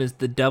last one is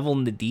The Devil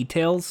in the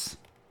Details.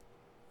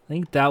 I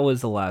think that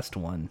was the last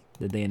one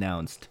that they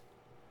announced.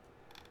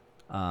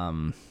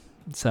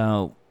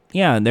 So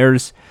yeah,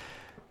 there's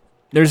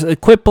a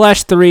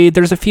Quiplash 3.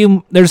 There's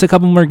a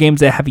couple more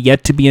games that have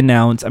yet to be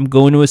announced. I'm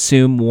going to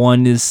assume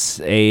one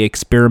is a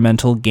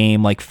experimental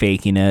game like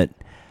Faking It,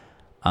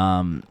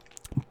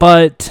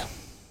 but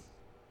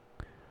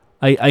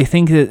I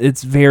think that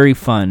it's very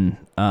fun.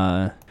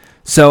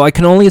 So I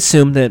can only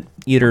assume that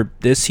either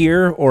this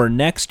year or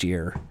next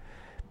year,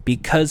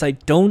 because I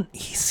don't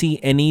see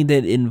any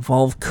that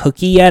involve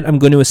Cookie yet. I'm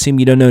going to assume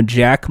You Don't Know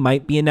Jack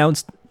might be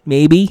announced,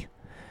 maybe.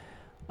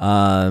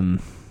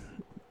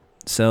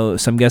 So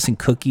I'm guessing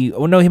Cookie.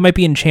 Oh no, he might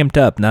be in Champed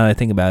Up. Now that I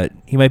think about it,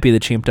 he might be the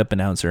Champed Up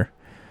announcer.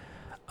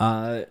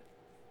 That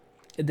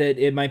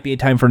it might be a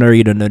time for another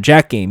You Don't Know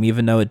Jack game,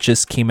 even though it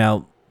just came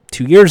out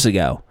 2 years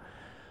ago.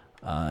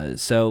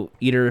 So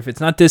either if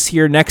it's not this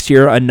year, next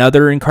year,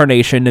 another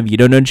incarnation of You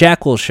Don't Know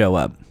Jack will show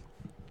up.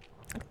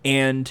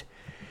 And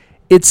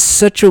it's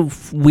such a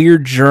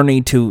weird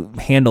journey to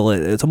handle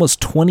it. It's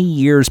almost 20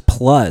 years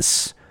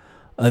plus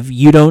of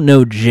You Don't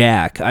Know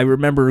Jack. I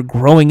remember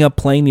growing up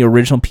playing the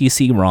original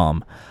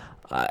PC-ROM,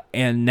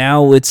 and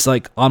now it's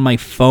like on my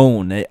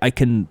phone. I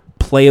can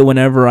play it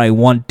whenever I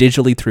want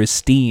digitally through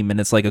Steam, and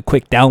it's like a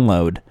quick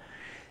download.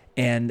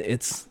 And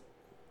it's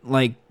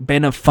like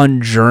been a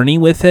fun journey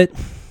with it.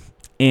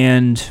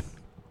 And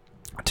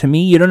to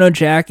me, You Don't Know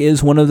Jack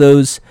is one of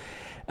those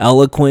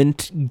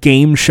eloquent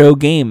game show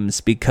games,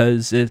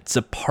 because it's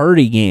a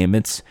party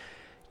game.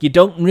 You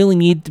don't really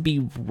need to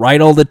be right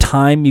all the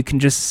time. You can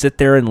just sit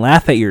there and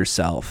laugh at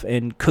yourself.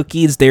 And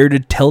Cookie's there to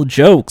tell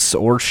jokes,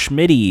 or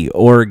Schmitty,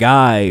 or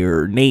Guy,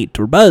 or Nate,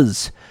 or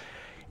Buzz.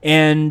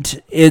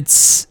 And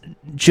it's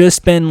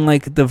just been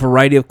like the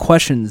variety of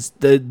questions.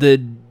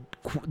 The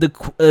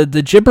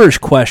gibberish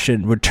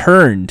question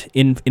returned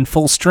in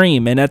full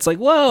stream, and that's like,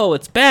 whoa,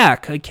 it's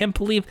back. I can't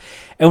believe.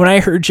 And when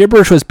I heard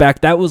gibberish was back,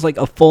 that was like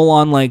a full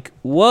on like,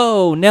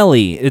 whoa,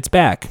 Nelly, it's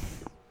back.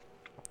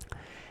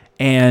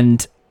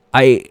 And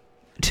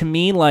to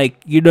me,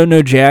 like, You Don't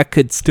Know Jack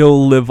could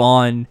still live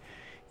on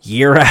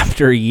year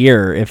after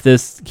year if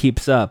this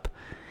keeps up.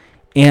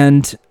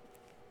 And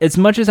as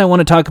much as I want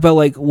to talk about,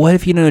 like, what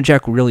if You Don't Know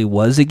Jack really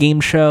was a game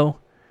show,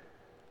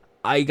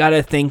 I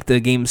gotta thank the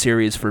game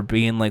series for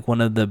being, like, one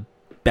of the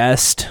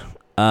best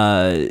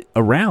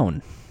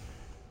around.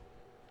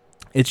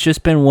 It's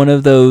just been one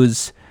of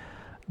those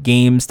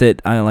games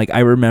that I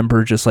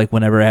remember just, like,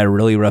 whenever I had a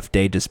really rough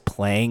day, just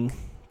playing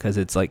because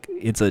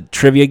it's a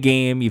trivia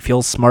game. You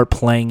feel smart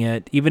playing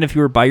it. Even if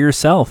you were by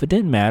yourself, it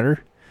didn't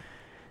matter.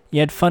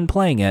 You had fun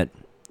playing it.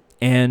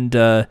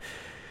 And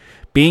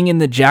being in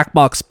the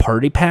Jackbox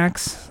party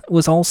packs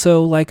was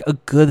also like a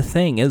good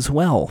thing as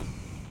well.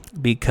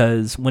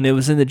 Because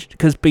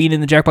being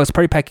in the Jackbox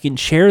party pack, you can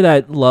share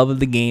that love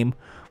of the game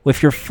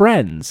with your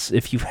friends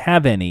if you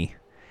have any.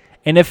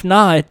 And if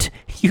not,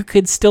 you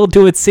could still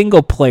do it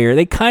single player.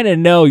 They kind of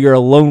know you're a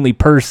lonely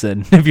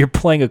person if you're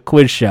playing a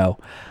quiz show.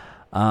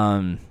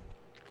 I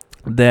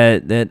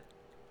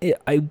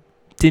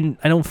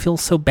don't feel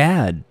so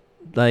bad.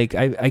 Like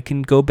I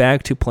can go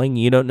back to playing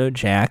You Don't Know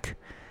Jack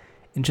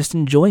and just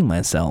enjoying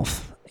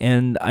myself.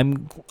 And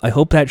I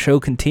hope that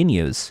show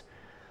continues.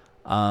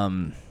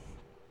 That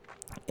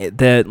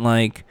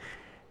like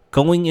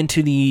going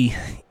into the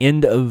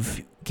end of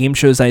game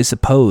shows, I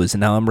suppose,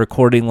 and now I'm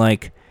recording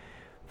like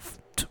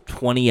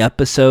 20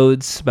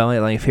 episodes about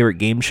like my favorite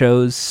game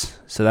shows,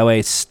 so that way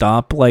I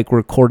stop like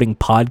recording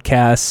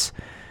podcasts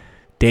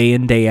day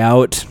in, day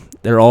out.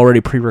 They're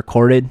already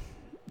pre-recorded.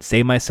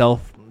 Save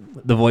myself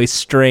the voice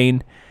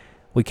strain.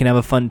 We can have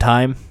a fun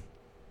time.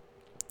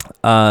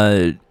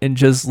 And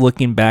just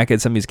looking back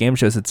at some of these game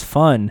shows, it's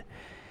fun.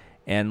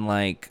 And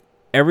like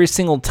every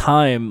single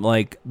time,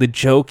 like the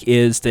joke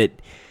is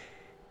that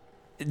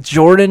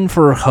Jordan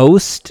for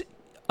host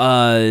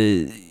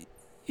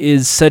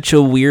is such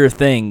a weird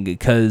thing,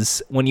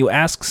 because when you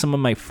ask some of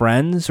my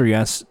friends,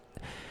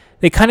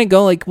 they kind of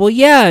go like, well,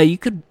 yeah, you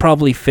could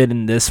probably fit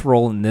in this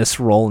role and this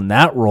role and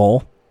that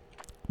role.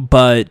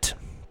 But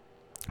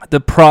the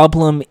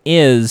problem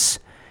is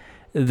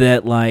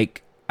that,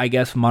 like, I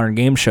guess modern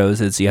game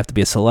shows is you have to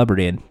be a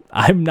celebrity, and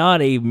I'm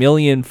not a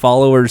million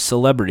followers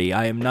celebrity.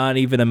 I am not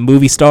even a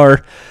movie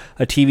star,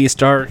 a TV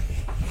star,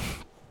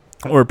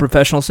 or a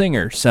professional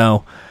singer.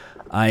 So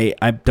I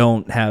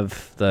don't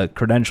have the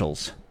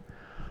credentials.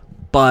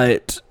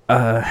 But,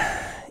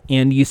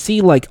 and you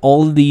see, like,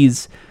 all of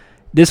these,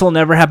 this will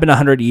never happen in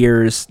 100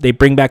 years. They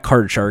bring back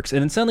Card Sharks,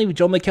 and then suddenly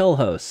Joel McHale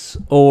hosts.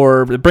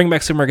 Or they bring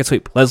back Supermarket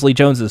Sweep, Leslie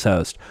Jones is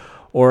host.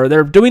 Or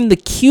they're doing The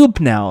Cube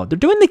now. They're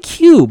doing The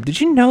Cube.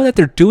 Did you know that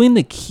they're doing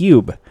The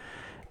Cube?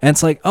 And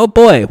it's like, oh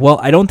boy, well,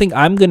 I don't think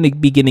I'm going to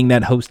be getting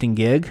that hosting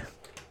gig.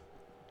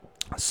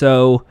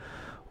 So,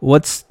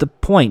 what's the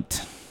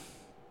point?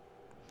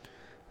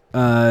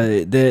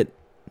 That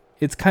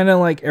it's kind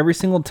of like every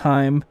single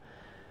time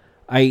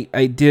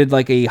I did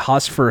like a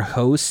host for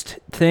host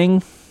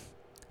thing,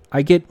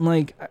 I get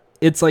like,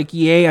 it's like,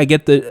 yay, I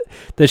get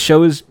the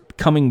show is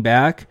coming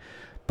back,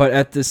 but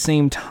at the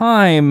same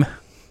time,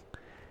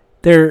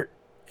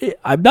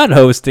 I'm not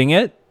hosting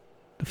it.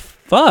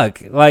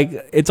 Fuck,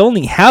 like, it's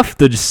only half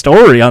the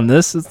story on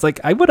this. It's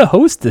like, I would have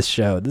hosted this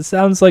show. This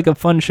sounds like a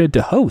fun show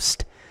to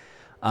host.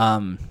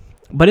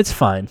 But it's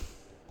fine.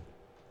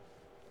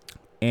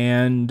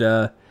 And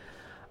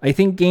I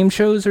think game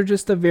shows are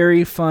just a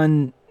very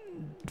fun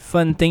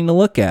thing to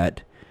look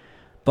at.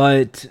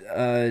 But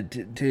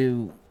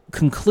to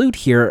conclude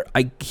here,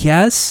 I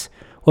guess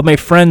what my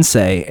friends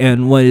say,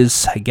 and what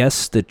is, I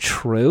guess, the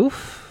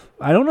truth.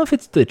 I don't know if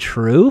it's the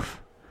truth.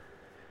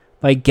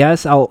 But I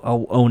guess I'll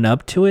own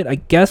up to it. I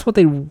guess what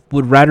they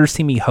would rather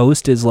see me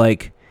host is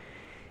like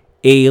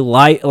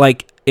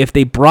like if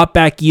they brought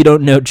back You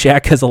Don't Know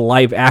Jack as a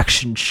live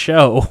action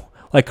show,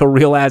 like a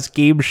real ass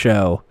game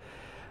show,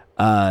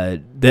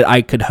 that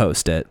I could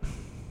host it.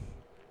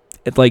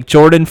 It's like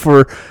Jordan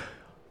for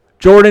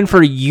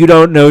You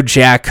Don't Know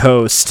Jack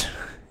host.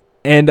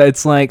 And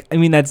it's like, I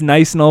mean, that's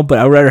nice and all, but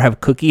I'd rather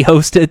have Cookie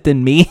host it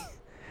than me.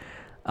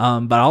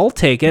 But I'll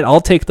take it.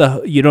 I'll take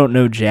the You Don't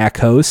Know Jack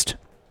host.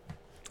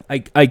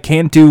 I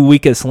can't do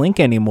Weakest Link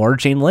anymore.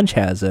 Jane Lynch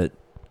has it.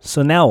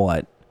 So now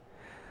what?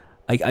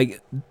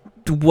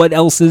 What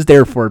else is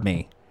there for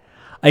me?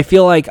 I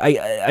feel like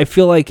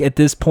at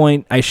this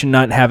point I should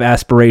not have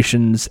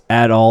aspirations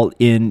at all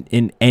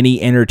in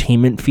any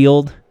entertainment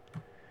field,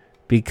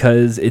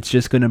 because it's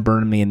just going to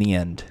burn me in the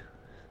end.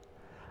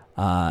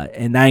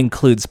 And that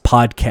includes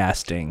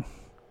podcasting.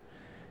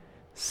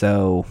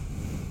 So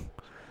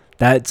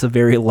that's a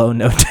very low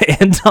note to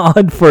end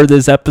on for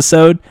this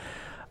episode.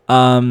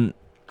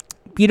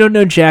 You Don't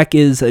Know Jack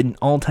is an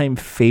all-time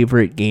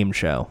favorite game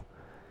show.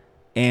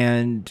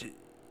 And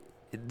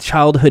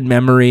childhood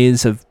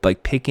memories of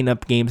like picking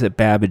up games at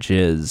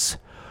Babbage's,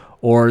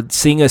 or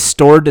seeing a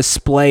store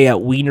display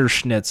at Wiener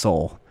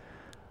Schnitzel,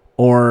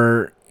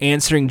 or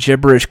answering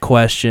gibberish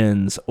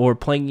questions, or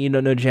playing You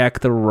Don't Know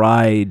Jack the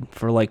Ride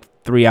for like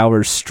 3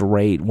 hours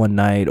straight one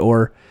night,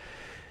 or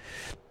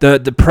the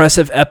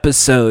depressive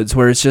episodes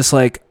where it's just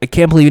like, I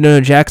can't believe You Don't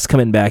Know Jack's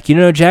coming back. You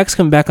Don't Know Jack's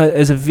coming back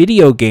as a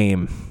video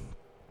game,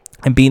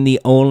 and being the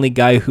only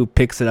guy who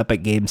picks it up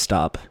at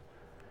GameStop.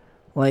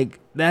 Like,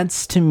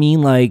 that's to me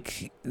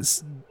like,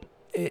 it's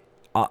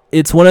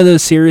one of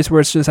those series where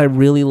it's just I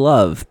really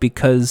love,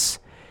 because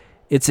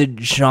it's a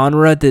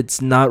genre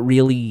that's not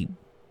really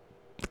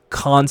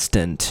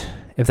constant,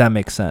 if that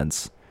makes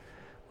sense.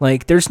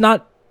 Like,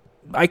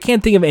 I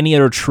can't think of any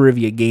other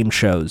trivia game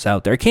shows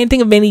out there. I can't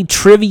think of any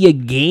trivia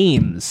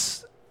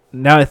games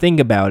Now I think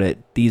about it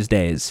these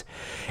days.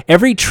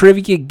 Every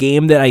trivia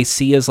game that I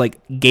see is like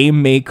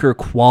Game Maker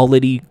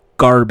quality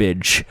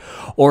garbage.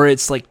 Or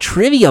it's like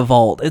Trivia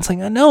Vault. It's like,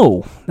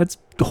 no, that's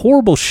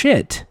horrible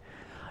shit.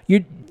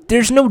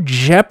 There's no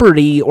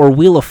Jeopardy or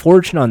Wheel of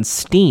Fortune on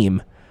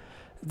Steam.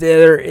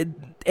 And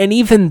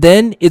even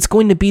then, it's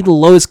going to be the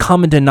lowest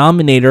common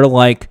denominator,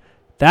 like,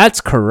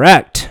 that's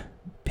correct.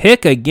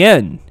 Pick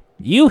again.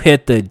 You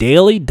hit the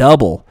daily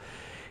double.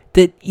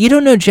 That You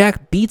Don't Know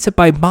Jack beats it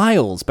by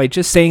miles by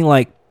just saying,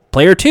 like,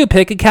 player 2,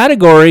 pick a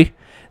category.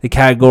 The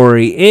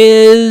category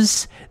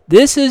is,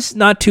 this is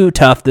not too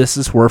tough, this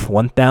is worth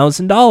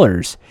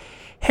 $1,000.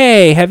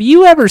 Hey, have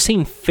you ever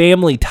seen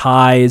Family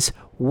Ties?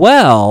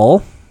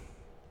 Well,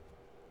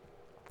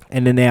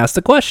 and then they ask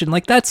the question.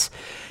 Like, that's,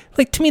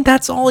 like, to me,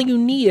 that's all you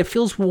need. It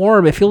feels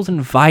warm, it feels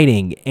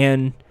inviting.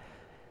 And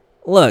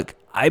look,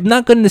 I'm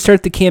not going to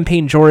start the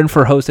campaign, Jordan,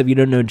 for host of You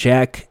Don't Know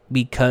Jack,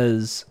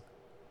 because,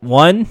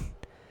 one,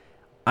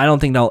 I don't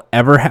think that'll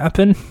ever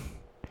happen.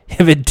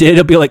 If it did,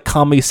 it'll be like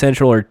Comedy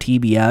Central or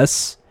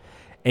TBS.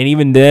 And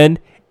even then,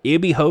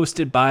 it'd be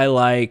hosted by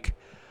like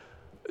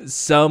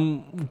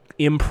some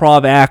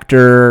improv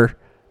actor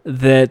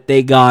that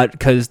they got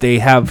because they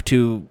have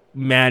to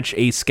match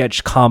a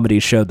sketch comedy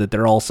show that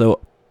they're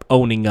also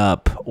owning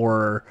up.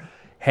 Or,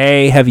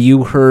 hey, have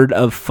you heard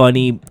of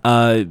funny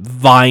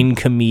Vine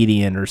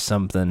comedian or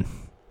something?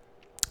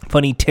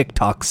 Funny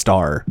TikTok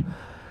star.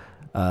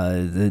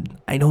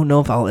 I don't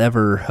know if I'll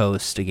ever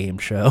host a game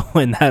show,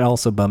 and that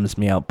also bums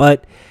me out.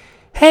 But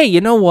hey,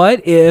 you know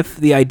what? If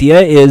the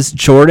idea is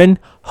Jordan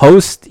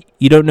host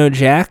You Don't Know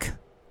Jack,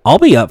 I'll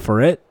be up for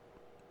it.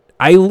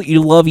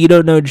 You love You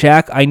Don't Know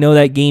Jack. I know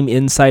that game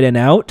inside and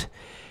out.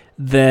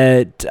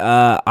 That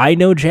I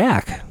know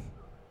Jack.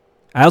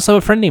 I also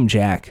have a friend named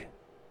Jack.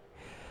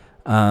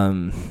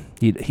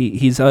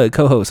 He's a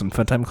co-host on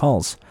Funtime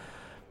Calls.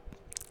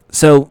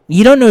 So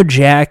You Don't Know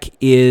Jack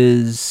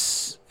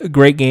is a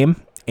great game,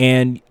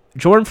 and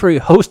Jordan, for a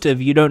host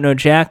of You Don't Know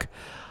Jack,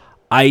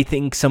 I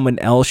think someone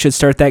else should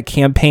start that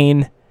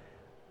campaign,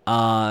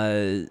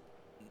 because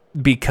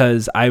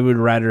I would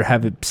rather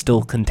have it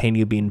still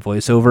continue being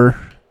voiceover,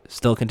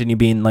 still continue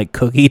being like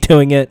Cookie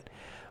doing it.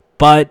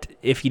 But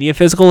if you need a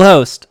physical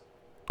host,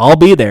 I'll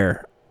be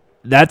there.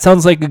 That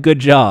sounds like a good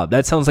job.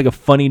 That sounds like a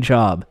funny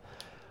job.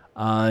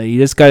 You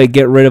just got to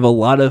get rid of a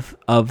lot of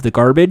the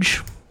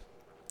garbage.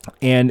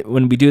 And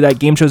when we do that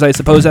Game Shows, I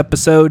Suppose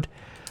episode,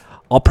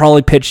 I'll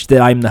probably pitch that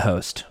I'm the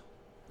host.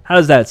 How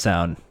does that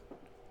sound?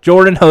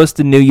 Jordan hosts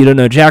the new You Don't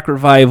Know Jack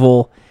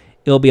revival.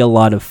 It'll be a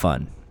lot of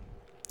fun.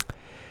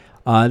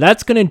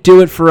 That's going to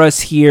do it for us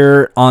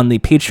here on the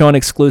Patreon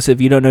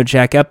exclusive You Don't Know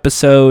Jack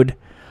episode.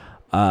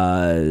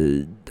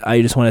 I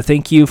just want to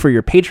thank you for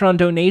your Patreon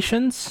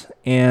donations,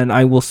 and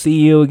I will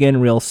see you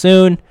again real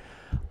soon,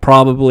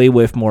 probably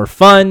with more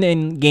fun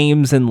and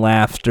games and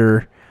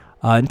laughter.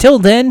 Until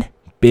then,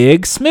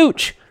 big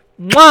smooch.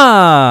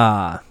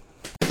 Mwah!